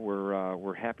show.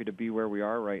 We're happy to be where we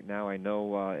are right now. I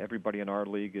know everybody in our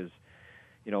league is,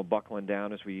 buckling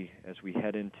down as we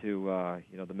head into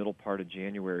the middle part of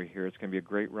January here. It's going to be a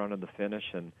great run in the finish,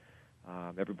 and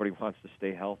everybody wants to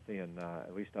stay healthy, and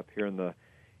at least up here in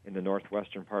the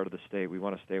northwestern part of the state, we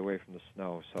want to stay away from the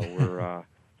snow. So we're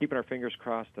keeping our fingers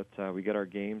crossed that we get our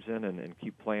games in and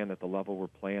keep playing at the level we're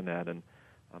playing at. And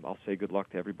I'll say good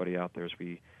luck to everybody out there as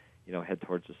we head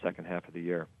towards the second half of the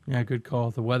year. Yeah, good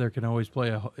call. The weather can always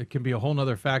it can be a whole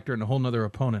nother factor and a whole nother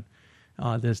opponent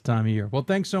this time of year. Well,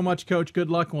 thanks so much, Coach. Good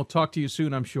luck, and we'll talk to you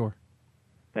soon, I'm sure.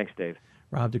 Thanks, Dave.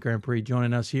 Rob DeGrand-Prix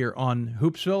joining us here on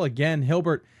Hoopsville. Again,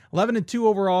 Hilbert 11-2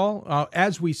 overall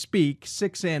as we speak,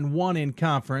 6-1 in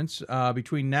conference.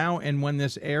 Between now and when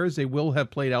this airs, they will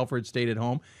have played Alfred State at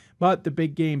home. But the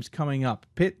big games coming up,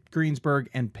 Pitt, Greensburg,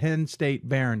 and Penn State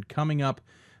Barron coming up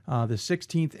the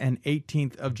 16th and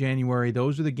 18th of January.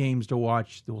 Those are the games to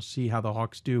watch. We'll see how the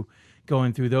Hawks do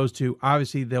going through those two.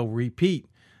 Obviously, they'll repeat,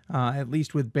 at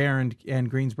least with Barron and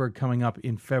Greensburg coming up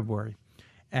in February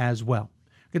as well.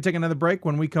 Going to take another break.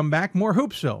 When we come back, more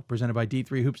Hoopsville, presented by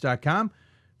D3Hoops.com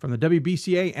from the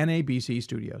WBCA NABC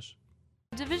studios.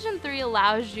 Division III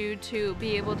allows you to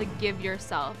be able to give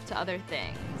yourself to other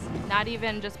things, not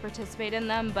even just participate in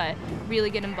them, but really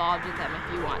get involved with them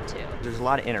if you want to. There's a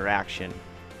lot of interaction.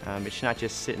 It's not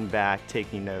just sitting back,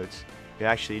 taking notes. You're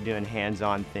actually doing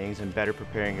hands-on things and better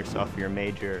preparing yourself for your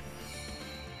major.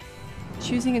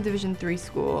 Choosing a Division III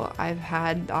school, I've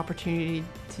had the opportunity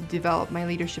to develop my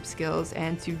leadership skills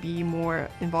and to be more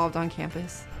involved on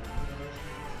campus.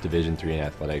 Division III in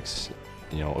athletics,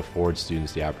 affords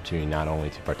students the opportunity not only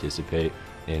to participate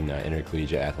in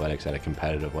intercollegiate athletics at a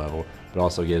competitive level, but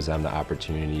also gives them the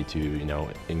opportunity to,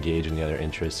 engage in the other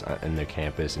interests in their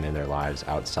campus and in their lives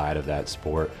outside of that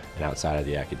sport and outside of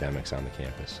the academics on the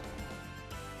campus.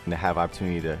 And to have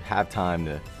opportunity to have time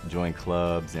to join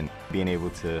clubs and being able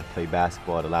to play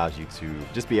basketball, it allows you to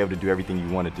just be able to do everything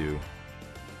you want to do.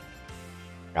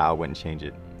 I wouldn't change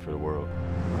it for the world.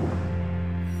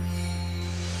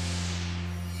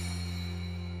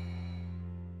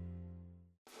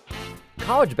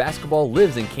 College basketball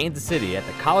lives in Kansas City at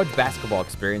the College Basketball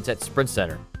Experience at Sprint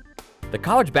Center. The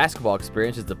college basketball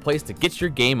experience is the place to get your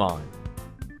game on.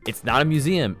 It's not a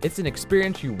museum, it's an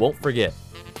experience you won't forget.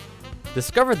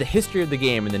 Discover the history of the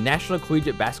game in the National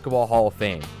Collegiate Basketball Hall of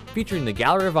Fame, featuring the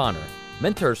Gallery of Honor,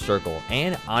 Mentor Circle,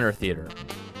 and Honor Theater.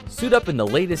 Suit up in the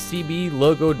latest CBE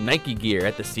logoed Nike gear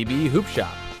at the CBE Hoop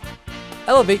Shop.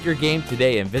 Elevate your game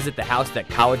today and visit the house that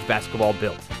college basketball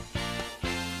built.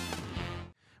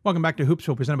 Welcome back to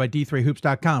Hoopsville, presented by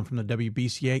D3Hoops.com from the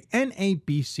WBCA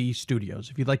NABC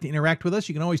studios. If you'd like to interact with us,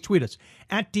 you can always tweet us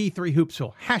at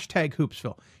D3Hoopsville, hashtag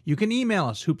Hoopsville. You can email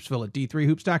us, hoopsville at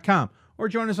D3Hoops.com, or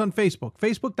join us on Facebook,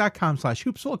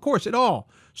 facebook.com/Hoopsville. Of course, it all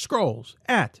scrolls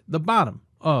at the bottom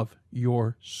of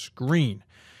your screen.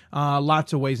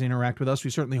 Lots of ways to interact with us.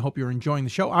 We certainly hope you're enjoying the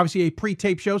show. Obviously, a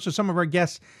pre-tape show, so some of our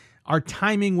guests, our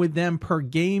timing with them per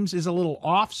games is a little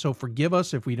off, so forgive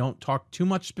us if we don't talk too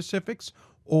much specifics,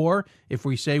 or if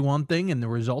we say one thing and the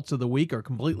results of the week are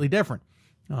completely different.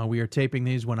 We are taping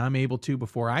these when I'm able to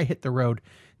before I hit the road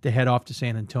to head off to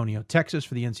San Antonio, Texas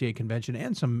for the NCAA convention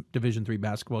and some Division III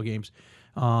basketball games,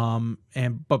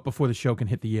 but before the show can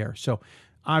hit the air. So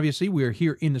obviously we're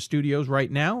here in the studios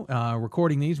right now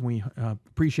recording these. We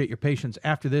appreciate your patience.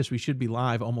 After this, we should be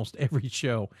live almost every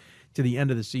show to the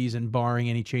end of the season, barring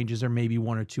any changes. There may be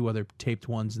one or two other taped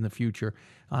ones in the future,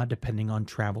 depending on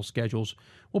travel schedules.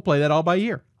 We'll play that all by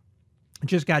ear.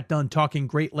 Just got done talking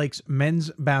Great Lakes men's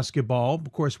basketball.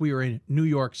 Of course, we were in New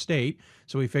York State,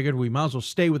 so we figured we might as well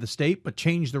stay with the state, but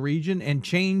change the region and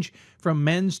change from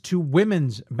men's to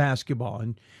women's basketball.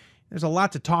 And there's a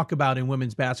lot to talk about in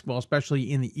women's basketball,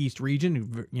 especially in the East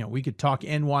region. You know, we could talk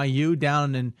NYU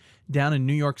down in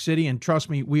New York City, and trust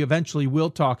me, we eventually will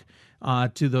talk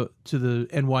to the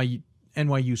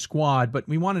NYU squad. But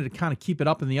we wanted to kind of keep it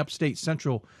up in the upstate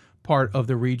central part of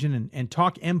the region and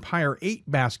talk Empire 8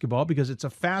 basketball, because it's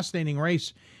a fascinating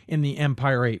race in the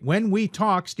Empire 8. When we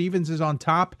talk, Stevens is on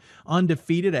top,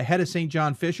 undefeated, ahead of St.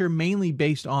 John Fisher, mainly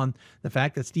based on the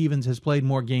fact that Stevens has played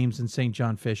more games than St.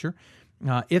 John Fisher.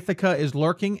 Ithaca is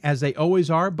lurking, as they always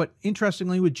are, but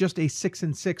interestingly with just a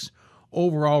 6-6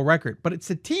 overall record. But it's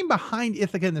the team behind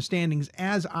Ithaca in the standings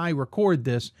as I record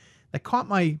this that caught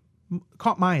my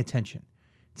attention.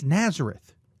 It's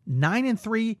Nazareth,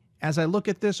 9-3 as I look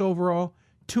at this overall,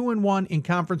 2-1 in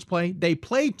conference play. They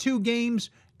play 2 games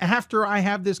after I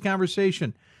have this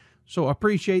conversation, so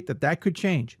appreciate that could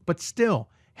change. But still,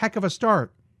 heck of a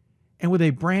start, and with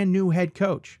a brand new head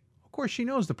coach. Of course, she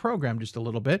knows the program just a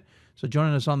little bit. So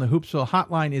joining us on the Hoopsville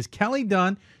hotline is Kelly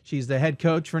Dunn. She's the head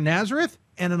coach for Nazareth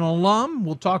and an alum.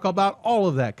 We'll talk about all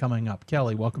of that coming up.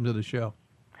 Kelly, welcome to the show.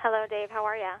 Hello, Dave. How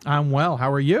are you? I'm well.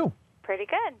 How are you? Pretty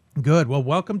good. Good. Well,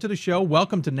 welcome to the show.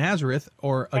 Welcome to Nazareth,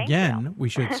 or Thank again, you. We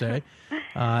should say.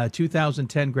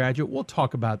 2010 graduate. We'll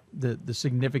talk about the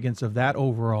significance of that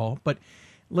overall. But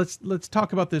let's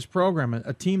talk about this program,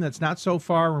 a team that's not so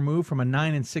far removed from a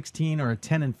 9-16 or a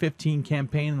 10-15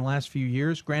 campaign in the last few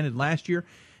years. Granted, last year,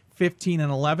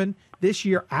 15-11. This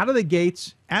year, out of the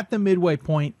gates, at the midway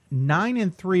point,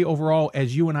 9-3 overall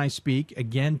as you and I speak.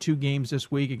 Again, 2 games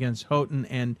this week against Houghton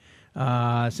and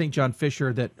St. John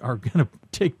Fisher that are going to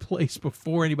take place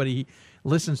before anybody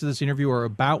listens to this interview, or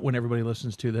about when everybody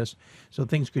listens to this. So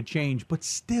things could change. But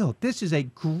still, this is a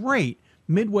great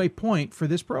midway point for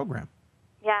this program.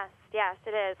 Yes, it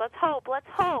is. Let's hope that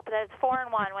it's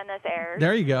 4-1 when this airs.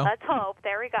 There you go. Let's hope.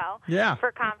 There we go. Yeah.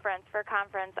 For conference.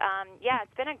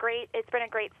 It's been a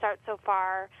great start so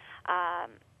far.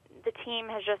 The team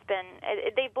has just been,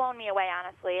 they've blown me away,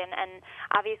 honestly, and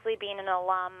obviously being an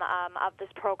alum of this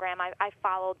program, I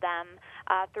followed them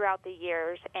throughout the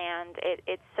years, and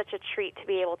it's such a treat to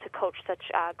be able to coach such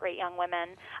great young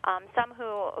women, some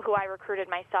who I recruited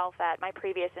myself at my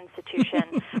previous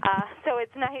institution. So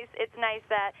it's nice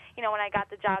that, when I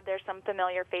got the job, there's some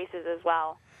familiar faces as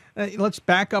well. Let's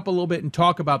back up a little bit and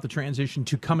talk about the transition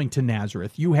to coming to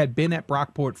Nazareth. You had been at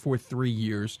Brockport for 3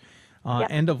 years.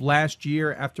 Yep. End of last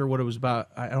year, after what it was about,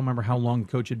 I don't remember how long the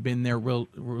coach had been there,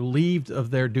 relieved of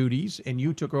their duties, and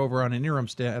you took over on an interim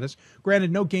status.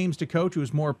 Granted, no games to coach. It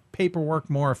was more paperwork,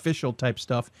 more official type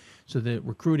stuff, so the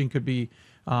recruiting could be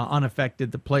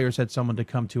unaffected. The players had someone to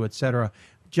come to, etc.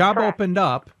 Job Correct. Opened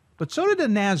up, but so did the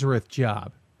Nazareth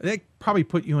job. They probably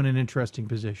put you in an interesting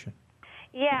position.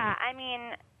 Yeah, I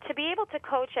mean, to be able to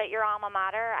coach at your alma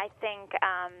mater, I think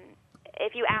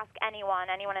if you ask anyone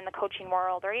in the coaching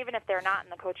world, or even if they're not in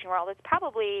the coaching world, it's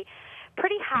probably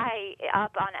pretty high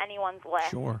up on anyone's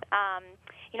list. Sure.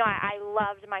 I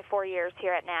loved my 4 years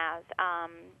here at Naz.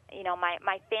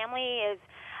 My family is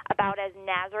about as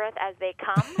Nazareth as they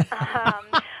come.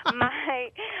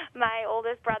 My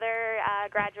oldest brother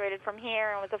graduated from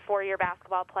here and was a 4-year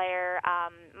basketball player.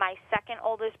 My second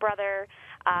oldest brother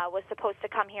was supposed to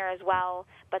come here as well,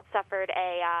 but suffered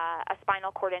a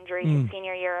spinal cord injury his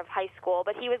senior year of high school.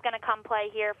 But he was going to come play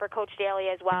here for Coach Daly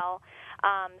as well.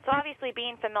 So obviously,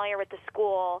 being familiar with the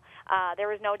school, there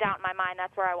was no doubt in my mind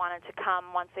that's where I wanted to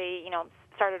come once they,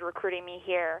 started recruiting me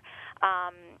here.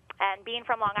 And being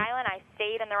from Long Island, I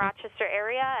stayed in the Rochester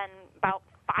area and about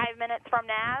 5 minutes from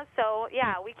Naz. So,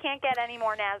 yeah, we can't get any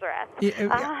more Nazareth.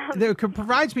 That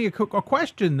provides me a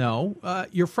question, though.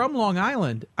 You're from Long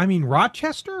Island. I mean,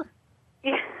 Rochester?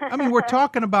 Yeah. I mean, we're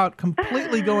talking about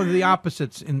completely going to the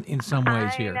opposites in some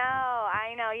ways here.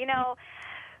 I know.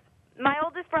 My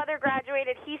oldest brother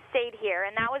graduated. He stayed here,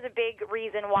 and that was a big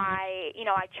reason why,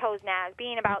 I chose Naz.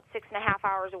 Being about 6.5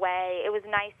 hours away, it was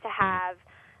nice to have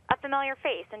a familiar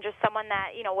face and just someone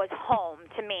that, was home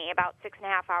to me about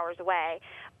 6.5 hours away.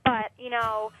 But,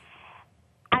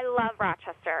 I love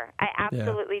Rochester. I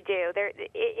absolutely do.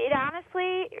 It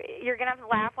honestly, you're going to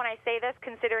laugh when I say this,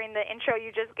 considering the intro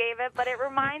you just gave it, but it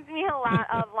reminds me a lot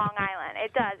of Long Island.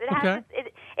 It does.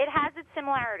 It has its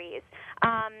similarities.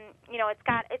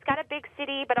 It's got a big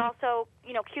city, but also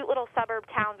cute little suburb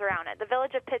towns around it. The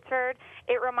village of Pittsford,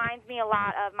 it reminds me a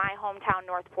lot of my hometown,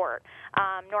 Northport.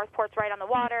 Northport's right on the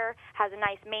water, has a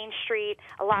nice main street,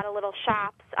 a lot of little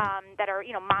shops that are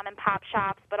mom and pop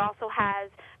shops, but also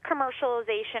has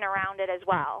commercialization around it as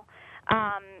well.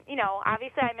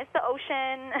 Obviously I miss the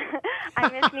ocean. I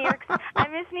miss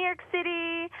New York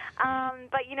City.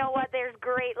 But you know what? There's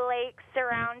great lakes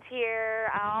around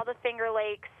here, all the Finger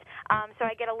Lakes. So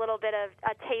I get a little bit of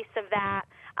a taste of that.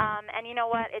 And you know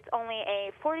what? It's only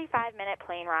a 45-minute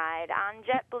plane ride on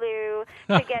JetBlue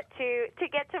to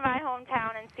get to my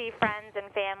hometown and see friends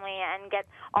and family and get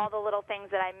all the little things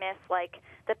that I miss, like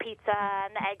the pizza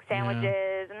and the egg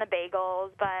sandwiches and the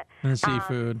bagels. And the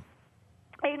seafood.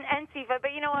 And seafood,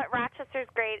 but you know what? Rochester's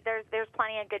great. There's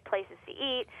plenty of good places to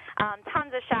eat,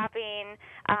 tons of shopping.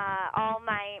 All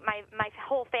my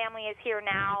whole family is here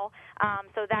now,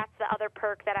 so that's the other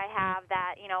perk that I have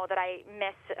that that I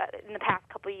miss in the past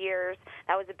couple of years.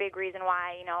 That was a big reason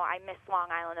why I miss Long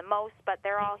Island the most. But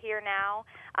they're all here now,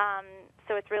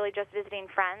 so it's really just visiting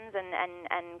friends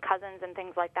and cousins and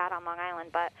things like that on Long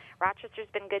Island. But Rochester's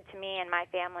been good to me and my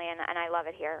family, and I love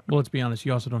it here. Well, let's be honest.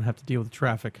 You also don't have to deal with the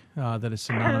traffic that is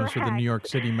synonymous with the New York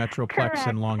City Metroplex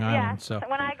and Long Island. Yes. So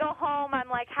when I go home, I'm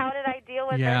like, how did I deal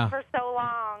with this for so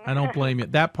long? I don't blame you.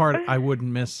 That part I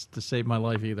wouldn't miss to save my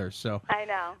life either. So I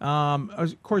know.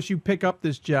 Of course, you pick up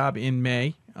this job in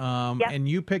May, and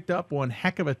you picked up one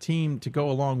heck of a team to go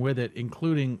along with it,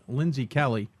 including Lindsay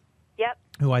Kelly. Yep.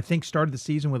 Who I think started the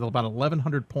season with about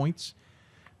 1,100 points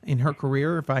in her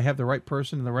career, if I have the right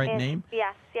person and the right name.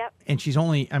 Yes, yep. And she's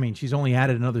only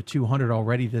added another 200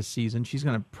 already this season. She's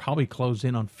going to probably close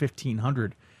in on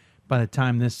 1,500 by the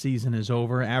time this season is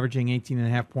over, averaging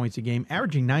 18.5 points a game,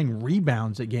 averaging 9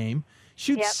 rebounds a game,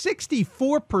 shoots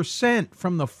 64%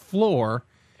 from the floor.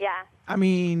 Yeah. I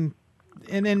mean,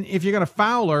 and then if you're going to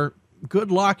foul her,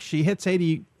 good luck. She hits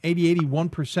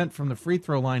 81% from the free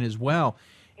throw line as well.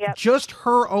 Yep. Just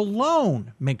her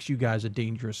alone makes you guys a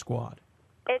dangerous squad.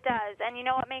 It does, and you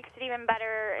know what makes it even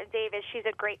better, Dave, is she's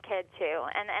a great kid, too.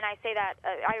 And I say that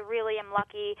I really am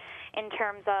lucky in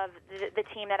terms of the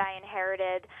team that I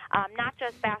inherited, not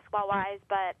just basketball-wise,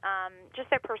 but just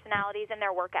their personalities and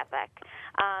their work ethic.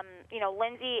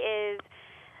 Lindsay is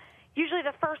usually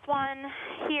the first one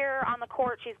here on the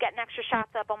court. She's getting extra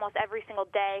shots up almost every single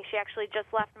day. She actually just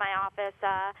left my office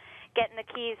getting the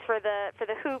keys for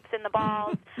the hoops and the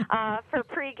balls for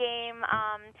pregame.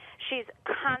 She's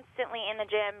constantly in the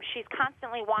gym. She's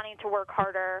constantly wanting to work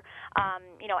harder,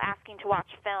 asking to watch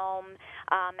film,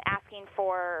 asking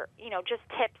for, just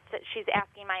tips. That she's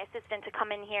asking my assistant to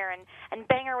come in here and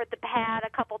bang her with the pad a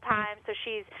couple times so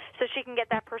she can get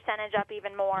that percentage up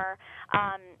even more.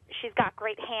 She's got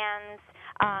great hands.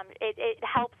 It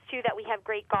helps, too, that we have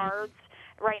great guards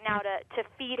right now to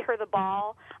feed her the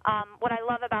ball. What I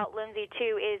love about Lindsay,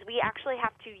 too, is we actually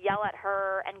have to yell at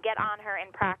her and get on her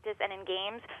in practice and in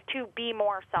games to be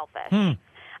more selfish.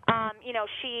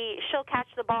 She'll catch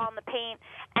the ball in the paint,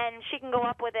 and she can go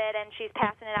up with it, and she's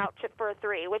passing it out for a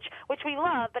three, which we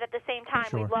love, but at the same time,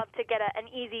 we'd love to get an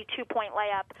easy 2-point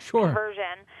layup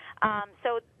conversion.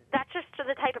 So that's just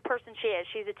the type of person she is.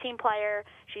 She's a team player.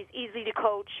 She's easy to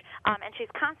coach, and she's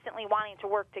constantly wanting to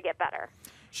work to get better.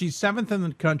 She's 7th in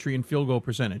the country in field goal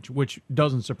percentage, which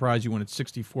doesn't surprise you when it's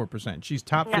 64%. She's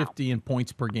top 50 in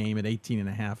points per game at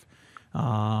 18.5.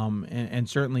 and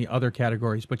certainly other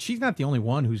categories. But she's not the only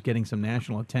one who's getting some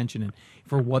national attention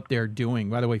for what they're doing.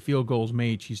 By the way, field goals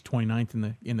made, she's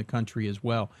 29th in the country as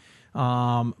well.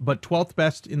 But 12th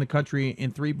best in the country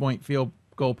in three-point field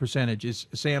goal percentage is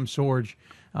Sam Sorge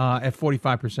at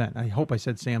 45%. I hope I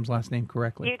said Sam's last name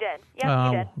correctly. You did.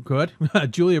 Yes, you did.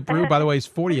 Good. Julia Brew, by the way, is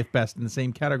 40th best in the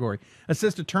same category.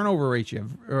 Assist-to-turnover ratio.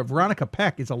 Veronica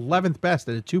Peck is 11th best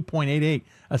at a 2.88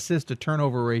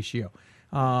 assist-to-turnover ratio.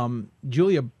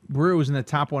 Julia Brew is in the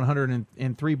top 100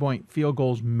 in three-point field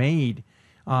goals made.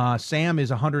 Sam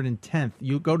is 110th.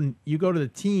 You go to the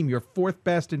team. You're fourth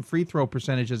best in free throw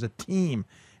percentage as a team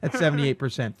at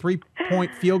 78%.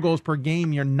 3-point field goals per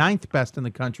game. You're ninth best in the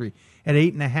country at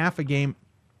 8.5 a game,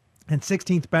 and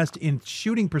 16th best in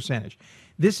shooting percentage.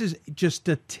 This is just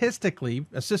statistically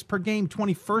assists per game,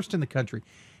 21st in the country,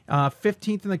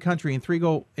 15th in the country in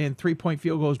three-point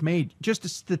field goals made. Just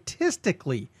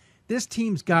statistically, this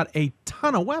team's got a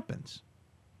ton of weapons.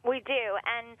 We do,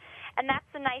 and that's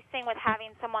the nice thing with having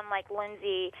someone like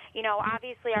Lindsay. You know,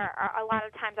 obviously, a lot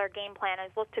of times our game plan is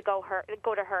look to go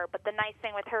to her. But the nice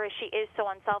thing with her is she is so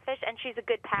unselfish, and she's a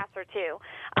good passer too.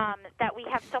 That we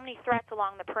have so many threats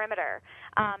along the perimeter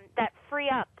that free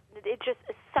up. It just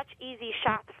is such easy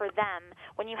shots for them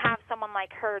when you have someone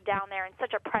like her down there and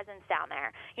such a presence down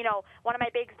there. You know, one of my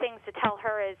big things to tell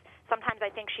her is sometimes I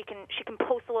think she can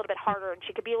post a little bit harder and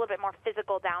she could be a little bit more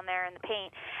physical down there in the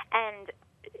paint. And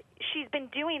she's been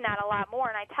doing that a lot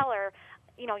more. And I tell her,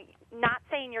 you know, not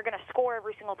saying you're going to score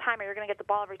every single time or you're going to get the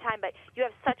ball every time, but you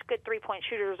have such good three-point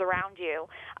shooters around you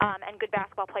and good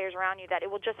basketball players around you that it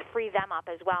will just free them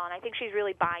up as well. And I think she's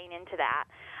really buying into that.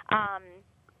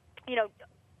 You know,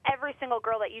 every single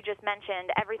girl that you just mentioned,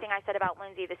 everything I said about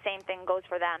Lindsay, the same thing goes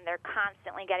for them. They're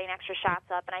constantly getting extra shots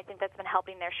up, and I think that's been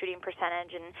helping their shooting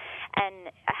percentage and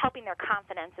helping their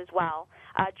confidence as well.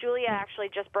 Julia actually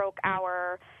just broke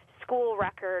our school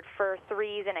record for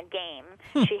threes in a game.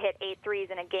 She hit 8 threes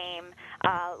in a game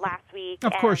last week.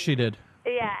 Of course she did.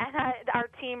 Yeah, and our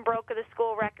team broke the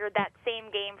school record that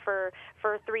same game for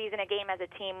threes in a game as a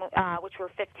team, which were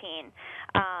 15.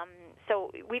 So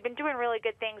we've been doing really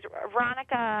good things.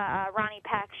 Veronica, Ronnie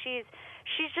Peck, she's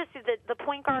just the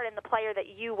point guard and the player that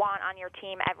you want on your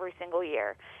team every single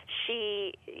year.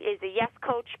 She is a yes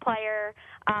coach player.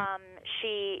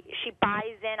 She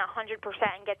buys in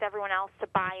 100% and gets everyone else to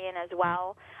buy in as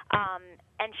well.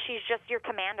 And she's just your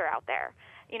commander out there.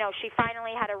 You know, she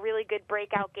finally had a really good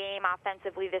breakout game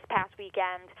offensively this past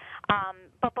weekend.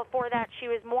 But before that, she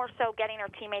was more so getting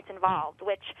her teammates involved,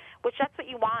 which that's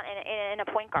what you want in a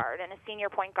point guard and a senior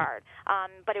point guard.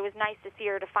 But it was nice to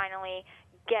see her to finally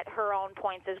get her own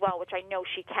points as well, which I know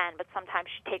she can, but sometimes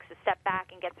she takes a step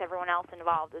back and gets everyone else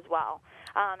involved as well.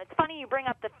 It's funny you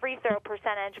bring up the free throw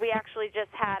percentage. We actually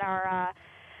just had our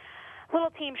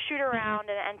little team shoot around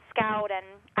and scout, and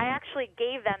I actually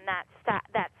gave them that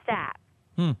stat.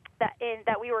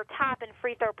 That we were top in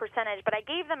free throw percentage, but I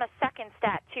gave them a second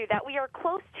stat too, that we are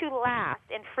close to last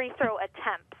in free throw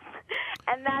attempts,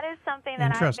 and that is something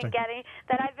that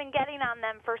I've been getting on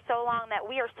them for so long. That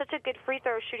we are such a good free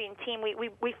throw shooting team.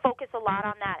 We focus a lot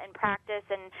on that in practice,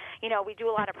 and you know we do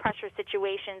a lot of pressure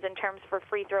situations in terms for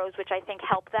free throws, which I think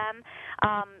help them.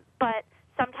 But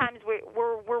sometimes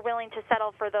we're willing to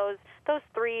settle for those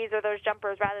threes or those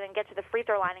jumpers rather than get to the free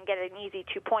throw line and get an easy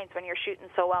 2 points when you're shooting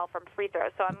so well from free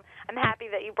throws. So I'm happy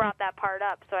that you brought that part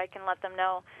up so I can let them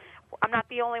know I'm not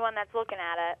the only one that's looking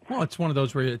at it. Well, it's one of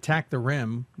those where you attack the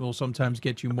rim will sometimes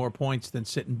get you more points than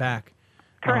sitting back.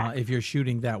 If you're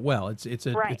shooting that well. It's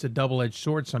a double-edged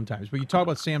sword sometimes. But you talk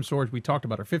about Sam Sorge, we talked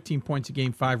about her, 15 points a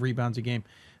game, 5 rebounds a game.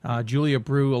 Julia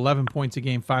Brew, 11 points a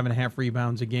game, 5.5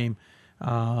 rebounds a game.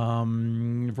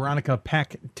 Veronica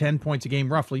Peck, 10 points a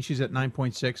game roughly. She's at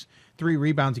 9.6, 3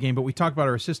 rebounds a game. But we talked about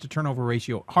her assist-to-turnover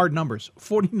ratio. Hard numbers,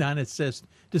 49 assists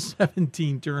to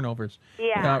 17 turnovers.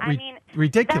 Yeah, I mean,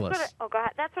 ridiculous.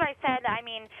 That's what I said. I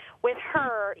mean, with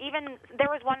her, even there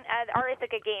was one our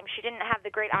Ithaca game. She didn't have the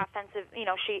great offensive. You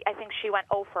know, I think she went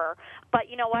 0 for. But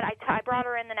you know what? I brought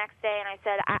her in the next day and I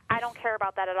said, I don't care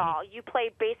about that at all. You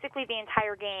played basically the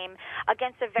entire game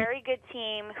against a very good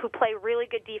team who play really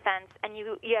good defense, and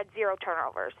you had 0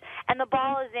 turnovers. And the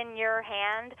ball is in your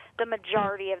hand the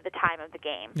majority of the time of the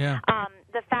game. Yeah.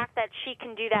 The fact that she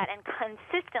can do that and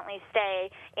consistently stay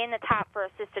in the top for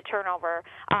assist to turnover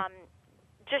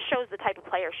just shows the type of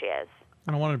player she is.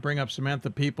 And I wanted to bring up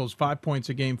Samantha Peoples, 5 points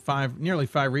a game, nearly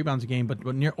 5 rebounds a game, but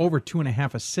over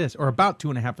 2.5 assists, or about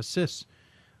 2.5 assists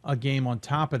a game on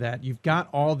top of that. You've got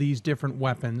all these different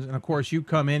weapons, and of course you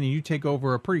come in and you take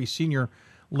over a pretty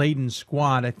senior-laden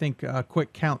squad. I think,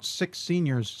 quick count, 7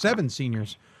 seniors. 7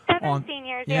 seniors,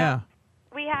 yeah.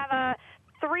 We have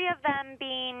 3 of them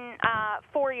being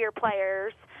four-year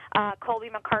players. Colby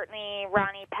McCartney,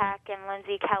 Ronnie Peck, and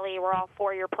Lindsay Kelly were all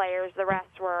four-year players. The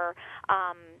rest were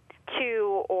 1,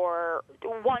 2, or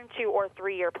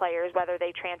 3-year players, whether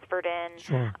they transferred in.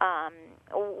 Sure.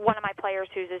 One of my players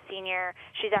who's a senior,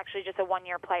 she's actually just a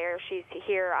one-year player. She's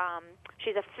here.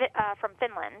 She's from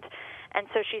Finland, and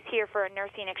so she's here for a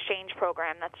nursing exchange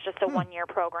program. That's just a one-year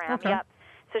program. Okay. Yep.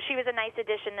 So she was a nice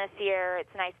addition this year.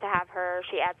 It's nice to have her.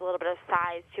 She adds a little bit of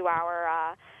size to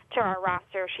our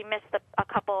roster. She missed the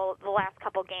last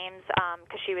couple games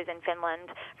because she was in Finland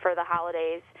for the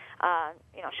holidays.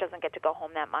 She doesn't get to go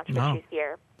home that much, but she's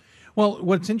here. Well,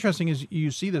 what's interesting is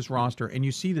you see this roster and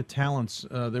you see the talents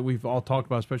that we've all talked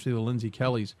about, especially the Lindsay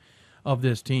Kellys of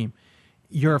this team.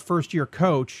 You're a first-year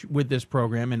coach with this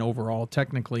program, and overall,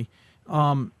 technically,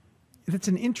 it's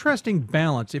an interesting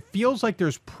balance. It feels like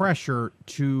there's pressure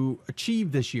to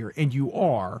achieve this year, and you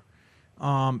are,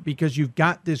 because you've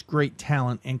got this great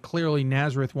talent, and clearly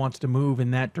Nazareth wants to move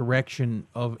in that direction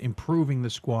of improving the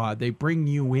squad. They bring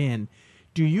you in.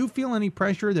 Do you feel any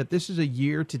pressure that this is a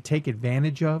year to take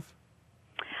advantage of?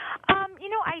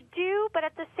 I do, but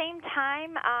at the same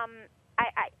time,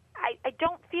 I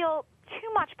don't feel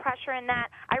too much pressure in that.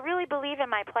 I really believe in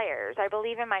my players. I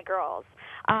believe in my girls.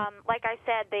 Like I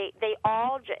said, they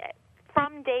all,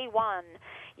 from day one,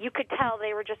 you could tell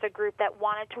they were just a group that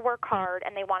wanted to work hard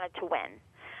and they wanted to win.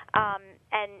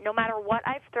 And no matter what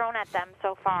I've thrown at them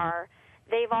so far,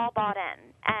 they've all bought in.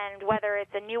 And whether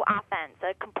it's a new offense,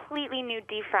 a completely new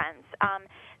defense,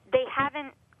 they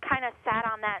haven't kind of sat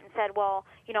on that and said, well,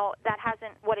 that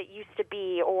hasn't what it used to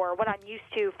be or what I'm used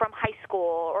to from high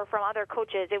school or from other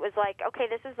coaches. It was like, okay,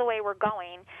 this is the way we're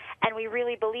going, and we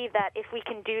really believe that if we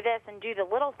can do this and do the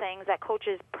little things that Coach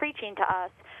is preaching to us,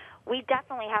 we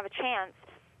definitely have a chance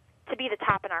to be the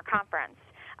top in our conference.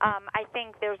 I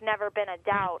think there's never been a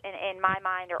doubt in my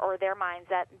mind or their minds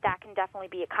that can definitely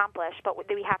be accomplished, but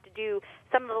we have to do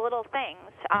some of the little things,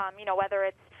 whether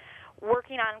it's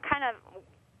working on kind of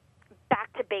back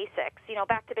to basics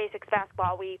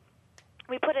basketball. We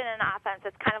put in an offense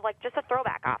that's kind of like just a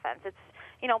throwback offense. It's,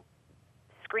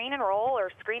 screen and roll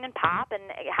or screen and pop and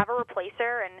have a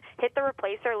replacer and hit the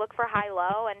replacer, look for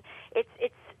high-low, and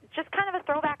it's just kind of a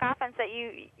throwback offense that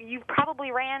you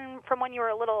probably ran from when you were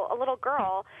a little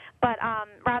girl, but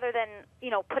rather than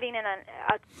putting in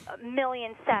a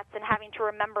million sets and having to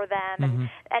remember them,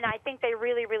 and I think they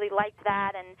really, really liked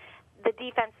that, and the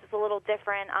defense is a little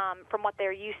different from what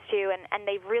they're used to, and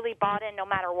they've really bought in no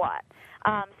matter what.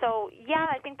 So, yeah,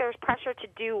 I think there's pressure to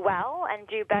do well and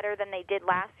do better than they did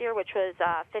last year, which was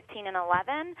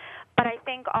 15-11. But I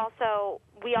think also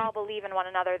we all believe in one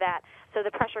another, so the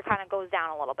pressure kind of goes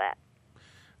down a little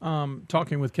bit.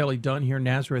 Talking with Kelly Dunn here,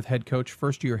 Nazareth head coach,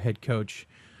 first-year head coach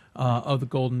of the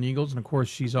Golden Eagles, and of course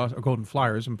she's also Golden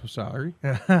Flyers. I'm sorry.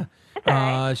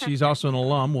 She's also an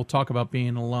alum. We'll talk about being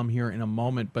an alum here in a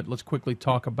moment, but let's quickly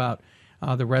talk about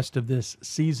the rest of this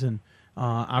season.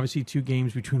 Obviously, 2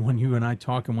 games between when you and I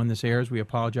talk and when this airs. We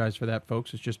apologize for that,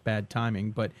 folks. It's just bad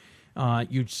timing. But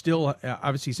you'd still,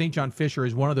 obviously, St. John Fisher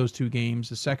is one of those 2 games.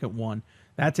 The second one,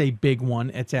 that's a big one.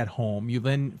 It's at home. You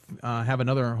then have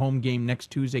another home game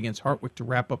next Tuesday against Hartwick to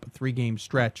wrap up a 3-game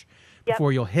stretch.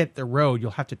 Before you'll hit the road. You'll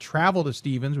have to travel to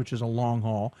Stevens, which is a long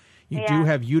haul. You do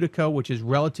have Utica, which is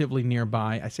relatively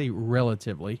nearby. I say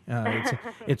relatively.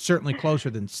 It's certainly closer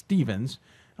than Stevens.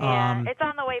 Yeah, it's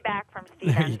on the way back from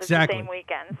Stevens. Exactly. It's the same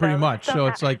weekend. Pretty much. So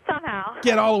it's like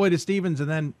get all the way to Stevens and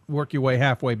then work your way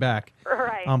halfway back.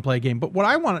 Right. Play a game. But what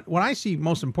I see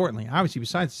most importantly, obviously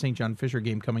besides the St. John Fisher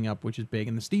game coming up, which is big,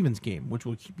 and the Stevens game, which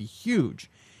will be huge,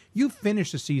 you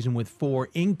finish the season with 4,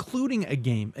 including a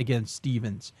game against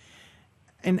Stevens.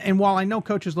 And while I know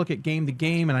coaches look at game to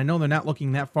game, and I know they're not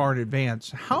looking that far in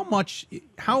advance, how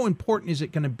important is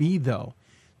it going to be, though,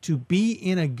 to be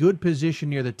in a good position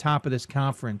near the top of this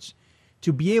conference,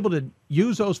 to be able to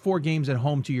use those 4 games at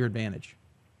home to your advantage?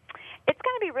 It's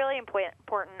going to be really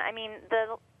important. I mean,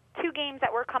 the 2 games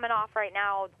that we're coming off right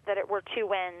now that were 2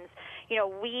 wins,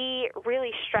 we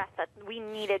really stressed that we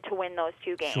needed to win those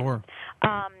 2 games. Sure.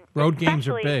 Road games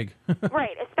are big.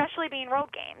 Right, especially being road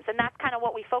games, and that's kind of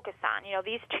what we focused on.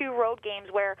 These 2 road games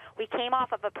where we came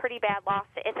off of a pretty bad loss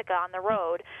to Ithaca on the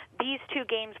road, these 2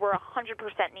 games were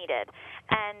 100% needed.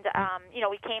 And,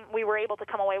 we were able to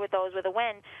come away with those with a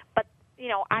win, but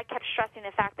I kept stressing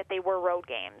the fact that they were road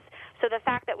games. So the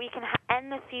fact that we can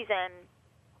end the season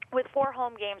with 4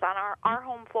 home games on our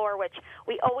home floor, which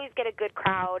we always get a good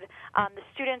crowd. The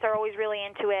students are always really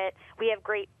into it. We have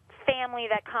great family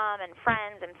that come and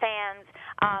friends and fans.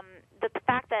 The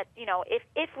fact that,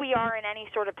 if we are in any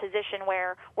sort of position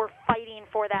where we're fighting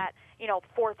for that,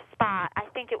 fourth spot, I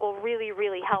think it will really,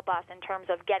 really help us in terms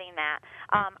of getting that.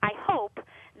 I hope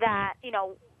that,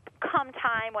 come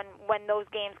time when those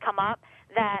games come up,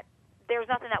 that there's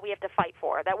nothing that we have to fight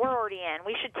for, that we're already in.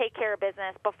 We should take care of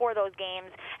business before those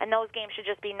games, and those games should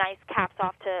just be nice caps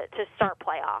off to start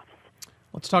playoffs.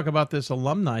 Let's talk about this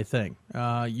alumni thing.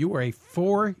 You were a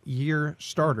 4-year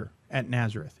starter at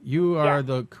Nazareth. You are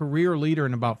the career leader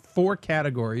in about 4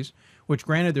 categories, which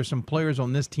granted there's some players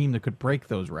on this team that could break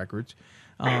those records.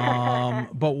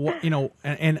 But,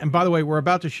 and by the way, we're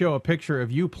about to show a picture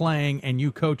of you playing and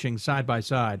you coaching side by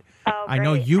side. Oh, I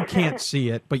know you can't see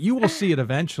it, but you will see it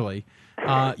eventually.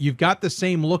 You've got the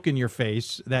same look in your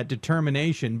face, that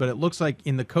determination, but it looks like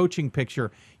in the coaching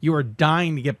picture, you are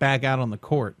dying to get back out on the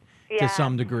court to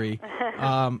some degree.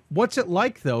 What's it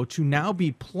like, though, to now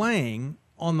be playing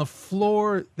on the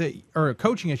floor, or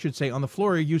coaching, I should say, on the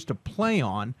floor you used to play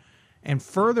on, and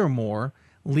furthermore,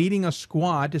 leading a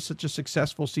squad to such a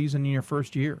successful season in your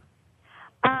first year?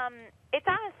 It's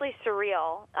honestly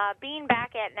surreal. Being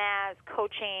back at Naz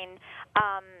coaching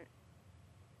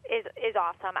is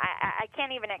awesome. I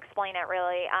can't even explain it,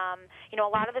 really. A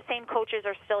lot of the same coaches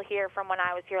are still here from when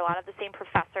I was here, a lot of the same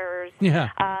professors. Yeah.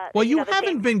 Well, you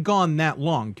haven't been gone that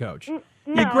long, Coach. You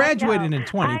graduated in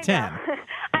 2010.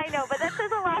 I know, but that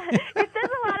says a lot. It says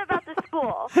a lot about the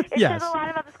school. It says a lot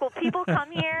about the school. People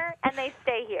come here and they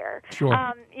stay here. Sure.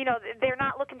 They're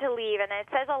not looking to leave, and it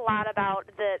says a lot about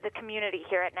the community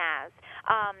here at Naz.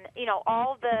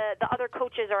 All the other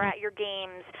coaches are at your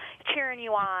games cheering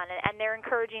you on, and they're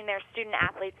encouraging their student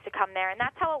athletes to come there, and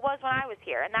that's how it was when I was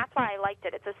here, and that's why I liked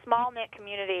it. It's a small-knit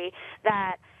community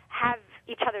that have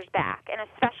each other's back, and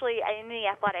especially in the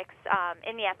athletics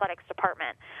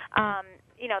department.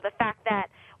 The fact that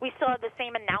we still have the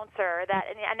same announcer that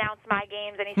announced my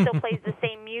games, and he still plays the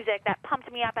same music that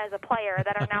pumped me up as a player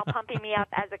that are now pumping me up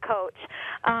as a coach.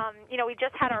 We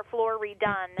just had our floor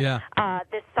redone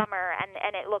this summer,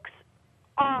 and it looks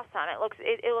awesome. It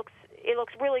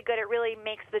looks really good. It really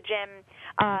makes the gym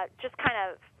just kind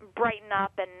of brighten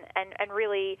up and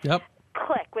really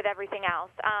click with everything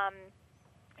else.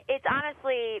 It's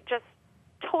honestly just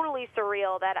totally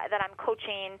surreal that I'm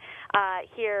coaching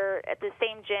here at the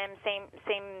same gym,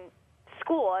 same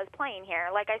school as playing here.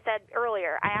 Like I said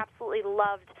earlier, I absolutely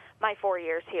loved my 4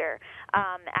 years here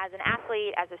as an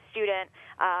athlete, as a student.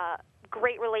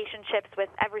 Great relationships with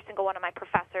every single one of my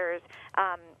professors.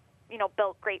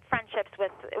 Built great friendships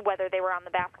with whether they were on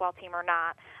the basketball team or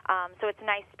not. So it's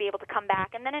nice to be able to come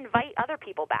back and then invite other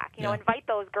people back. Invite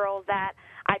those girls that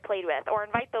I played with, or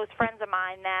invite those friends of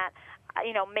mine that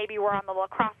maybe were on the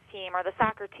lacrosse team or the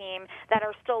soccer team that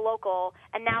are still local,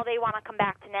 and now they want to come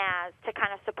back to Naz to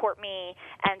kind of support me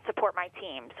and support my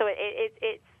team. So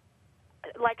it's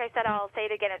like I said, I'll say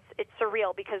it again. It's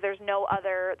surreal because there's no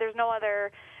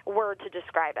other word to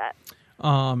describe it.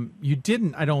 You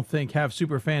didn't, I don't think, have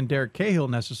superfan Derek Cahill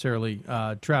necessarily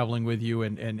traveling with you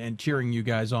and cheering you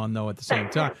guys on, though, at the same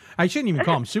time. I shouldn't even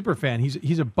call him superfan.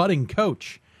 He's a budding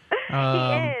coach. He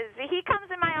is. He comes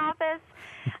in my office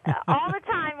all the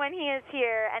time when he is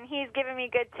here, and he's giving me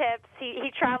good tips.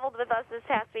 He traveled with us this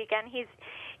past weekend.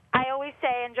 I always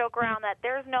say and joke around that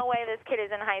there's no way this kid is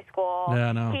in high school.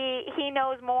 Yeah, no. He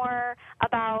knows more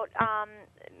about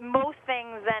most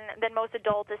things than most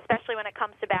adults, especially when it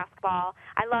comes to basketball.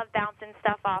 I love bouncing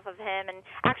stuff off of him, and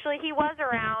actually he was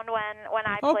around when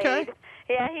I played.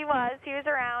 Yeah, he was. He was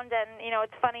around, and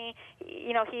it's funny.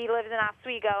 He lives in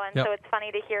Oswego, and so it's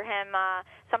funny to hear him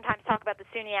sometimes talk about the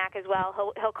SUNYAC as well.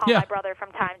 He'll call my brother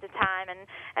from time to time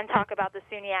and talk about the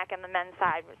SUNYAC and the men's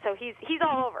side. So he's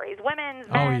all over. He's women's,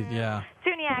 men's,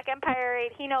 SUNYAC, Empire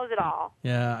 8. He knows it all.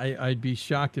 Yeah, I'd be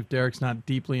shocked if Derek's not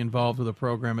deeply involved with the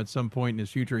program at some point in his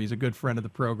future. He's a good friend of the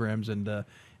programs, and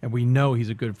we know he's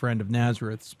a good friend of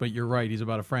Nazareth's. But you're right; he's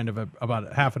about a friend of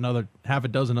about half a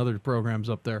dozen other programs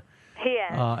up there. He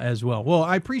is. As well. Well,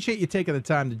 I appreciate you taking the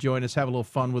time to join us, have a little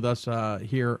fun with us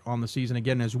here on the season.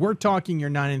 Again, as we're talking, you're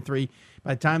 9-3.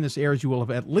 By the time this airs, you will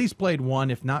have at least played one,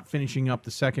 if not finishing up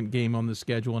the second game on the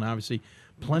schedule, and obviously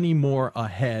plenty more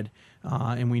ahead.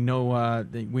 And we know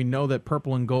that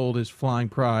purple and gold is flying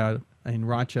pride in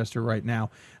Rochester right now.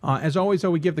 As always,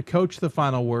 though, we give the coach the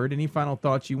final word. Any final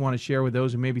thoughts you want to share with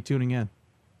those who may be tuning in?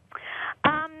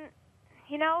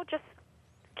 Just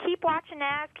keep watching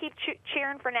Naz, keep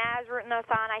cheering for Naz, rooting us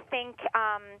on. I think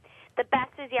the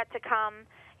best is yet to come.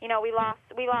 We lost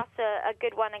a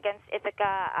good one against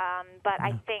Ithaca, but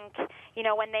I think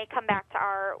when they come back to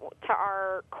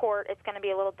our court, it's going to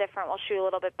be a little different. We'll shoot a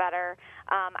little bit better.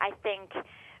 I think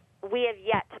we have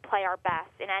yet to play our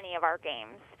best in any of our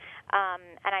games,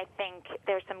 and I think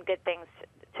there's some good things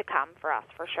to come for us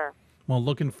for sure. Well,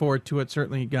 looking forward to it.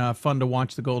 Certainly fun to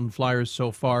watch the Golden Flyers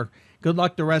so far. Good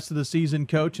luck the rest of the season,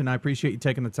 Coach, and I appreciate you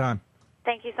taking the time.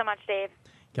 Thank you so much, Dave.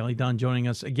 Kelly Dunn joining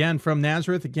us again from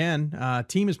Nazareth. Again,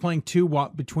 team is playing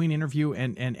between interview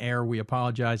and air. We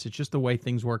apologize. It's just the way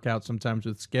things work out sometimes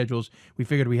with schedules. We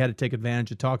figured we had to take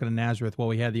advantage of talking to Nazareth while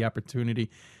we had the opportunity.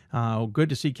 Good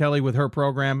to see Kelly with her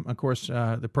program. Of course,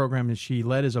 the program that she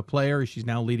led as a player, she's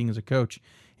now leading as a coach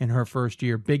in her first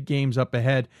year. Big games up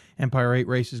ahead. Empire 8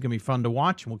 race is going to be fun to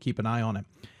watch, and we'll keep an eye on it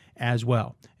as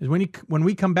well. As when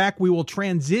we come back, we will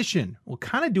transition. We'll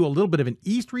kind of do a little bit of an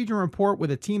East Region report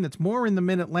with a team that's more in the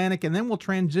Mid-Atlantic, and then we'll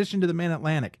transition to the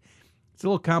Mid-Atlantic. It's a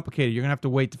little complicated. You're going to have to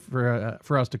wait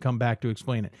for us to come back to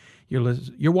explain it.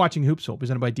 You're watching Hoopsville,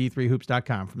 presented by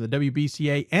D3Hoops.com from the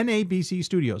WBCA and ABC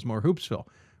studios. More Hoopsville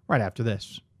right after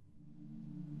this.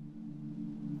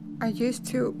 I used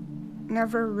to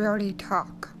never really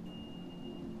talk.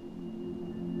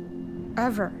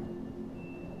 Ever.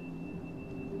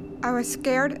 I was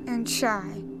scared and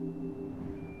shy.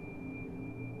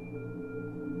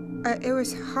 It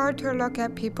was hard to look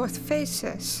at people's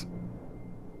faces.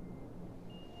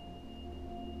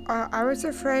 I was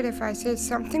afraid if I said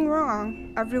something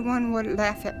wrong, everyone would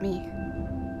laugh at me.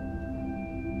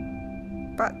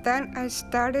 But then I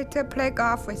started to play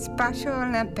golf with Special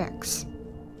Olympics.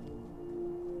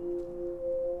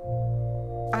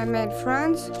 I made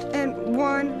friends and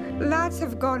won lots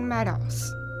of gold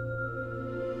medals.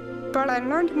 But I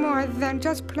learned more than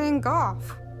just playing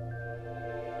golf.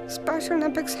 Special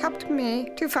Olympics helped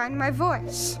me to find my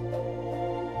voice.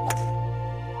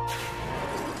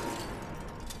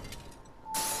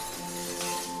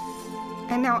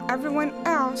 And now everyone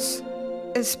else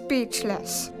is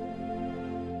speechless.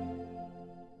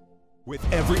 With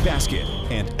every basket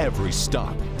and every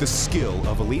stop, the skill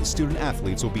of elite student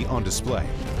athletes will be on display.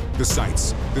 The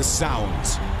sights, the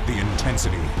sounds, the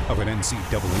intensity of an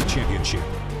NCAA championship.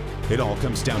 It all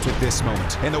comes down to this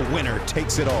moment, and the winner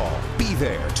takes it all. Be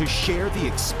there to share the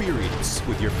experience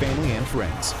with your family and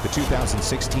friends. The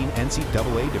 2016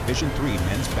 NCAA Division III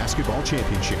Men's Basketball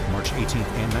Championship, March 18th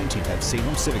and 19th at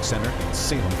Salem Civic Center in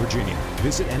Salem, Virginia.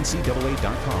 Visit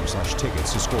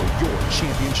ncaa.com/tickets to score your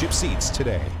championship seats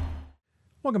today.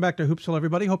 Welcome back to Hoopsville,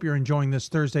 everybody. Hope you're enjoying this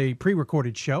Thursday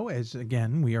pre-recorded show. As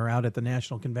again, we are out at the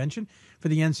National Convention for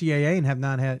the NCAA and have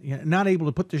not able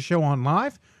to put this show on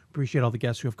live. Appreciate all the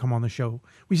guests who have come on the show.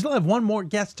 We still have one more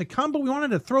guest to come, but we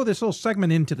wanted to throw this little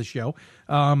segment into the show.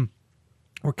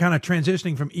 We're kind of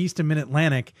transitioning from East to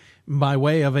Mid-Atlantic by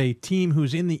way of a team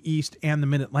who's in the East and the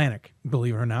Mid-Atlantic,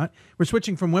 believe it or not. We're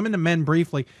switching from women to men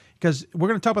briefly because we're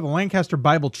going to talk about the Lancaster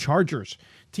Bible Chargers.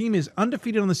 Team is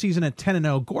undefeated on the season at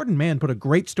 10-0. Gordon Mann put a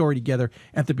great story together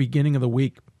at the beginning of the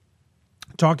week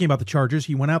talking about the Chargers.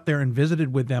 He went out there and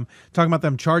visited with them, talking about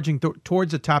them charging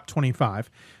towards the top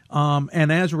 25.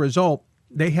 And as a result,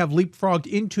 they have leapfrogged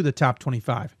into the top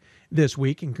 25 this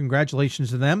week, and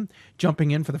congratulations to them,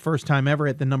 jumping in for the first time ever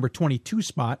at the number 22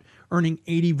 spot, earning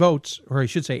 80 votes, or I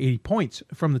should say 80 points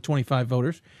from the 25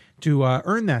 voters to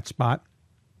earn that spot,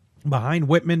 behind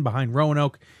Whitman, behind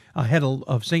Roanoke, ahead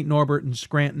of St. Norbert and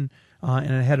Scranton,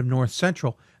 and ahead of North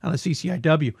Central on the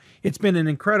CCIW. It's been an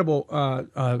incredible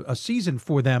a season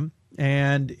for them,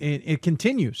 and it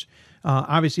continues.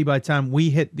 Obviously, by the time we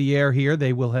hit the air here,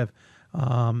 they will have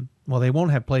they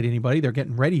won't have played anybody. They're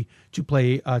getting ready to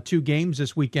play 2 games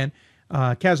this weekend,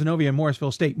 Cazenovia and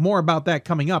Morrisville State. More about that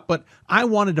coming up, but I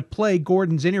wanted to play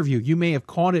Gordon's interview. You may have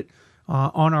caught it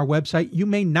on our website. You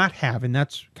may not have, and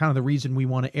that's kind of the reason we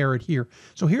want to air it here.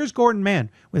 So here's Gordon Mann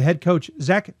with head coach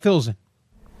Zach Filzen.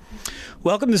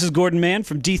 Welcome. This is Gordon Mann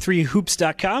from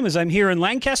D3Hoops.com as I'm here in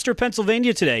Lancaster,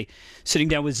 Pennsylvania today, sitting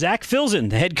down with Zach Filzen,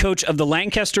 the head coach of the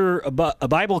Lancaster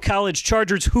Bible College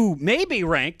Chargers, who may be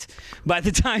ranked by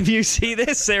the time you see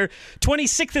this. They're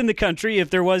 26th in the country, if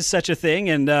there was such a thing,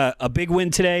 and a big win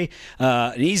today,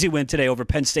 an easy win today over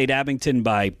Penn State Abington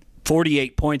by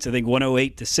 48 points, I think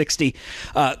 108-60.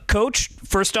 Coach,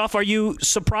 first off, are you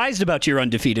surprised about your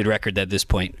undefeated record at this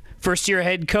point? First-year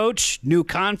head coach, new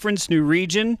conference, new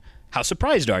region. How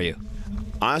surprised are you?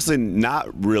 Honestly,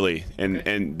 not really,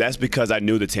 and that's because I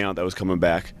knew the talent that was coming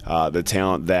back, the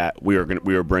talent that we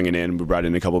were bringing in. We brought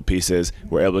in a couple of pieces.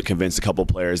 We were able to convince a couple of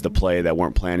players to play that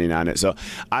weren't planning on it. So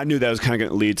I knew that was kind of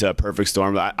going to lead to a perfect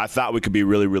storm. I thought we could be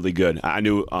really, really good. I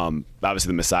knew obviously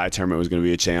the Messiah tournament was going to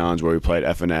be a challenge where we played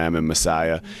F&M and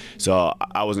Messiah. So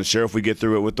I wasn't sure if we get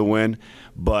through it with the win,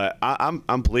 but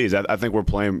I'm pleased. I think we're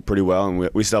playing pretty well, and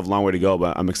we still have a long way to go,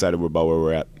 but I'm excited about where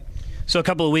we're at. So a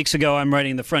couple of weeks ago, I'm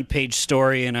writing the front page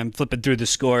story, and I'm flipping through the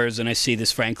scores, and I see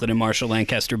this Franklin and Marshall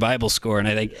Lancaster Bible score, and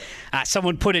I think,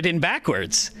 someone put it in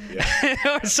backwards. Yeah.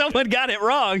 Or someone got it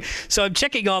wrong. So I'm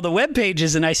checking all the web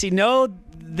pages, and I see, no,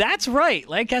 that's right.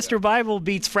 Lancaster Bible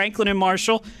beats Franklin and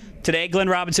Marshall. Today, Glenn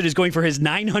Robinson is going for his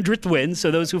 900th win,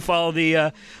 so those who follow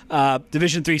the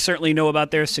Division III certainly know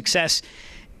about their success.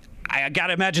 I got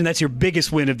to imagine that's your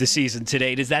biggest win of the season to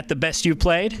date. Is that the best you've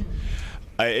played?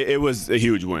 It was a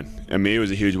huge win. I mean, it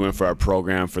was a huge win for our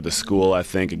program, for the school. I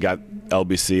think it got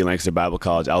LBC, Lancaster Bible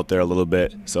College, out there a little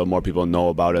bit, so more people know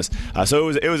about us. So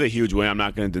it was a huge win. I'm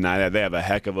not going to deny that. They have a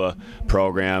heck of a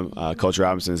program. Coach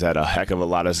Robinson's had a heck of a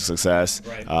lot of success.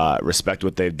 Respect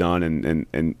what they've done,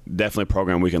 and definitely a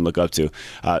program we can look up to.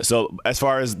 So as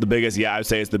far as the biggest, yeah, I would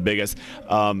say it's the biggest.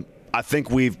 I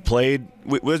think we've played,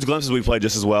 there's glimpses we've played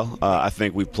just as well. I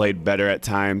think we've played better at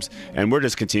times, and we're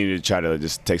just continuing to try to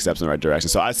just take steps in the right direction.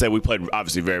 So I'd say we played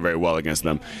obviously very, very well against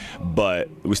them, but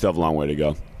we still have a long way to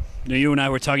go. Now, you and I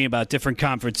were talking about different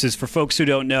conferences. For folks who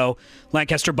don't know,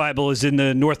 Lancaster Bible is in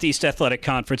the Northeast Athletic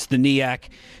Conference, the NEAC.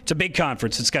 It's a big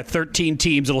conference. It's got 13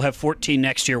 teams. It'll have 14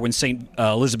 next year when St.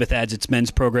 Elizabeth adds its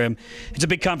men's program. It's a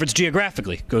big conference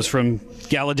geographically. It goes from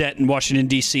Gallaudet in Washington,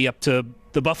 D.C. up to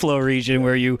the Buffalo region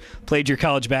where you played your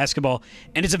college basketball.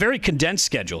 And it's a very condensed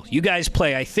schedule. You guys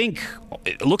play, I think,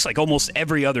 it looks like almost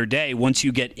every other day once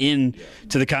you get in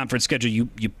to the conference schedule.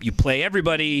 You play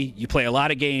everybody. You play a lot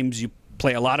of games. You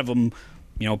play a lot of them,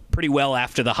 pretty well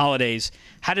after the holidays.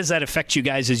 How does that affect you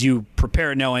guys as you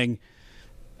prepare, knowing,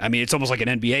 I mean, it's almost like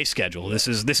an NBA schedule. This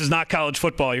is not college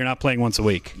football. You're not playing once a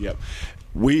week. Yep.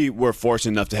 We were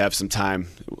fortunate enough to have some time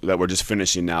that we're just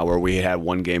finishing now where we had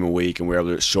one game a week and we were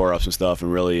able to shore up some stuff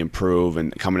and really improve,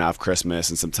 and coming out of Christmas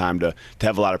and some time to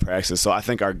have a lot of practice. So I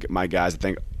think my guys,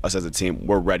 us as a team,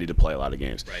 we're ready to play a lot of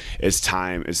games. Right. It's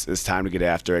time. It's time to get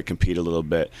after it, compete a little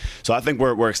bit. So I think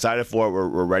we're excited for it.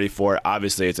 We're ready for it.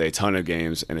 Obviously, it's a ton of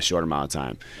games in a short amount of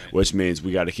time, which means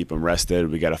we got to keep them rested.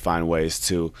 We got to find ways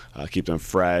to keep them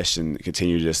fresh and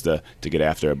continue just to get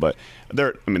after it. But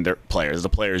they're players. It's a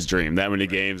player's dream. That many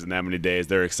games and that many days.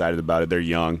 They're excited about it. They're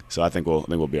young, so I think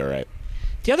we'll be all right.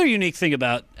 The other unique thing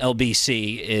about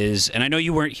LBC is, and I know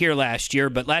you weren't here last year,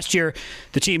 but last year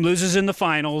the team loses in the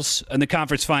finals, in the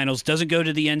conference finals, doesn't go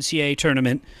to the NCAA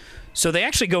tournament. So they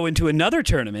actually go into another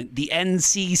tournament, the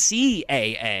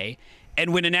NCCAA,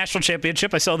 and win a national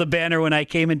championship. I saw the banner when I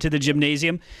came into the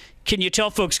gymnasium. Can you tell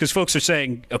folks, because folks are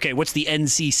saying, okay, what's the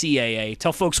NCCAA?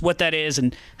 Tell folks what that is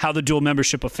and how the dual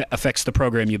membership affects the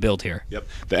program you build here. Yep.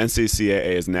 The NCCAA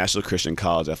is National Christian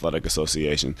College Athletic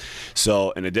Association.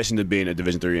 So in addition to being a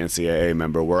Division III NCAA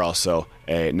member, we're also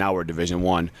now we're Division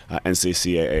I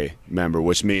NCCAA member,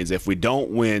 which means if we don't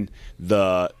win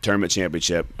the tournament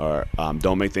championship or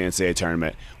don't make the NCAA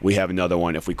tournament, we have another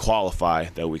one if we qualify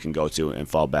that we can go to and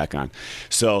fall back on.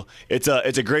 So it's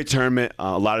a great tournament.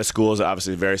 A lot of schools are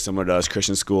obviously very similar to us,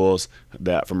 Christian schools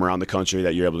that from around the country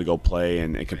that you're able to go play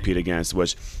and compete against,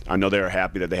 which I know they were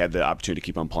happy that they had the opportunity to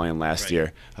keep on playing last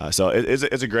year. So it's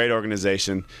a great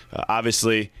organization.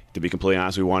 Obviously, to be completely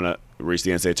honest, we want to reach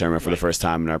the NCAA tournament for the first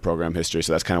time in our program history,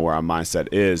 so that's kind of where our mindset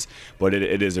is, but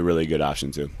it is a really good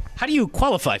option too. How do you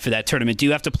qualify for that tournament? Do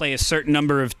you have to play a certain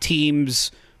number of teams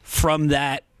from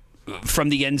the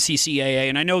NCCAA?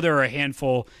 And I know there are a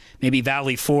handful, maybe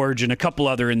Valley Forge and a couple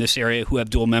other in this area who have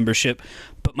dual membership,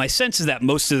 but my sense is that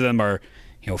most of them are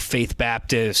Faith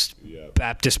Baptist,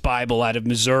 Baptist Bible out of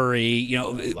Missouri, a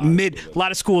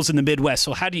lot of schools in the Midwest.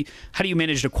 So how do you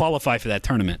manage to qualify for that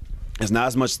tournament? It's not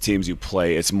as much teams you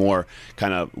play. It's more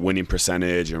kind of winning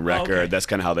percentage and record. Okay. That's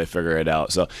kind of how they figure it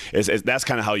out. So that's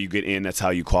kind of how you get in. That's how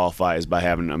you qualify, is by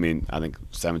having, I think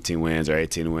 17 wins or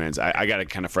 18 wins. I got to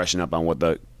kind of freshen up on what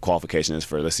the qualification is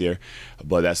for this year.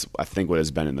 But that's, I think, what it's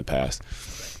been in the past.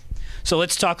 So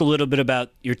let's talk a little bit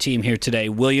about your team here today.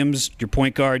 Williams, your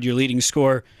point guard, your leading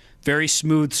scorer, very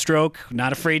smooth stroke,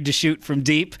 not afraid to shoot from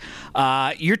deep.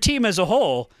 Your team as a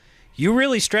whole, you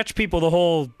really stretch people the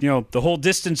whole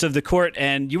distance of the court,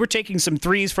 and you were taking some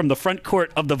threes from the front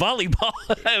court of the volleyball.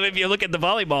 If you look at the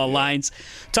volleyball lines,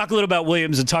 talk a little about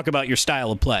Williams and talk about your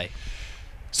style of play.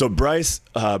 So Bryce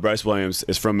Williams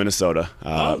is from Minnesota.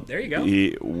 There you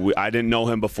go. I didn't know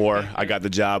him before I got the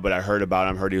job, but I heard about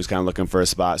him. Heard he was kind of looking for a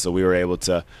spot, so we were able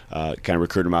to kind of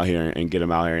recruit him out here and get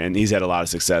him out here. And he's had a lot of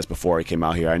success before he came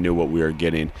out here. I knew what we were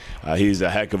getting. He's a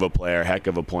heck of a player, heck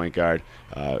of a point guard,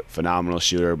 phenomenal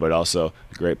shooter, but also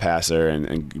a great passer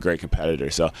and great competitor.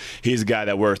 So he's a guy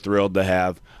that we're thrilled to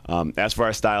have. As for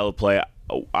our style of play,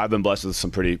 I've been blessed with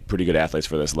some pretty good athletes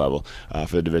for this level,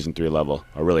 for the Division III level,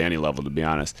 or really any level, to be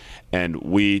honest. And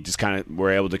we just kind of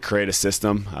were able to create a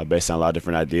system based on a lot of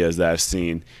different ideas that I've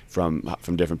seen from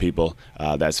different people.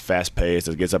 That's fast-paced,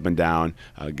 that gets up and down,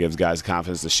 gives guys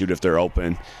confidence to shoot if they're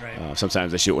open. Right.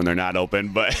 Sometimes they shoot when they're not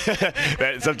open, but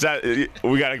sometimes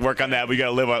we got to work on that. We got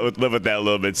to live with that a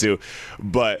little bit too.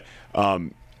 But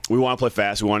we want to play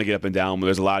fast. We want to get up and down.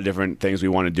 There's a lot of different things we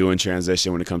want to do in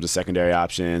transition when it comes to secondary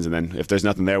options. And then if there's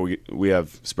nothing there, we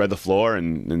have spread the floor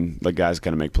and let guys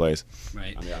kind of make plays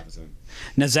right on the opposite.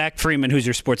 Now, Zach Freeman, who's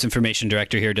your sports information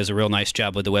director here, does a real nice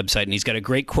job with the website, and he's got a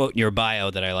great quote in your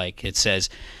bio that I like. It says,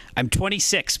 "I'm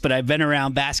 26, but I've been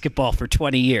around basketball for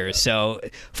 20 years." So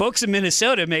folks in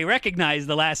Minnesota may recognize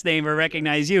the last name or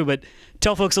recognize you, but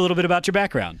tell folks a little bit about your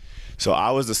background. So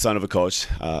I was the son of a coach.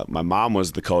 My mom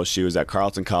was the coach. She was at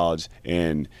Carleton College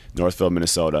in Northfield,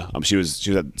 Minnesota. She was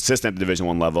an assistant at the Division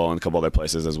I level and a couple other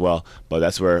places as well. But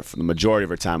that's where the majority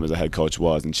of her time as a head coach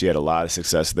was, and she had a lot of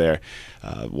success there.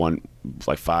 Won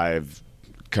like 5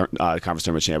 conference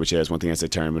tournament championships, won the NCAA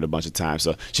tournament a bunch of times.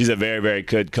 So she's a very, very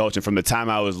good coach. And from the time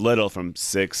I was little, from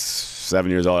 6,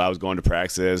 7 years old, I was going to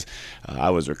practices. I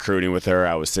was recruiting with her.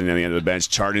 I was sitting on the end of the bench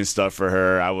charting stuff for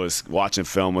her. I was watching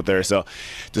film with her. So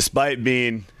despite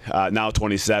being now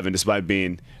 27, despite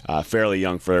being fairly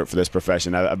young for this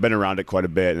profession, I've been around it quite a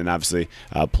bit, and obviously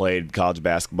played college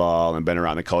basketball and been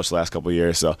around the coach the last couple of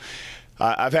years. So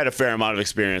I've had a fair amount of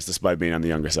experience despite being on the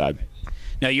younger side.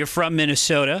 Now, you're from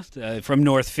Minnesota, from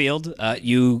Northfield.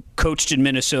 You coached in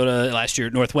Minnesota last year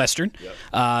at Northwestern.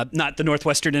 Yep. Not the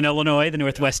Northwestern in Illinois, the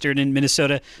Northwestern in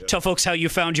Minnesota. Yep. Tell folks how you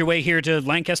found your way here to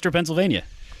Lancaster, Pennsylvania.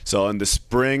 So in the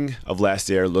spring of last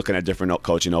year, looking at different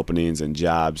coaching openings and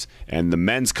jobs, and the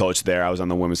men's coach there, I was on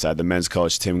the women's side, the men's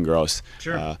coach, Tim Gross.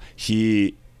 Sure.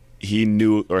 He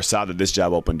knew or saw that this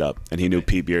job opened up, and he knew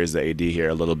Pete Beers, the AD here,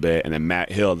 a little bit, and then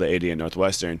Matt Hill, the AD at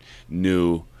Northwestern,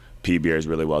 knew Pete Beers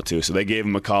really well too. So they gave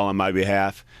him a call on my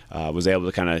behalf. Was able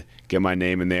to kind of get my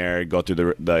name in there, go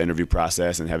through the interview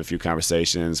process, and have a few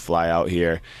conversations, fly out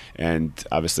here, and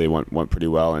obviously went pretty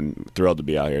well. And thrilled to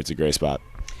be out here. It's a great spot.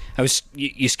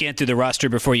 You scanned through the roster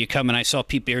before you come, and I saw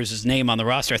Pete Beers' name on the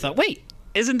roster. I thought, wait,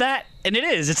 isn't that? And it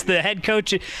is. It's the head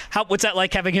coach. What's that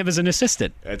like having him as an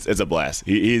assistant? It's a blast.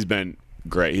 He's been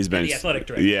great. He's been the athletic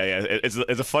director. Yeah. It's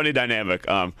a funny dynamic.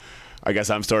 I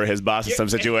guess I'm sort of his boss in some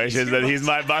situations, and he's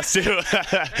my boss too.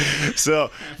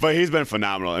 But he's been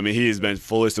phenomenal. I mean, he's been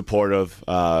fully supportive.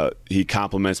 He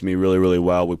compliments me really, really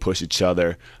well. We push each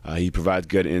other. He provides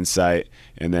good insight,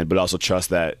 but also trust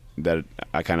that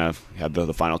I kind of have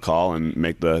the final call and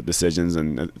make the decisions,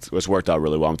 and it's worked out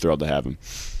really well. I'm thrilled to have him.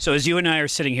 So as you and I are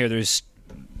sitting here, there's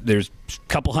a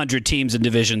couple hundred teams in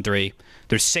Division III.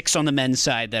 There's 6 on the men's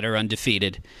side that are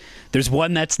undefeated. There's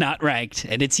one that's not ranked,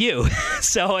 and it's you.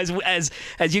 So as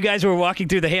you guys were walking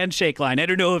through the handshake line, I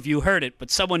don't know if you heard it,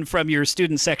 but someone from your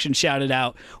student section shouted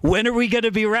out, "When are we going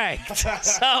to be ranked?"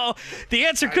 So the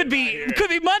answer could be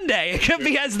Monday. It could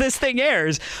be as this thing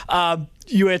airs.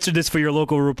 You answered this for your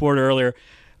local reporter earlier.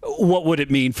 What would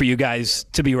it mean for you guys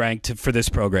to be ranked for this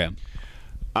program?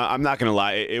 I'm not going to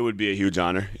lie. It would be a huge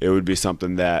honor. It would be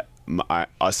something that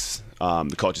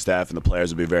the coaching staff and the players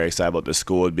would be very excited about. The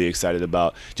school would be excited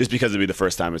about, just because it'd be the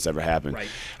first time it's ever happened.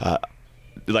 Right.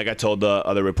 Like I told the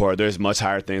other reporter, there's much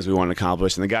higher things we want to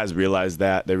accomplish, and the guys realize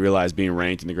that. They realize being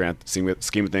ranked in the grand scheme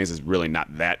of things is really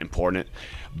not that important.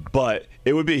 But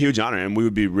it would be a huge honor, and we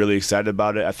would be really excited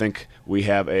about it. I think we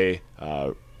have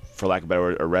for lack of a better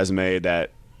word, a resume that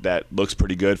looks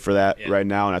pretty good for that right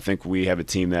now, and I think we have a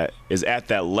team that is at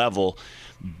that level,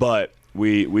 but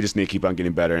we just need to keep on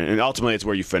getting better. And ultimately, it's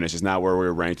where you finish. It's not where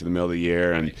we're ranked in the middle of the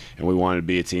year, and we want to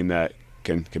be a team that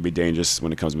can be dangerous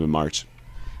when it comes to March.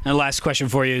 And last question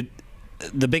for you.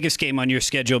 The biggest game on your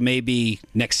schedule may be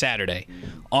next Saturday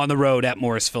on the road at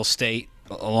Morrisville State,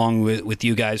 along with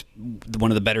you guys,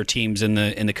 one of the better teams in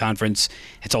the conference.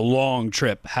 It's a long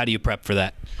trip. How do you prep for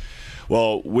that?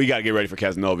 Well, we got to get ready for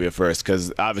Cazenovia first,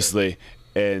 because obviously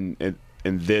in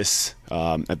this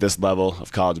at this level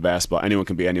of college basketball, anyone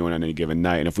can be anyone on any given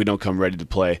night, and if we don't come ready to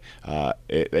play,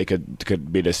 they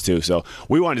could beat us too. So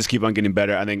we want to just keep on getting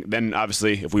better. I think then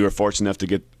obviously if we were fortunate enough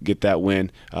to get that win,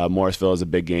 Morrisville is a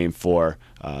big game for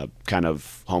kind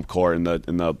of home court in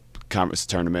the conference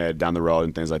tournament down the road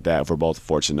and things like that, if we're both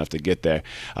fortunate enough to get there.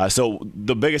 So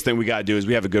the biggest thing we got to do is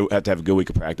we have to have a good week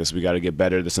of practice. We got to get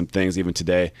better. There's some things even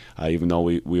today, even though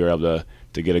we were able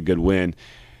to get a good win,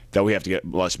 that we have to get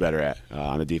much better at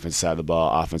on the defensive side of the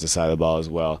ball, offensive side of the ball as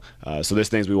well. So there's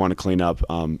things we want to clean up.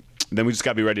 then we just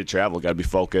got to be ready to travel. Got to be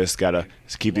focused. Got to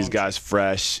keep these guys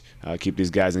fresh, keep these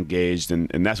guys engaged,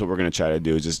 and that's what we're going to try to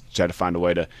do. Is just try to find a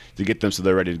way to get them so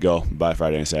they're ready to go by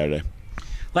Friday and Saturday.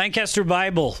 Lancaster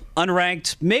Bible,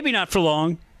 unranked, maybe not for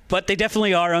long, but they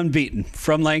definitely are unbeaten.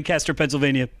 From Lancaster,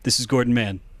 Pennsylvania, this is Gordon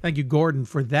Mann. Thank you, Gordon,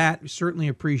 for that. We certainly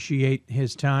appreciate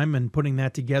his time and putting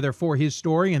that together for his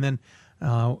story, and then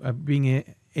being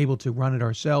able to run it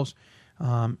ourselves.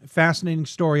 Fascinating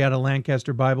story out of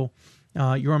Lancaster Bible.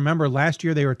 You remember last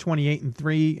year they were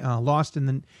 28-3, lost in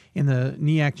the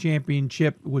NEAC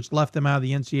championship, which left them out of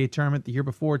the NCAA tournament. The year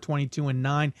before,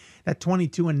 22-9. That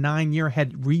 22-9 year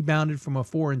had rebounded from a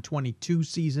 4-22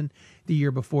 season. The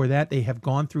year before that, they have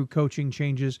gone through coaching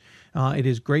changes. It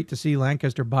is great to see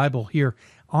Lancaster Bible here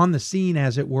on the scene,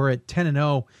 as it were, at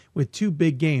 10-0 with 2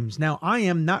 big games. Now, I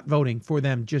am not voting for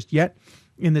them just yet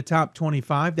in the top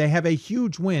 25. They have a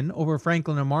huge win over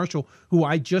Franklin and Marshall, who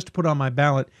I just put on my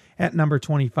ballot at number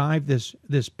 25 this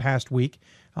past week.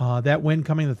 That win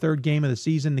coming the 3rd game of the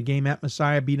season. The game at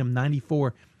Messiah beat them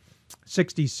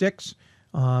 94-66.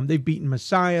 They've beaten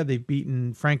Messiah. They've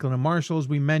beaten Franklin and Marshall, as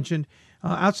we mentioned.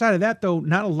 Outside of that, though,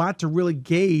 not a lot to really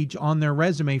gauge on their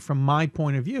resume from my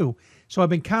point of view. So I've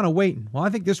been kind of waiting. Well, I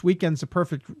think this weekend's the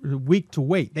perfect week to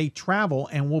wait. They travel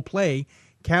and will play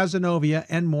Cazenovia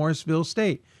and Morrisville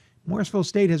State. Morrisville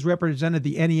State has represented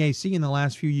the NEAC in the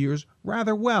last few years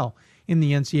rather well in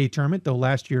the NCAA tournament, though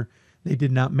last year they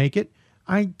did not make it.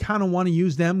 I kind of want to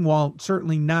use them, while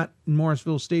certainly not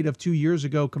Morrisville State of 2 years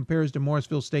ago compares to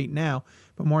Morrisville State now,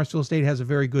 but Morrisville State has a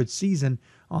very good season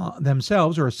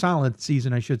themselves, or a solid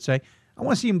season, I should say. I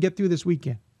want to see them get through this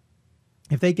weekend.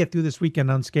 If they get through this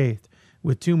weekend unscathed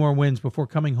with 2 more wins before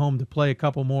coming home to play a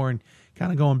couple more and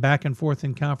kind of going back and forth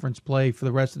in conference play for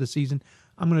the rest of the season,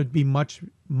 I'm going to be much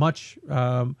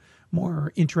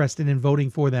more interested in voting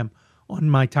for them on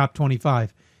my top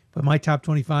 25. But my top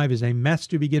 25 is a mess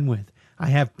to begin with. I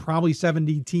have probably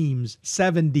 70 teams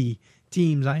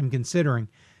I am considering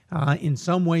in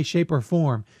some way, shape, or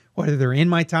form, whether they're in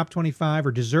my top 25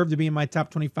 or deserve to be in my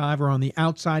top 25 or on the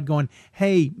outside going,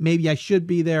 hey, maybe I should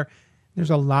be there. There's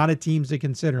a lot of teams to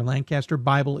consider. Lancaster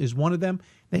Bible is one of them.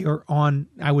 They are on,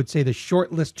 I would say, the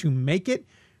short list to make it.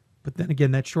 But then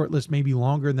again, that short list may be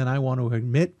longer than I want to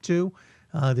admit to.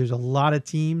 There's a lot of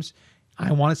teams.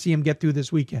 I want to see them get through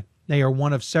this weekend. They are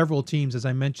one of several teams, as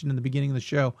I mentioned in the beginning of the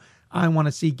show, I want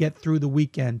to see get through the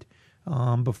weekend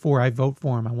before I vote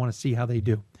for them. I want to see how they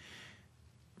do.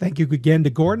 Thank you again to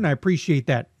Gordon. I appreciate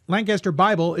that. Lancaster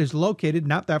Bible is located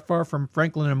not that far from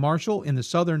Franklin and Marshall in the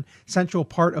southern central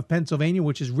part of Pennsylvania,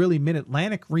 which is really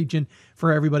mid-Atlantic region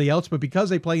for everybody else. But because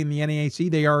they play in the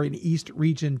NEAC, they are an East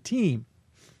region team.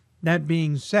 That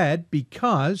being said,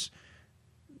 because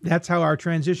that's how our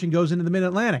transition goes into the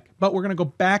mid-Atlantic. But we're going to go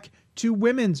back to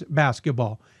women's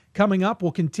basketball. Coming up,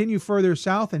 we'll continue further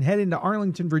south and head into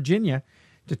Arlington, Virginia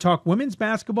to talk women's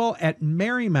basketball at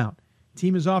Marymount.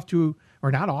 Team is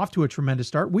not off to a tremendous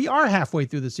start. We are halfway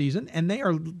through the season, and they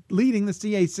are leading the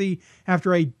CAC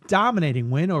after a dominating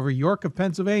win over York of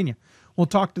Pennsylvania. We'll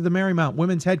talk to the Marymount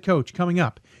women's head coach coming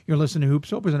up. You're listening to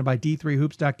Hoopsville, presented by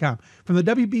D3Hoops.com from the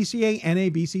WBCA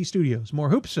NABC studios. More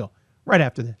Hoopsville right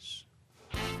after this.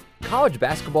 College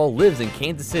basketball lives in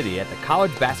Kansas City at the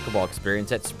College Basketball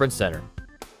Experience at Sprint Center.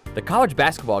 The College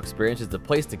Basketball Experience is the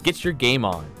place to get your game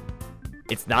on.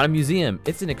 It's not a museum,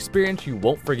 it's an experience you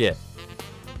won't forget.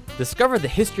 Discover the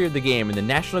history of the game in the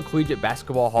National Collegiate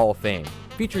Basketball Hall of Fame,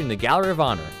 featuring the Gallery of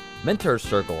Honor, Mentor's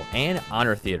Circle, and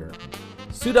Honor Theater.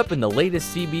 Suit up in the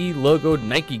latest CBE logoed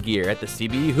Nike gear at the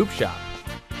CBE Hoop Shop.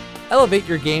 Elevate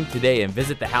your game today and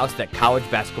visit the house that college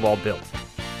basketball built.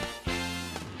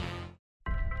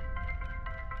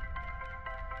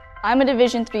 I'm a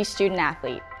Division III student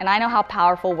athlete, and I know how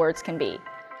powerful words can be.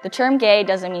 The term gay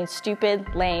doesn't mean stupid,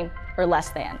 lame, or less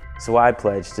than. So I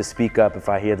pledge to speak up if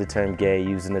I hear the term gay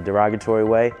used in a derogatory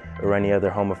way or any other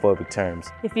homophobic terms.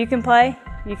 If you can play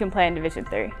in Division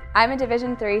III. I'm a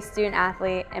Division III student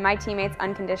athlete, and my teammates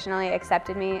unconditionally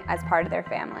accepted me as part of their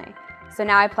family. So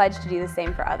now I pledge to do the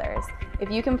same for others. If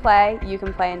you can play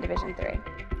in Division III.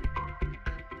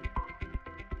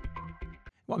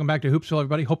 Welcome back to Hoopsville,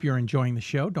 everybody. Hope you're enjoying the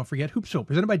show. Don't forget Hoopsville,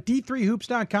 presented by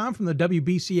D3Hoops.com from the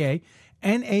WBCA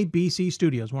NABC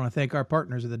studios. I want to thank our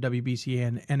partners at the WBCA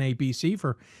and NABC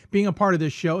for being a part of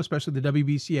this show, especially the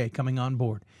WBCA coming on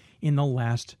board in the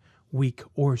last week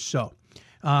or so.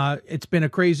 It's been a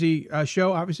crazy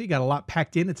show. Obviously, got a lot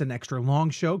packed in. It's an extra long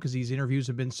show because these interviews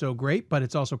have been so great, but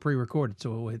it's also pre-recorded,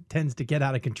 so it tends to get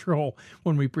out of control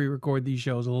when we pre-record these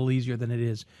shows a little easier than it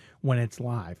is when it's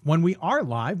live. When we are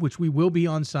live, which we will be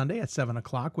on Sunday at 7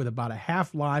 o'clock with about a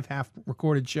half live, half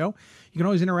recorded show, you can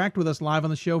always interact with us live on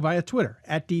the show via Twitter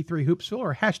at D3Hoopsville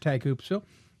or hashtag Hoopsville.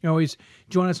 You can always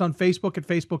join us on Facebook at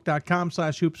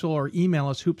facebook.com/Hoopsville or email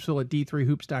us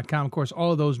hoopsville@d3hoops.com. Of course,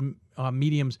 all of those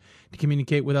mediums to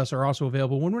communicate with us are also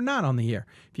available when we're not on the air.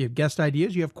 If you have guest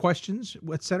ideas, you have questions,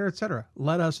 et cetera,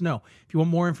 let us know. If you want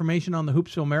more information on the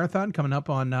Hoopsville Marathon coming up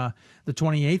on the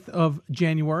 28th of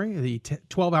January, the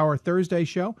 12-hour Thursday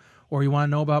show, or you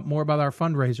want to know more about our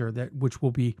fundraiser, which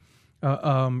will be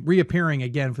reappearing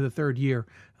again for the third year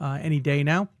any day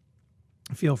now,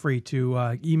 feel free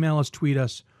to email us, tweet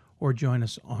us, or join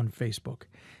us on Facebook.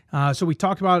 So we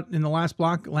talked about in the last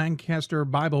block, Lancaster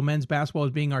Bible men's basketball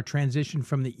as being our transition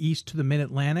from the East to the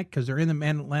Mid-Atlantic, because they're in the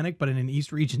Mid-Atlantic, but in an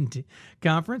East region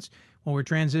conference. Well, we're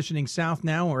transitioning south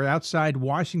now. We're outside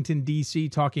Washington, D.C.,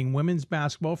 talking women's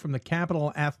basketball from the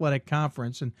Capital Athletic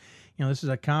Conference. And, this is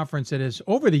a conference that has,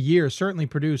 over the years, certainly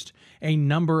produced a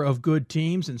number of good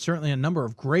teams and certainly a number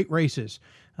of great races.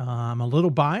 I'm a little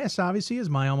biased, obviously, as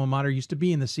my alma mater used to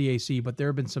be in the CAC, but there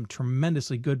have been some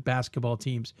tremendously good basketball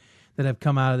teams that have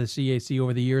come out of the CAC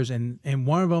over the years, and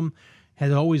one of them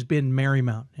has always been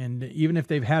Marymount. And even if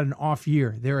they've had an off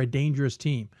year, they're a dangerous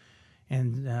team.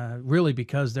 And really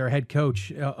because their head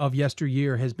coach of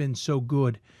yesteryear has been so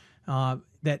good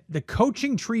that the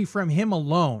coaching tree from him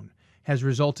alone has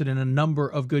resulted in a number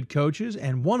of good coaches,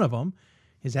 and one of them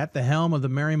is at the helm of the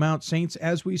Marymount Saints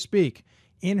as we speak.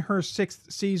 In her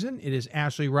 6th season, it is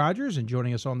Ashley Rogers, and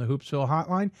joining us on the Hoopsville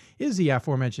hotline is the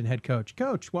aforementioned head coach.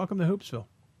 Coach, welcome to Hoopsville.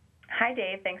 Hi,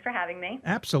 Dave. Thanks for having me.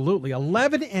 Absolutely.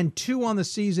 11-2 on the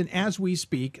season as we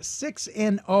speak,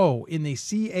 6-0 in the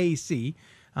CAC.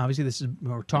 Obviously,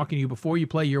 we're talking to you before you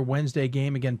play your Wednesday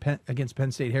game against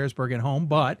Penn State Harrisburg at home,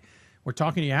 but we're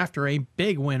talking to you after a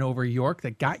big win over York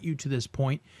that got you to this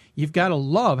point. You've got to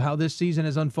love how this season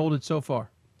has unfolded so far.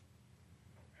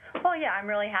 Well, yeah, I'm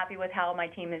really happy with how my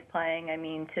team is playing. I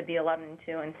mean, to be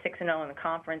 11-2 and 6-0 in the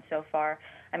conference so far,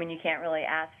 I mean, you can't really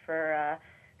ask for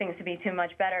things to be too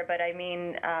much better. But I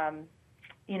mean,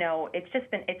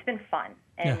 it's been fun,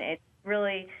 and it's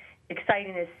really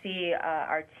exciting to see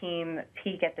our team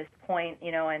peak at this point.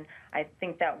 And I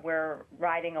think that we're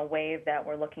riding a wave that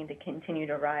we're looking to continue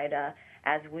to ride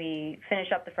as we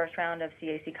finish up the first round of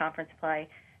CAC conference play,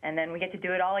 and then we get to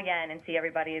do it all again and see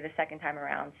everybody the second time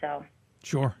around. So.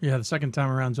 Sure. Yeah, the second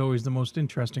time around is always the most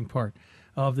interesting part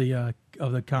of the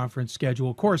conference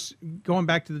schedule. Of course, going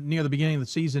back to near the beginning of the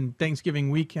season, Thanksgiving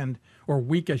weekend, or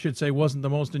week I should say, wasn't the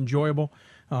most enjoyable.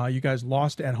 You guys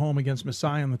lost at home against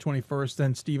Messiah on the 21st.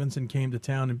 Then Stevenson came to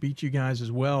town and beat you guys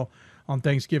as well on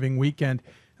Thanksgiving weekend.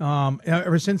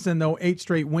 Ever since then, though, 8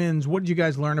 straight wins. What did you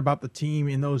guys learn about the team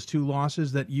in those 2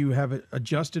 losses that you have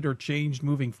adjusted or changed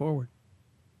moving forward?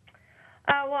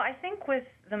 Well, I think with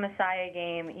the Messiah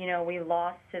game, we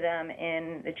lost to them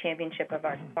in the championship of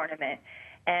our tournament.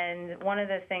 And one of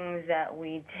the things that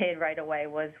we did right away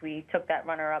was we took that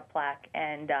runner-up plaque,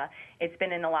 and it's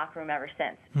been in the locker room ever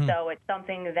since. So it's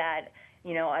something that,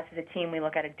 us as a team, we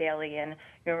look at it daily and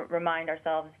remind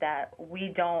ourselves that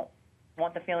we don't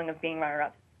want the feeling of being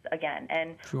runner-up again.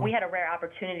 And we had a rare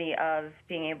opportunity of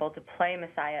being able to play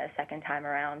Messiah a second time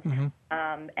around. And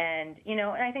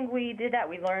I think we did that.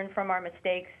 We learned from our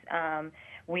mistakes.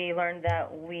 We learned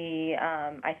that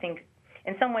I think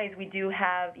in some ways we do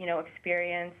have,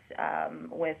 experience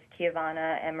with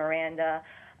Kiavana and Miranda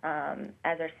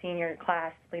as our senior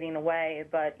class leading the way.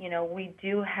 But, we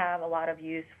do have a lot of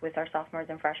youth with our sophomores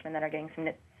and freshmen that are getting some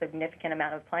significant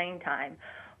amount of playing time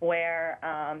where,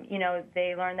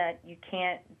 they learn that you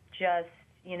can't just,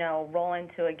 roll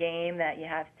into a game, that you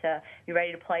have to be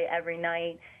ready to play every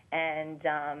night. And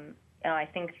I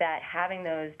think that having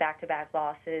those back-to-back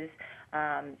losses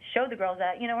showed the girls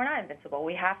that, we're not invincible.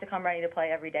 We have to come ready to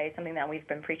play every day, something that we've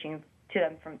been preaching to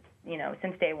them from,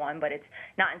 since day one. But it's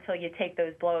not until you take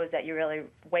those blows that you really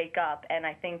wake up. And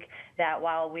I think that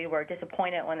while we were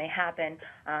disappointed when they happened,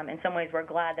 in some ways we're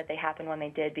glad that they happened when they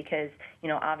did because,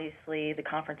 obviously the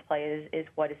conference play is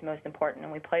what is most important.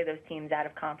 And we play those teams out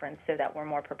of conference so that we're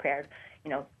more prepared,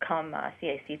 come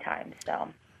CAC time. So.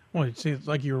 Well, it seems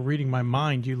like you were reading my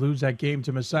mind. You lose that game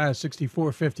to Messiah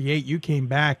 64-58. You came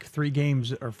back 4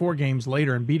 games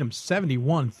later and beat them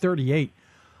 71-38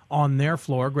 on their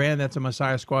floor. Granted, that's a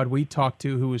Messiah squad we talked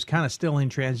to who was kind of still in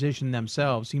transition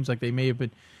themselves. Seems like they may have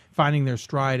been finding their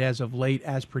stride as of late,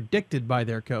 as predicted by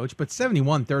their coach. But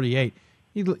 71-38,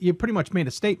 you pretty much made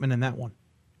a statement in that one.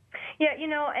 Yeah,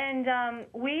 and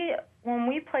when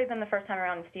we played them the first time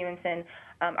around in Stevenson,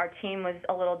 our team was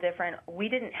a little different. We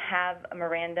didn't have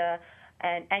Miranda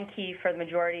and Key for the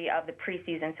majority of the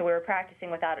preseason, so we were practicing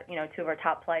without, two of our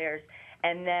top players.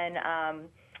 And then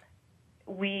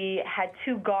we had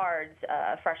two guards,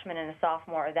 a freshman and a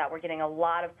sophomore, that were getting a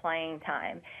lot of playing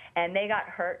time. And they got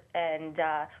hurt, and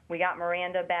we got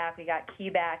Miranda back, we got Key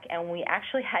back, and we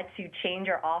actually had to change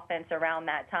our offense around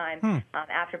that time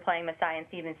after playing Messiah and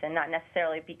Stevenson, not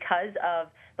necessarily because of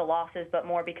the losses, but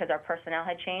more because our personnel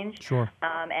had changed. Sure.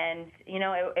 And,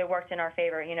 it worked in our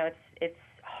favor. It's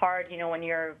hard, when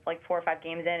you're like 4 or 5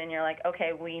 games in and you're like,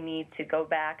 okay, we need to go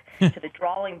back to the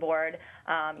drawing board.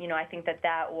 I think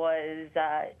that was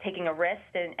taking a risk,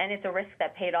 and it's a risk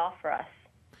that paid off for us.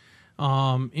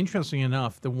 Interesting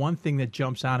enough, the one thing that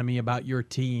jumps out at me about your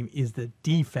team is the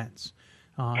defense.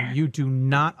 You do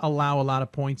not allow a lot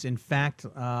of points. In fact,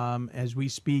 as we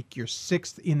speak, you're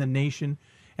 6th in the nation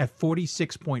at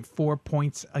 46.4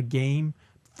 points a game.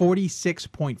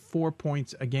 46.4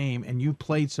 points a game, and you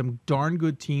played some darn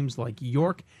good teams like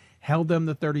York, held them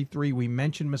to 33. We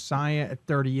mentioned Messiah at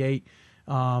 38.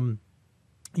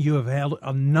 You have held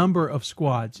a number of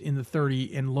squads in the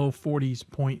 30 and low 40s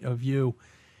point of view.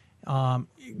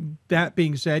 That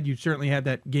being said, you certainly had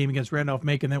that game against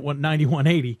Randolph-Macon that went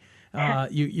 91-80.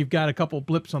 You've got a couple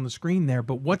blips on the screen there,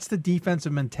 but what's the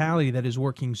defensive mentality that is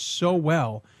working so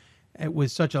well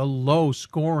with such a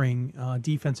low-scoring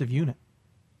defensive unit?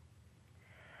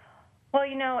 Well,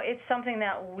 it's something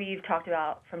that we've talked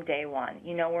about from day one.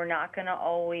 We're not going to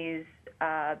always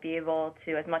be able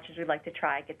to, as much as we'd like to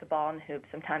try, get the ball in the hoop.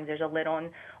 Sometimes there's a lid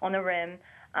on the rim,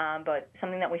 but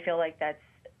something that we feel like that's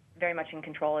very much in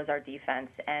control is our defense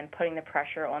and putting the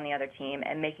pressure on the other team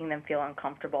and making them feel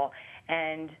uncomfortable.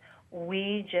 And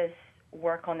we just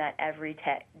work on that every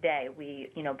day. We,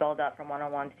 build up from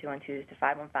 1-on-1s, 2-on-2s to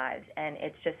 5-on-5s. And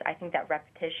it's just, I think that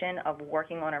repetition of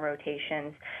working on our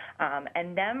rotations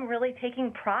and them really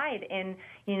taking pride in,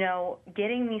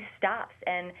 getting these stops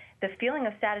and the feeling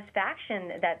of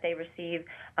satisfaction that they receive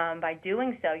by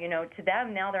doing so. To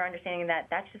them, now they're understanding that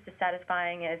that's just as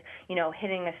satisfying as,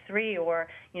 hitting a 3 or,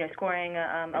 scoring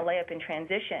a layup in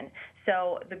transition.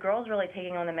 So the girls really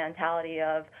taking on the mentality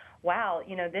of, wow,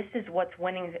 this is what's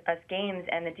winning us games,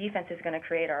 and the defense is going to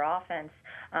create our offense.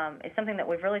 It's something that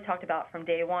we've really talked about from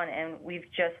day one, and we've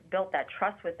just built that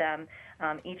trust with them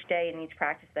each day and each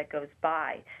practice that goes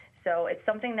by. So it's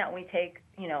something that we take,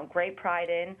 great pride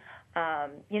in.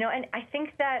 And I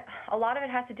think that a lot of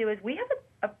it has to do is we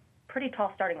have a pretty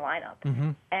tall starting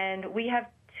lineup, and we have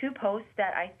 2 posts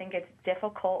that I think it's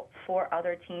difficult for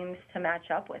other teams to match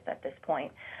up with at this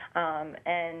point.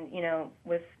 And,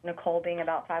 with Nicole being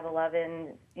about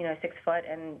 5'11", 6 foot,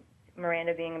 and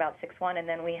Miranda being about 6'1", and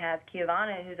then we have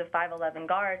Kiavana, who's a 5'11"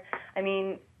 guard. I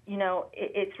mean,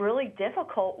 it's really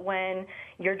difficult when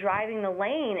you're driving the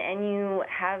lane and you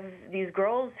have these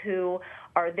girls who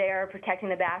are there protecting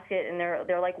the basket, and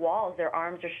they're like walls. Their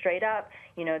arms are straight up.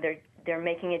 They're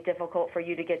making it difficult for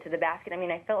you to get to the basket. I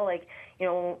mean, I felt like,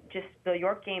 just the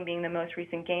York game being the most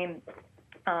recent game,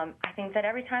 I think that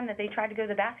every time that they tried to go to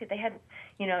the basket, they had,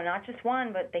 not just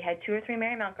one, but they had 2 or 3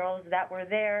 Marymount girls that were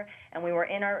there, and we were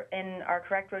in our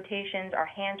correct rotations. Our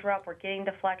hands were up. We're getting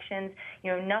deflections.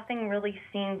 Nothing really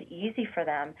seemed easy for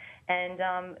them, and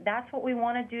that's what we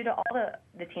want to do to all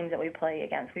the teams that we play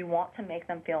against. We want to make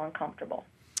them feel uncomfortable.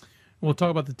 We'll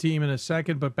talk about the team in a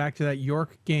second, but back to that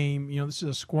York game. This is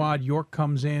a squad. York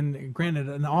comes in, granted,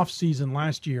 an off season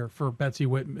last year for Betsy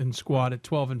Whitman's squad at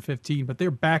 12-15, but they're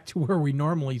back to where we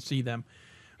normally see them.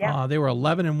 Yeah. They were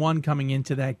 11-1 coming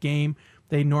into that game.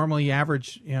 They normally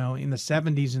average, in the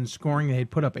 70s in scoring. They had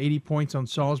put up 80 points on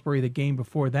Salisbury the game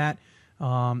before that.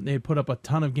 They had put up a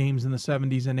ton of games in the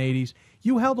 70s and 80s.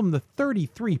 You held them to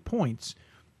 33 points.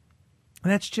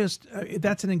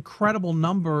 That's an incredible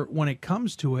number when it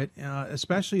comes to it,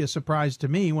 especially a surprise to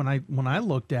me when I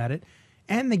looked at it.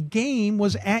 And the game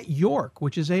was at York,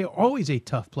 which is always a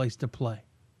tough place to play.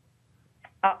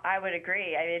 I would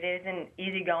agree. It isn't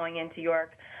easy going into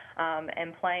York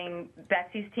and playing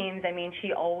Betsy's teams. I mean,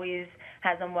 she always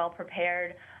has them well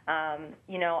prepared.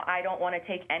 I don't want to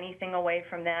take anything away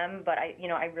from them, but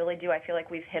I really do. I feel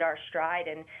like we've hit our stride,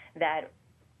 and that,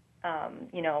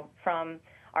 from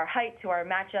our height to our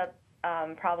matchup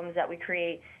problems that we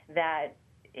create, that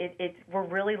we're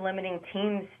really limiting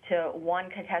teams to one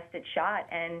contested shot,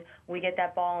 and we get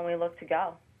that ball and we look to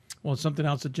go. Well, something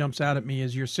else that jumps out at me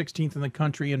is you're 16th in the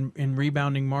country in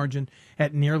rebounding margin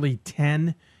at nearly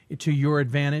 10 to your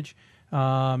advantage.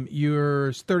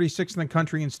 You're 36th in the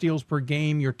country in steals per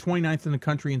game. You're 29th in the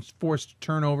country in forced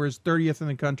turnovers, 30th in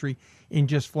the country in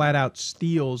just flat-out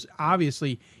steals.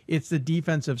 Obviously, it's the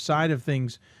defensive side of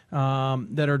things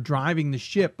that are driving the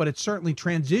ship, but it's certainly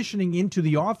transitioning into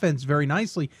the offense very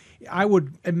nicely. I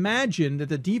would imagine that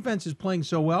the defense is playing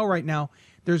so well right now,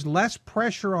 there's less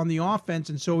pressure on the offense,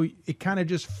 and so it kind of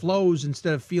just flows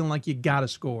instead of feeling like you got to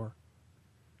score.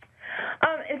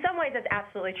 In some ways, that's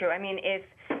absolutely true. I mean, if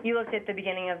you looked at the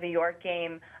beginning of the York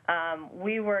game,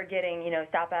 we were getting,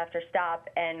 stop after stop,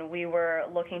 and we were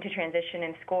looking to transition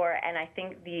and score. And I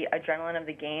think the adrenaline of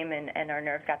the game and our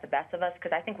nerves got the best of us,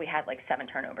 because I think we had like 7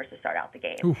 turnovers to start out the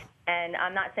game. Oof. And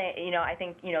I'm not saying, I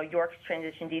think, York's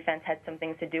transition defense had some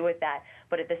things to do with that.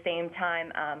 But at the same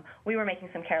time, we were making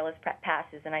some careless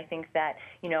passes. And I think that,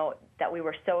 that we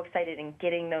were so excited in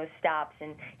getting those stops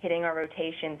and hitting our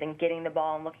rotations and getting the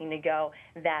ball and looking to go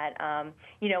that,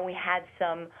 we had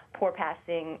some poor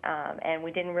passing and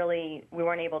we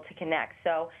weren't able to connect.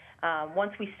 So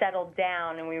once we settled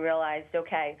down and we realized,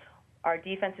 okay, our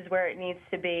defense is where it needs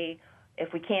to be.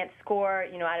 If we can't score,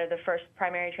 out of the first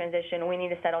primary transition, we need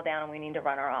to settle down and we need to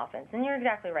run our offense. And you're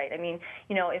exactly right. I mean,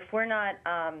 if we're not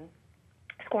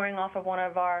scoring off of one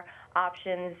of our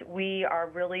options, we are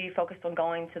really focused on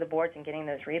going to the boards and getting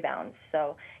those rebounds.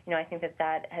 So, I think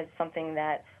that has something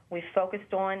that we've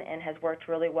focused on and has worked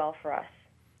really well for us.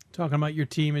 Talking about your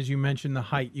team, as you mentioned, the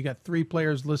height. You got 3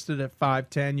 players listed at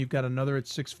 5'10". You've got another at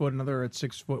 6 foot, another at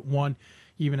 6'1".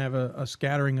 You even have a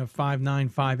scattering of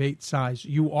 5'9", 5'8" size.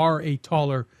 You are a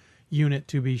taller unit,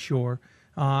 to be sure,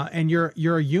 and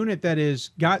you're a unit that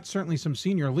is got certainly some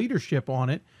senior leadership on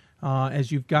it,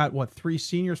 as you've got 4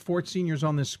 seniors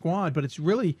on this squad. But it's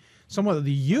really somewhat of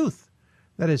the youth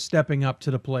that is stepping up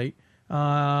to the plate.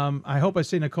 I hope I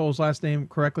say Nicole's last name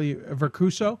correctly.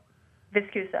 Viscuso.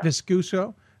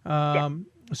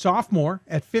 Sophomore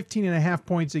at 15.5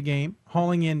 points a game,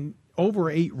 hauling in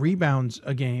over 8 rebounds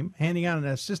a game, handing out an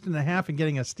assist and a half and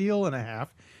getting a steal and a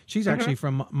half. She's actually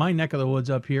from my neck of the woods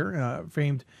up here,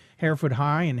 famed Hereford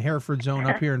High and Hereford Zone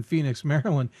up here in Phoenix,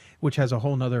 Maryland, which has a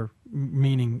whole nother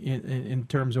meaning in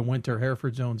terms of winter.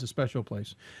 Hereford Zone's a special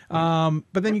place. But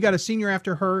then you got a senior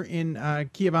after her in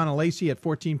Kiavana Lacey at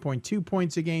 14.2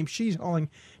 points a game. She's hauling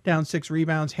down 6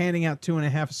 rebounds, handing out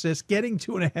 2.5 assists, getting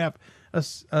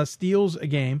 2.5 steals a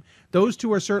game. Those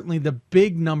two are certainly the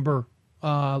big number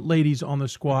ladies on the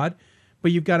squad.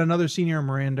 But you've got another senior,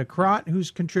 Miranda Crott, who's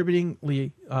contributing.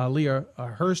 Leah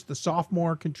Hurst, the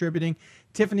sophomore, contributing.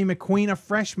 Tiffany McQueen, a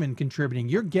freshman, contributing.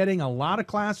 You're getting a lot of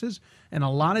classes and a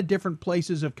lot of different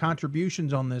places of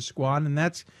contributions on this squad, and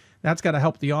that's got to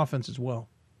help the offense as well.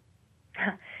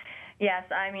 Yes,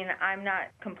 I mean, I'm not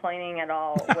complaining at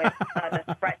all with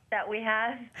the threat that we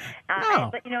have.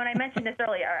 But, and I mentioned this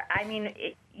earlier. I mean,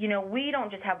 we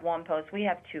don't just have one post. We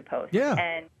have 2 posts. Yeah.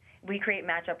 And we create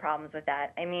matchup problems with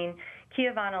that. I mean,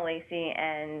 Kiavana Lacey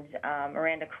and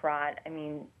Miranda Crott, I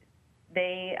mean,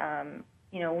 they,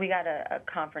 we got a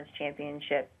conference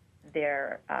championship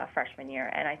their freshman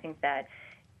year, and I think that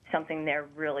something they're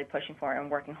really pushing for and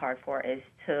working hard for is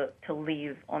to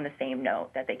leave on the same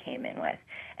note that they came in with.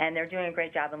 And they're doing a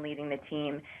great job in leading the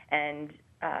team, and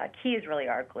Key is really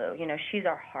our glue. She's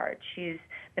our heart. She's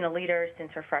been a leader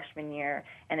since her freshman year,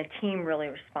 and the team really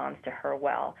responds to her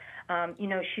well.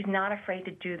 She's not afraid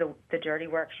to do the dirty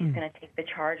work. She's going to take the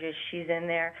charges. She's in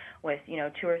there with,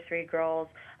 2 or 3 girls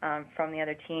from the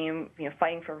other team,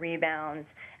 fighting for rebounds.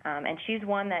 And she's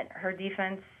one that her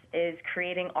defense is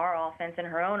creating our offense and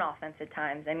her own offense at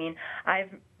times. I mean,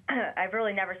 I've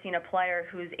really never seen a player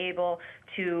who's able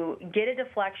to get a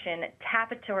deflection,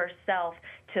 tap it to herself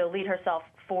to lead herself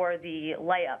for the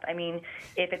layup. I mean,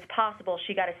 if it's possible,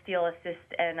 she got a steal, assist,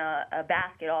 and a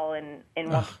basket all in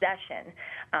one possession.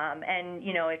 And,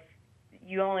 if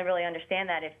you only really understand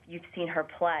that if you've seen her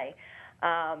play.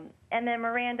 And then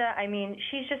Miranda, I mean,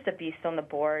 she's just a beast on the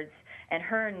boards. And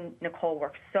her and Nicole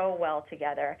work so well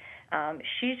together.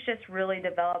 She's just really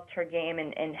developed her game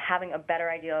and having a better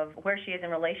idea of where she is in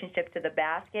relationship to the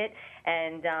basket.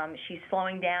 And she's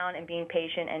slowing down and being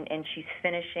patient, and she's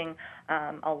finishing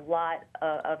a lot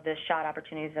of the shot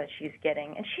opportunities that she's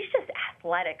getting. And she's just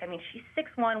athletic. I mean, she's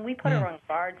 6'1". We put her on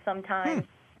guard sometimes.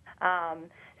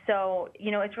 So,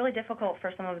 it's really difficult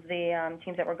for some of the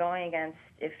teams that we're going against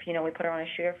if, we put her on a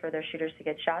shooter for their shooters to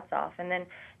get shots off. And then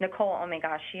Nicole, oh, my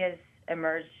gosh, she has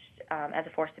emerged as a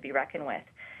force to be reckoned with.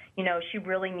 She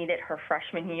really needed her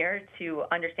freshman year to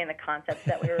understand the concepts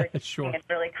that we were teaching and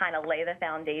really kind of lay the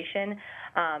foundation.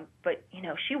 But,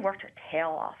 she worked her tail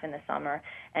off in the summer,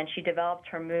 and she developed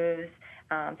her moves.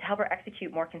 to help her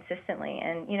execute more consistently.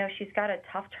 And, she's got a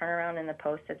tough turnaround in the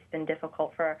post that's been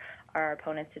difficult for our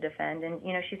opponents to defend. And,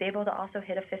 she's able to also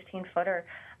hit a 15-footer,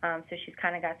 so she's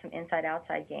kind of got some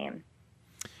inside-outside game.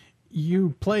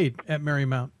 You played at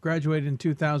Marymount, graduated in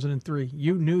 2003.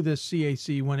 You knew this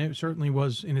CAC when it certainly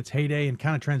was in its heyday and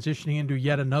kind of transitioning into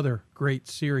yet another great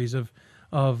series of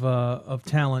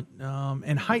talent.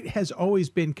 And height has always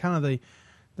been kind of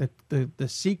the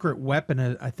secret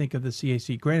weapon, I think, of the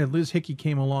CAC. Granted, Liz Hickey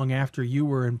came along after you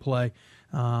were in play,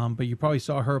 but you probably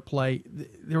saw her play.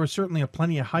 There was certainly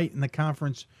plenty of height in the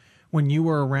conference when you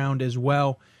were around as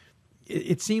well.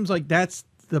 It seems like that's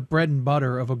the bread and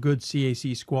butter of a good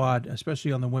CAC squad,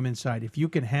 especially on the women's side. If you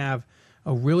can have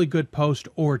a really good post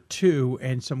or two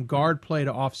and some guard play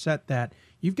to offset that,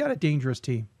 you've got a dangerous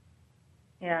team.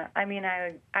 Yeah,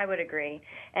 I would agree.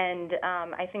 And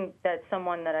I think that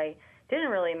someone that I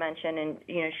didn't really mention, and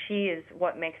she is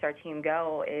what makes our team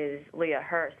go, is Leah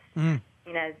Hurst.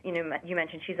 As you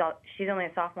mentioned, she's only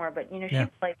a sophomore, but she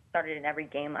started in every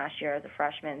game last year as a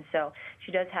freshman, so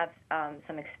she does have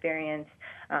some experience,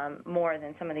 more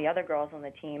than some of the other girls on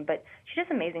the team. But she does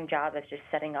an amazing job of just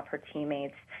setting up her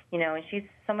teammates, and she's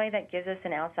somebody that gives us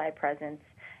an outside presence,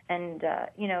 and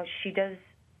she does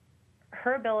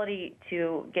her ability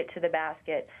to get to the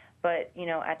basket, but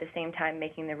at the same time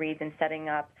making the reads and setting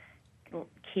up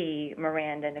Key,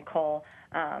 Miranda, Nicole.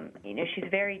 She's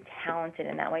very talented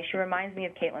in that way. She reminds me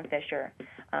of Caitlin Fisher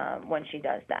when she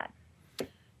does that.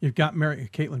 You've got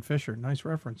Caitlin Fisher, nice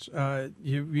reference.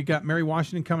 You got Mary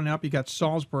Washington coming up. You got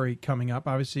Salisbury coming up.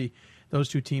 Obviously, those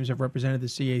two teams have represented the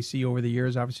CAC over the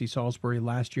years. Obviously, Salisbury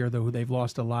last year, though, they've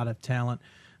lost a lot of talent.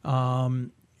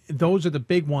 Those are the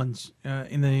big ones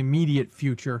in the immediate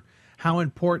future. How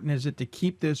important is it to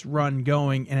keep this run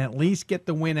going and at least get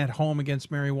the win at home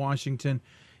against Mary Washington?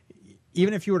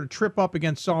 Even if you were to trip up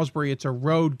against Salisbury, it's a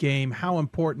road game. How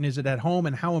important is it at home,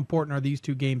 and how important are these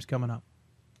two games coming up?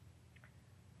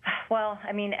 Well,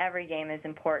 every game is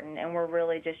important, and we're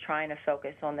really just trying to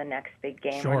focus on the next big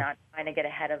game. Sure. We're not trying to get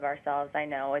ahead of ourselves. I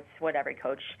know it's what every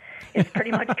coach is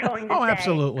pretty much going to say.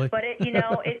 Absolutely. But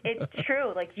it's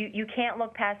true. Like you can't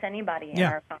look past anybody in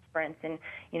our conference. And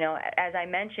as I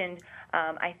mentioned,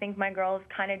 I think my girls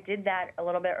kind of did that a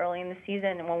little bit early in the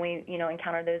season when we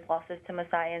encountered those losses to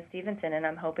Messiah and Stevenson. And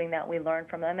I'm hoping that we learned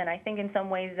from them. And I think in some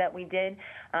ways that we did,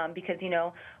 because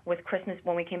with Christmas,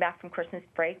 when we came back from Christmas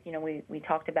break, we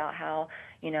talked about how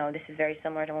this is very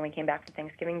similar to when we came back from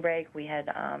Thanksgiving break. We had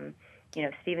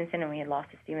Stevenson, and we had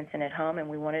lost to Stevenson at home, and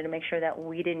we wanted to make sure that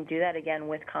we didn't do that again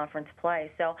with conference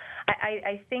play. So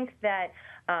I think that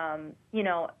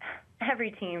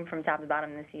every team from top to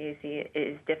bottom in the CAC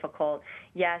is difficult.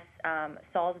 Yes,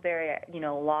 Salisbury,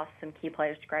 lost some key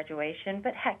players to graduation,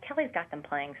 but heck, Kelly's got them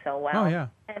playing so well. Oh, yeah.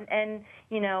 And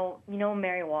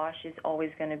Mary Wash is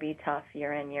always going to be tough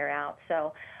year in, year out.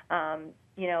 So,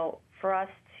 for us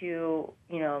to,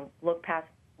 look past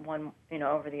one,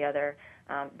 over the other,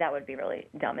 that would be really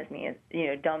dumb of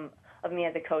me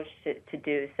as a coach to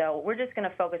do. So we're just going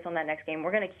to focus on that next game.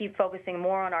 We're going to keep focusing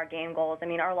more on our game goals.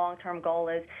 Our long-term goal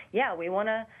is, we want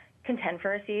to contend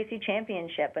for a CAC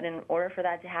championship, but in order for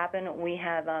that to happen, we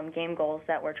have game goals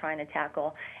that we're trying to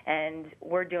tackle, and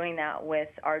we're doing that with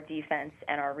our defense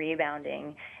and our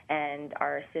rebounding and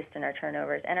our assists and our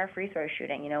turnovers and our free throw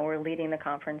shooting. We're leading the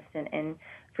conference in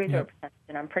free throw percentage,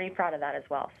 and I'm pretty proud of that as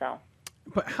well. So.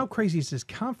 But how crazy is this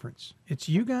conference? It's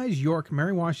you guys, York,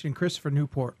 Mary Washington, Christopher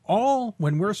Newport, all,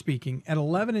 when we're speaking, at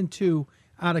 11-2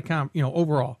 out of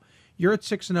overall. You're at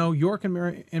 6-0. York and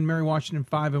Mary Washington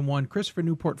 5-1. Christopher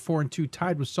Newport 4-2,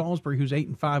 tied with Salisbury, who's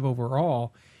 8-5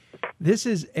 overall. This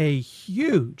is a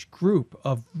huge group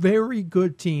of very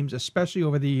good teams, especially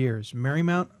over the years.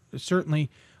 Marymount, certainly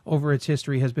over its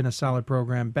history, has been a solid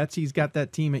program. Betsy's got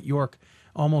that team at York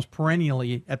almost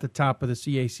perennially at the top of the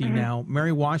CAC now.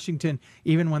 Mary Washington,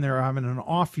 even when they're having an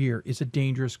off year, is a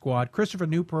dangerous squad. Christopher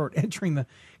Newport entering the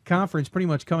conference pretty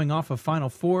much coming off of Final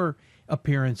Four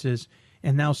appearances.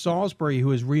 And now Salisbury,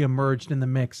 who has reemerged in the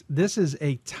mix. This is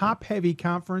a top-heavy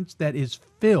conference that is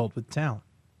filled with talent.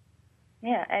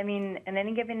 Yeah, in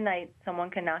any given night, someone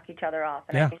can knock each other off.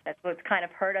 And I think that's what's kind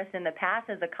of hurt us in the past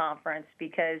as a conference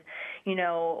because,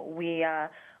 we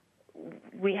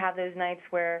have those nights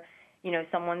where,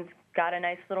 someone's got a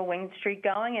nice little win streak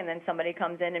going, and then somebody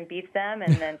comes in and beats them,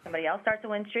 and then somebody else starts a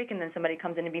win streak, and then somebody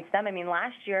comes in and beats them.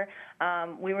 Last year,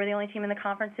 we were the only team in the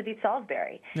conference to beat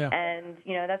Salisbury. Yeah. And,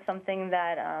 that's something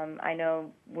that I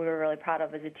know we were really proud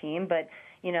of as a team. But,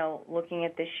 looking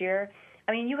at this year,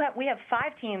 I mean, we have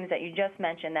 5 teams that you just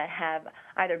mentioned that have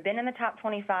either been in the top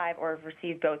 25 or have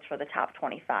received votes for the top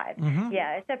 25. Mhm.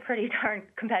 Yeah, it's a pretty darn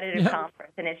competitive Yeah.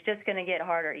 conference, and it's just going to get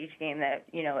harder each game. That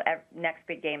next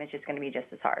big game is just going to be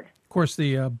just as hard. Of course,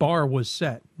 the bar was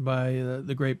set by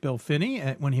the great Bill Finney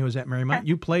when he was at Marymount.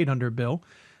 You played under Bill.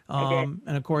 I did.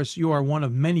 And, of course, you are one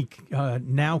of many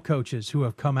now coaches who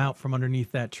have come out from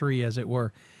underneath that tree, as it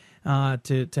were,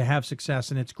 to have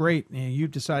success. And it's great. You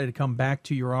decided to come back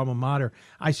to your alma mater.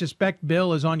 I suspect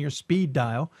Bill is on your speed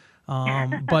dial,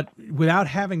 but without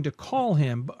having to call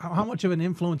him, how much of an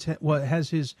influence was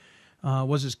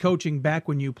his coaching back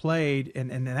when you played and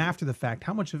then after the fact?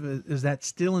 How much of it is that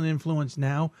still an influence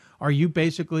now? Are you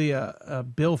basically a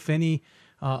Bill Finney,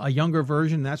 a younger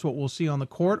version? That's what we'll see on the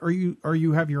court, or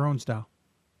you have your own style?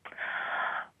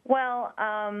 Well,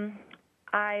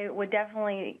 I would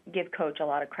definitely give Coach a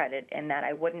lot of credit in that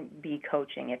I wouldn't be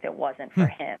coaching if it wasn't for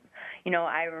him.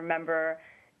 I remember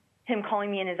him calling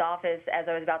me in his office as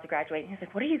I was about to graduate, and he's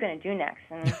like, "What are you going to do next?"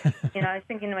 And I was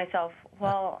thinking to myself,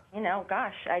 well,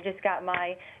 gosh, I just got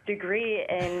my degree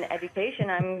in education.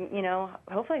 I'm,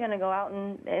 hopefully going to go out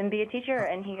and be a teacher.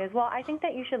 And he goes, well, I think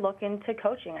that you should look into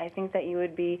coaching. I think that you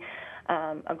would be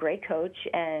a great coach,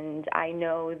 and I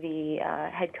know the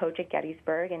head coach at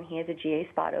Gettysburg, and he has a GA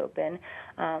spot open.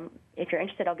 If you're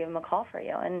interested, I'll give him a call for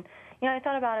you. And, I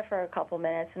thought about it for a couple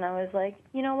minutes, and I was like,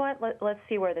 you know what, let's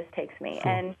see where this takes me.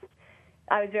 Sure. And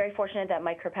I was very fortunate that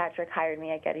Mike Kirkpatrick hired me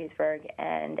at Gettysburg,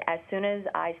 and as soon as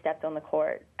I stepped on the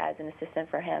court as an assistant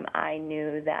for him, I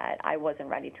knew that I wasn't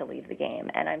ready to leave the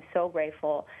game. And I'm so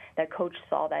grateful that Coach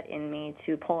saw that in me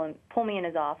to pull me in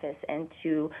his office and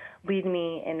to lead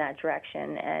me in that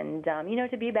direction. And,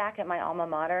 to be back at my alma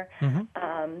mater,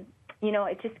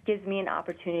 it just gives me an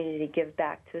opportunity to give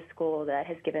back to a school that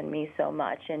has given me so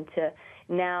much, and to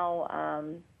now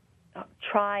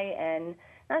try and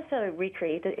not necessarily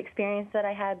recreate the experience that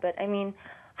I had, but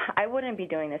I wouldn't be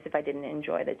doing this if I didn't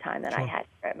enjoy the time that I had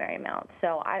here at Marymount.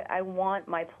 So I want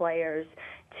my players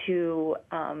to,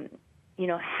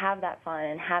 have that fun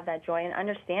and have that joy, and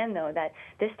understand, though, that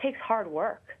this takes hard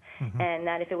work, and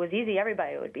that if it was easy,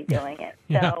 everybody would be doing it.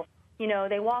 So,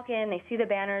 they walk in, they see the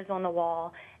banners on the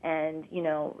wall, and,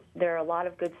 there are a lot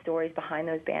of good stories behind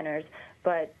those banners,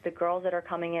 but the girls that are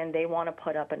coming in, they want to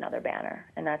put up another banner,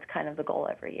 and that's kind of the goal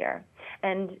every year.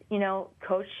 And,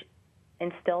 Coach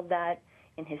instilled that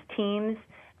in his teams.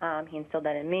 He instilled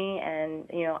that in me, and,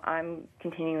 I'm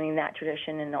continuing that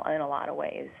tradition in a lot of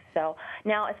ways. So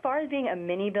now, as far as being a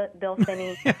mini Bill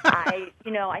Finney, I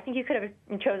think you could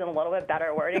have chosen a little bit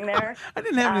better wording there. I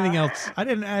didn't have anything else. I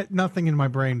didn't add nothing in my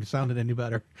brain sounded any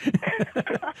better.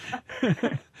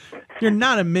 You're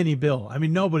not a mini Bill.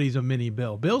 Nobody's a mini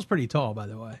Bill. Bill's pretty tall, by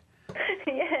the way.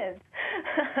 He is.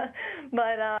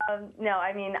 But, no,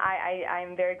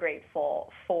 I'm very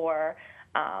grateful for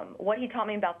what he taught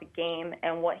me about the game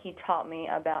and what he taught me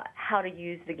about how to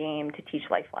use the game to teach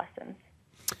life lessons.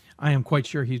 I am quite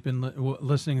sure he's been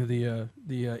listening to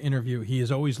the interview. He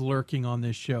is always lurking on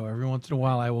this show. Every once in a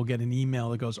while, I will get an email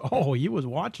that goes, "Oh, he was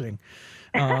watching."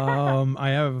 I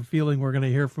have a feeling we're going to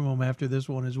hear from him after this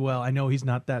one as well. I know he's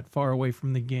not that far away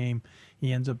from the game.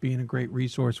 He ends up being a great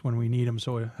resource when we need him.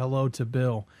 So hello to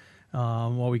Bill.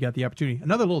 While we got the opportunity.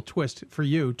 Another little twist for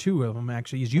you, 2 of them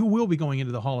actually, is you will be going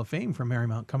into the Hall of Fame for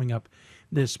Marymount coming up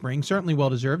this spring. Certainly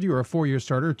well-deserved. You were a 4-year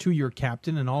starter, 2-year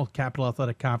captain, and all-Capital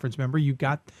Athletic Conference member. You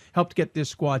helped get this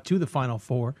squad to the Final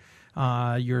Four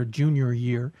your junior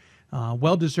year.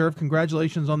 Well-deserved.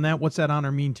 Congratulations on that. What's that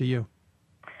honor mean to you?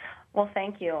 Well,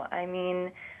 thank you.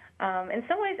 In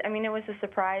some ways, it was a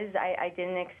surprise. I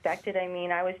didn't expect it.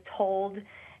 I was told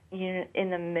in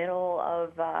the middle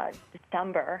of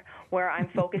December, where I'm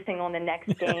focusing on the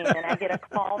next game, and I get a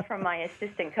call from my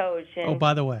assistant coach. And,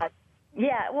 by the way.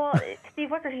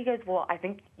 Steve Wicker, he goes, well, I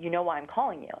think you know why I'm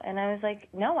calling you. And I was like,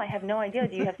 no, I have no idea.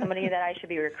 Do you have somebody that I should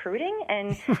be recruiting?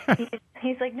 And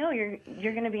he's like, no, you're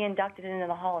going to be inducted into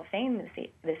the Hall of Fame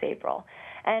this April.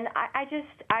 And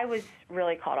I was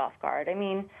really caught off guard.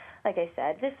 Like I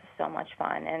said, this is so much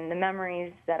fun, and the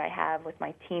memories that I have with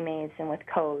my teammates and with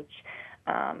Coach,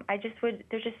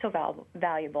 they're just so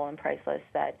valuable and priceless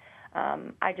that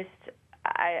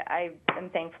I am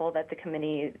thankful that the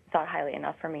committee thought highly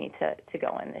enough for me to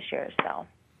go in this year. So.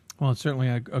 Well, it's certainly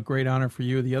a great honor for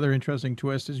you. The other interesting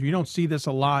twist is you don't see this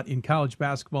a lot in college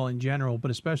basketball in general,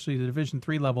 but especially the Division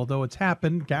III level, though it's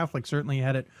happened. Catholic certainly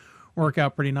had it work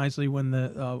out pretty nicely when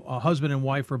the husband and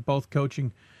wife were both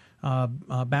coaching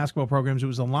basketball programs. It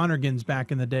was the Lonergans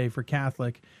back in the day for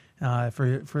Catholic.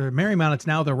 For Marymount, it's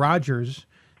now the Rogers.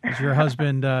 As your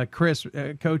husband, Chris,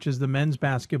 coaches the men's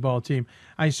basketball team,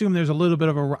 I assume there's a little bit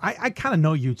of I kind of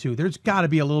know you two. There's got to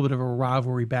be a little bit of a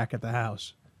rivalry back at the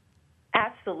house.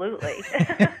 Absolutely.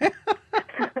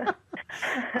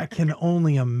 I can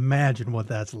only imagine what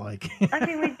that's like. I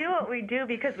mean, we do what we do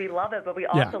because we love it, but we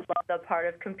also love the part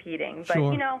of competing. But,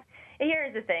 Sure. you know,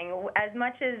 here's the thing. As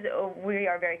much as we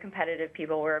are very competitive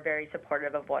people, we're very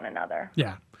supportive of one another.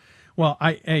 Yeah. Well,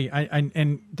 I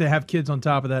and to have kids on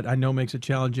top of that, I know makes it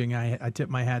challenging. I tip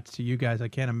my hats to you guys. I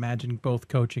can't imagine both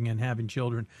coaching and having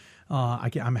children.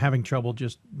 I'm having trouble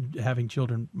just having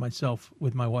children myself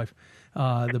with my wife.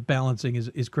 The balancing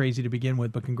is crazy to begin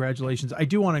with, but congratulations. I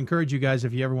do want to encourage you guys,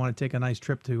 if you ever want to take a nice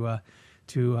trip to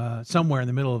somewhere in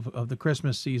the middle of the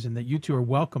Christmas season, that you two are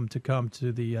welcome to come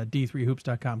to the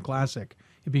D3Hoops.com Classic.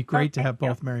 It'd be great to have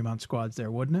both Marymount squads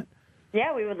there, wouldn't it?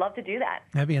 Yeah, we would love to do that.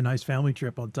 That'd be a nice family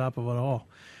trip on top of it all.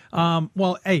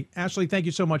 Well, hey, Ashley, thank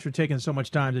you so much for taking so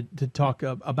much time to talk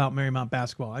about Marymount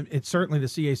basketball. It's certainly the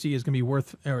CAC is going to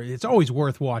be it's always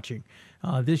worth watching.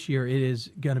 This year, it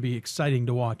is going to be exciting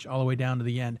to watch all the way down to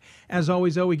the end. As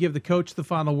always, though, we give the coach the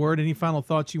final word. Any final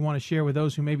thoughts you want to share with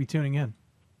those who may be tuning in?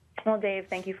 Well, Dave,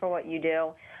 thank you for what you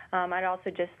do. I'd also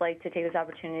just like to take this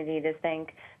opportunity to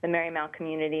thank the Marymount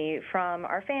community, from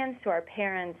our fans to our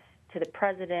parents to the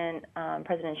president,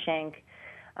 President Schenk,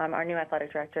 our new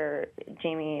athletic director,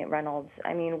 Jamie Reynolds.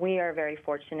 I mean, we are very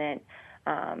fortunate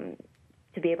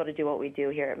to be able to do what we do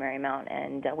here at Marymount,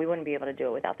 and we wouldn't be able to do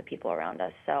it without the people around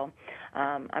us. So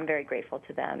I'm very grateful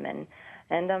to them,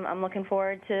 and I'm looking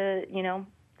forward to, you know,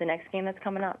 the next game that's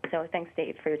coming up. So thanks,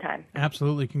 Dave, for your time.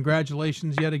 Absolutely.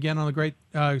 Congratulations yet again on a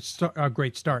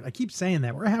great start. I keep saying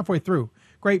that. We're halfway through.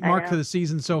 Great mark to the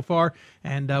season so far,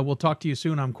 and we'll talk to you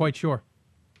soon, I'm quite sure.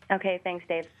 Okay, thanks,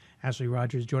 Dave. Ashley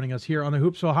Rogers joining us here on the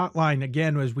Hoopsville Hotline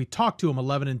again as we talk to them.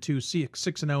 11-2,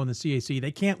 6-0 in the CAC.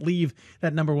 They can't leave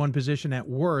that number one position at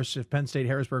worst. If Penn State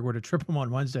Harrisburg were to trip them on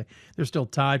Wednesday, they're still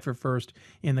tied for first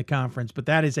in the conference. But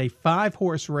that is a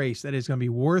 5-horse race that is going to be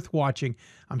worth watching.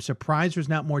 I'm surprised there's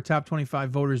not more top 25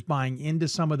 voters buying into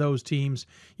some of those teams.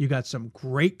 You got some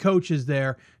great coaches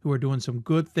there who are doing some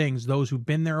good things, those who've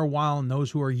been there a while and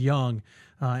those who are young.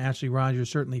 Ashley Rogers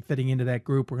certainly fitting into that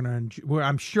group.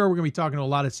 I'm sure we're going to be talking to a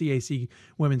lot of CAC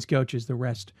women's coaches the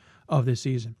rest of this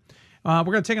season. We're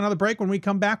going to take another break. When we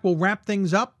come back, we'll wrap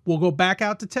things up. We'll go back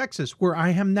out to Texas, where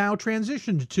I am now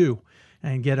transitioned to,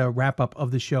 and get a wrap-up of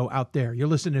the show out there. You're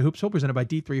listening to Hoopsville, presented by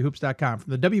D3Hoops.com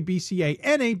from the WBCA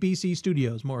NABC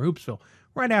studios. More Hoopsville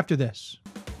right after this.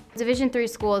 Division III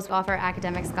schools offer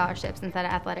academic scholarships instead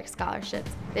of athletic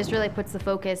scholarships. This really puts the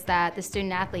focus that the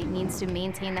student athlete needs to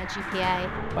maintain that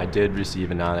GPA. I did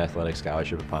receive a non-athletic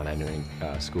scholarship upon entering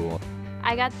school.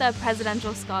 I got the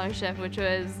presidential scholarship, which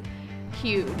was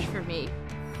huge for me.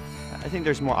 I think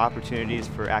there's more opportunities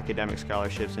for academic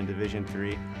scholarships in Division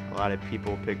III. A lot of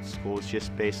people pick schools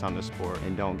just based on the sport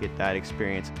and don't get that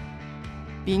experience.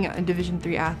 Being a Division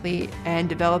III athlete and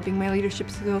developing my leadership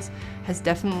skills has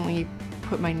definitely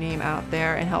put my name out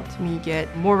there and helped me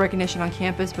get more recognition on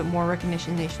campus, but more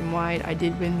recognition nationwide. I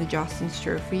did win the Jostens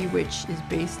Trophy, which is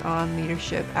based on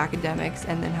leadership, academics,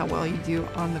 and then how well you do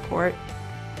on the court.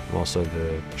 I'm also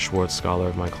the Schwartz Scholar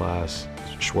of my class.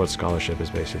 Schwartz Scholarship is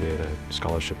basically a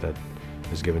scholarship that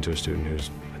is given to a student who's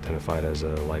identified as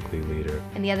a likely leader.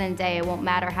 And the end of the day, it won't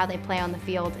matter how they play on the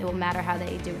field, it will matter how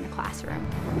they do in the classroom.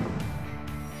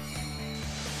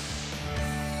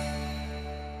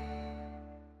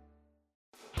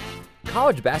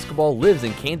 College basketball lives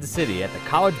in Kansas City at the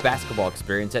College Basketball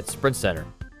Experience at Sprint Center.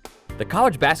 The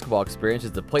College Basketball Experience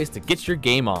is the place to get your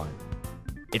game on.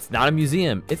 It's not a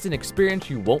museum, it's an experience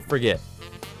you won't forget.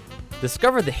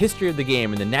 Discover the history of the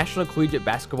game in the National Collegiate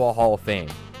Basketball Hall of Fame,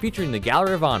 featuring the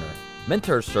Gallery of Honor,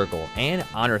 Mentor Circle, and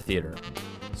Honor Theater.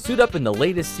 Suit up in the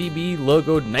latest CBE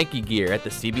logoed Nike gear at the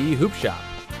CBE Hoop Shop.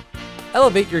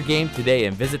 Elevate your game today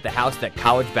and visit the house that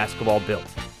college basketball built.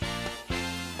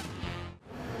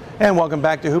 And welcome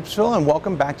back to Hoopsville, and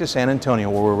welcome back to San Antonio,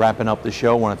 where we're wrapping up the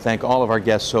show. I want to thank all of our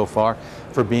guests so far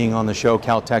for being on the show.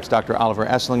 Caltech's Dr. Oliver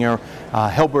Esslinger,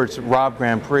 Hilbert's Rob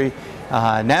Grand Prix,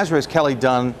 Nazareth's Kelly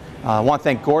Dunn. I want to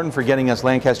thank Gordon for getting us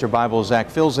Lancaster Bible, Zach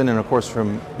Filzen, and of course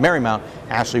from Marymount,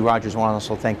 Ashley Rogers. I want to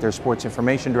also thank their sports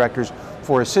information directors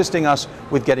for assisting us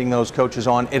with getting those coaches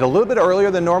on. It a little bit earlier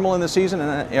than normal in the season,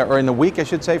 or in the week, I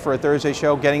should say, for a Thursday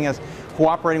show,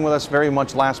 cooperating with us very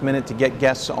much last minute to get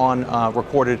guests on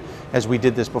recorded as we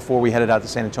did this before we headed out to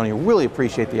San Antonio. Really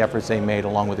appreciate the efforts they made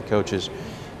along with the coaches.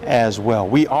 as well.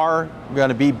 We are going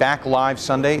to be back live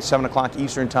Sunday, 7 o'clock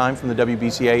Eastern Time from the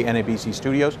WBCA NABC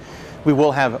studios. We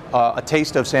will have a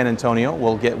taste of San Antonio.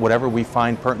 We'll get whatever we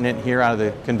find pertinent here out of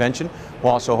the convention.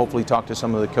 We'll also hopefully talk to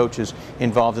some of the coaches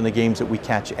involved in the games that we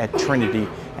catch at Trinity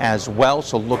as well,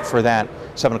 so look for that.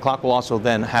 7 o'clock, we'll also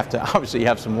then have to obviously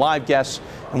have some live guests,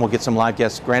 and we'll get some live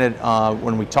guests. Granted,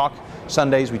 when we talk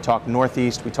Sundays, we talk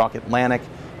Northeast, we talk Atlantic,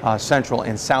 Central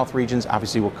and South regions.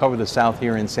 Obviously, we'll cover the South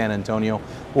here in San Antonio.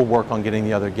 We'll work on getting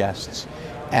the other guests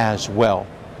as well.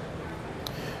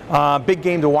 Big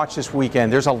game to watch this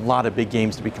weekend. There's a lot of big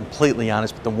games, to be completely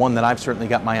honest, but the one that I've certainly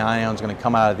got my eye on is going to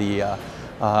come out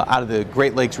of the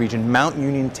Great Lakes region. Mount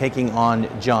Union taking on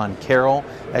John Carroll.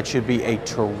 That should be a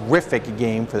terrific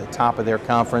game for the top of their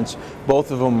conference.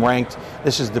 Both of them ranked.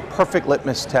 This is the perfect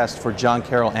litmus test for John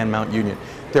Carroll and Mount Union.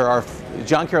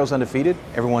 John Carroll's undefeated.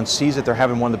 Everyone sees that they're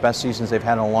having one of the best seasons they've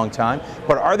had in a long time.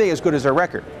 But are they as good as their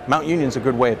record? Mount Union's a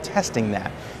good way of testing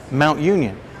that. Mount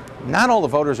Union, not all the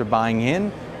voters are buying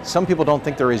in. Some people don't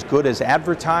think they're as good as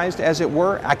advertised, as it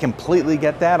were. I completely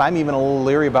get that. I'm even a little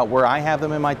leery about where I have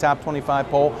them in my top 25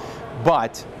 poll.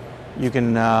 But you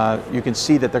can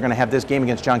see that they're going to have this game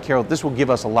against John Carroll. This will give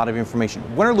us a lot of information.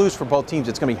 Win or lose for both teams,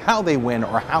 it's going to be how they win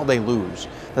or how they lose.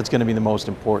 That's going to be the most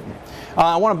important.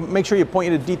 I want to make sure you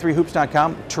point you to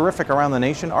d3hoops.com. Terrific around the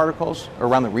nation articles, or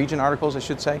around the region articles, I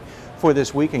should say, for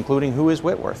this week, including Who is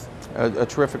Whitworth? A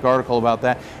terrific article about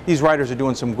that. These writers are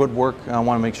doing some good work. I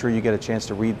want to make sure you get a chance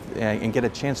to read and get a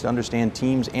chance to understand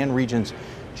teams and regions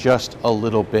just a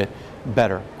little bit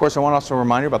better. Of course, I want to also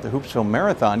remind you about the Hoopsville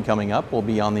Marathon coming up. We'll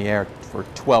be on the air for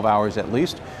 12 hours at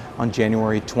least on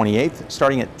January 28th,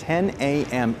 starting at 10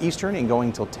 a.m. Eastern and going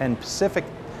until 10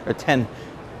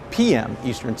 p.m.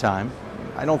 Eastern Time.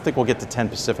 I don't think we'll get to 10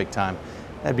 Pacific Time.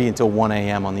 That'd be until 1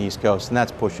 a.m. on the East Coast, and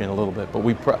that's pushing a little bit. But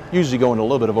we usually go into a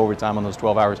little bit of overtime on those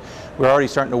 12 hours. We're already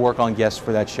starting to work on guests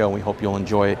for that show. We hope you'll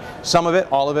enjoy it. Some of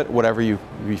it, all of it, whatever you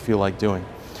feel like doing.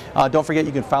 Don't forget,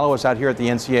 you can follow us out here at the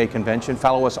NCAA convention.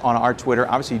 Follow us on our Twitter,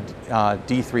 obviously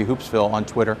D3 Hoopsville on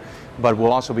Twitter, but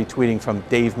we'll also be tweeting from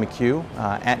Dave McHugh.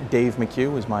 At Dave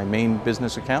McHugh is my main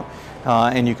business account.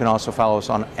 And you can also follow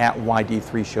us on at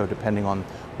YD3 Show, depending on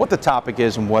what the topic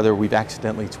is and whether we've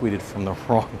accidentally tweeted from the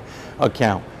wrong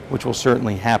account, which will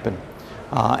certainly happen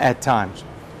at times.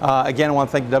 Again, I want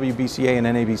to thank the WBCA and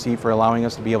NABC for allowing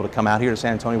us to be able to come out here to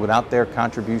San Antonio. Without their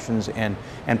contributions and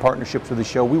partnerships with the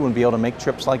show, we wouldn't be able to make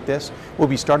trips like this. We'll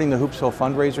be starting the Hoopsville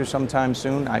fundraiser sometime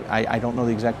soon. I don't know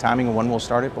the exact timing of when we'll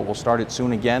start it, but we'll start it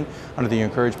soon again under the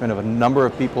encouragement of a number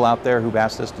of people out there who've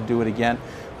asked us to do it again.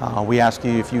 We ask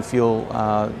you if you feel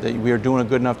that we are doing a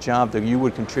good enough job that you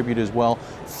would contribute as well.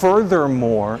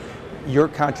 Furthermore, your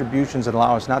contributions that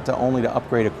allow us not to only to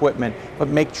upgrade equipment, but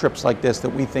make trips like this that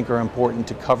we think are important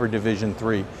to cover Division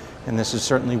III. And this is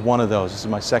certainly one of those. This is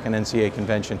my second NCAA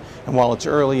convention. And while it's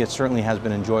early, it certainly has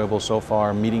been enjoyable so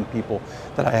far, meeting people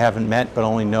that I haven't met but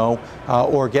only know,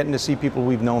 or getting to see people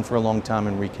we've known for a long time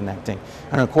and reconnecting.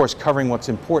 And of course, covering what's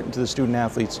important to the student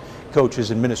athletes, coaches,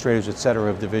 administrators, etc.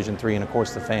 of Division III, and of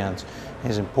course the fans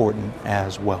is important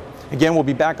as well. Again, we'll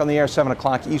be back on the air 7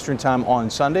 o'clock Eastern Time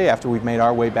on Sunday after we've made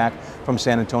our way back from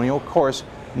San Antonio. Of course,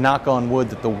 knock on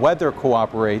wood that the weather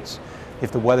cooperates.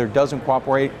 If the weather doesn't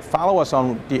cooperate, follow us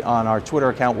on our Twitter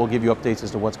account. We'll give you updates as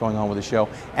to what's going on with the show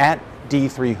at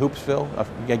D3 Hoopsville.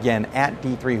 Again, at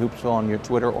D3 Hoopsville on your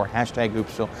Twitter or hashtag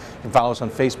Hoopsville. You can follow us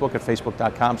on Facebook at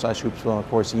facebook.com/Hoopsville. And of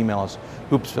course, email us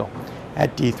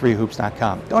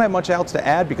hoopsville@d3hoops.com. Don't have much else to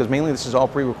add because mainly this is all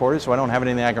pre-recorded, so I don't have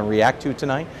anything I can react to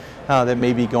tonight that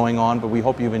may be going on, but we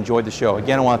hope you've enjoyed the show.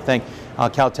 Again, I want to thank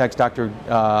Caltech's Dr.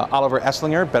 Oliver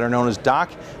Esslinger, better known as Doc.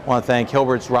 I want to thank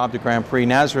Hilbert's Rob de Grand Prix,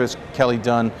 Nazareth's Kelly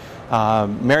Dunn,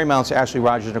 Marymount's Ashley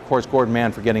Rogers, and of course Gordon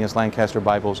Mann for getting us Lancaster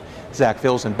Bible's Zach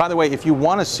Filson. By the way, if you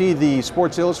want to see the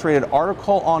Sports Illustrated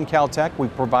article on Caltech, we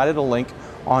provided a link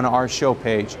on our show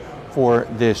page for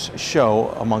this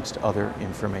show, amongst other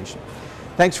information.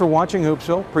 Thanks for watching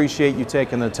Hoopsville. Appreciate you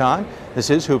taking the time. This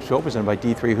is Hoopsville, presented by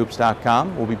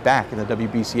D3Hoops.com. We'll be back in the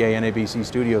WBCA NABC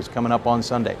studios coming up on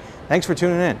Sunday. Thanks for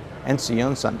tuning in, and see you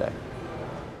on Sunday.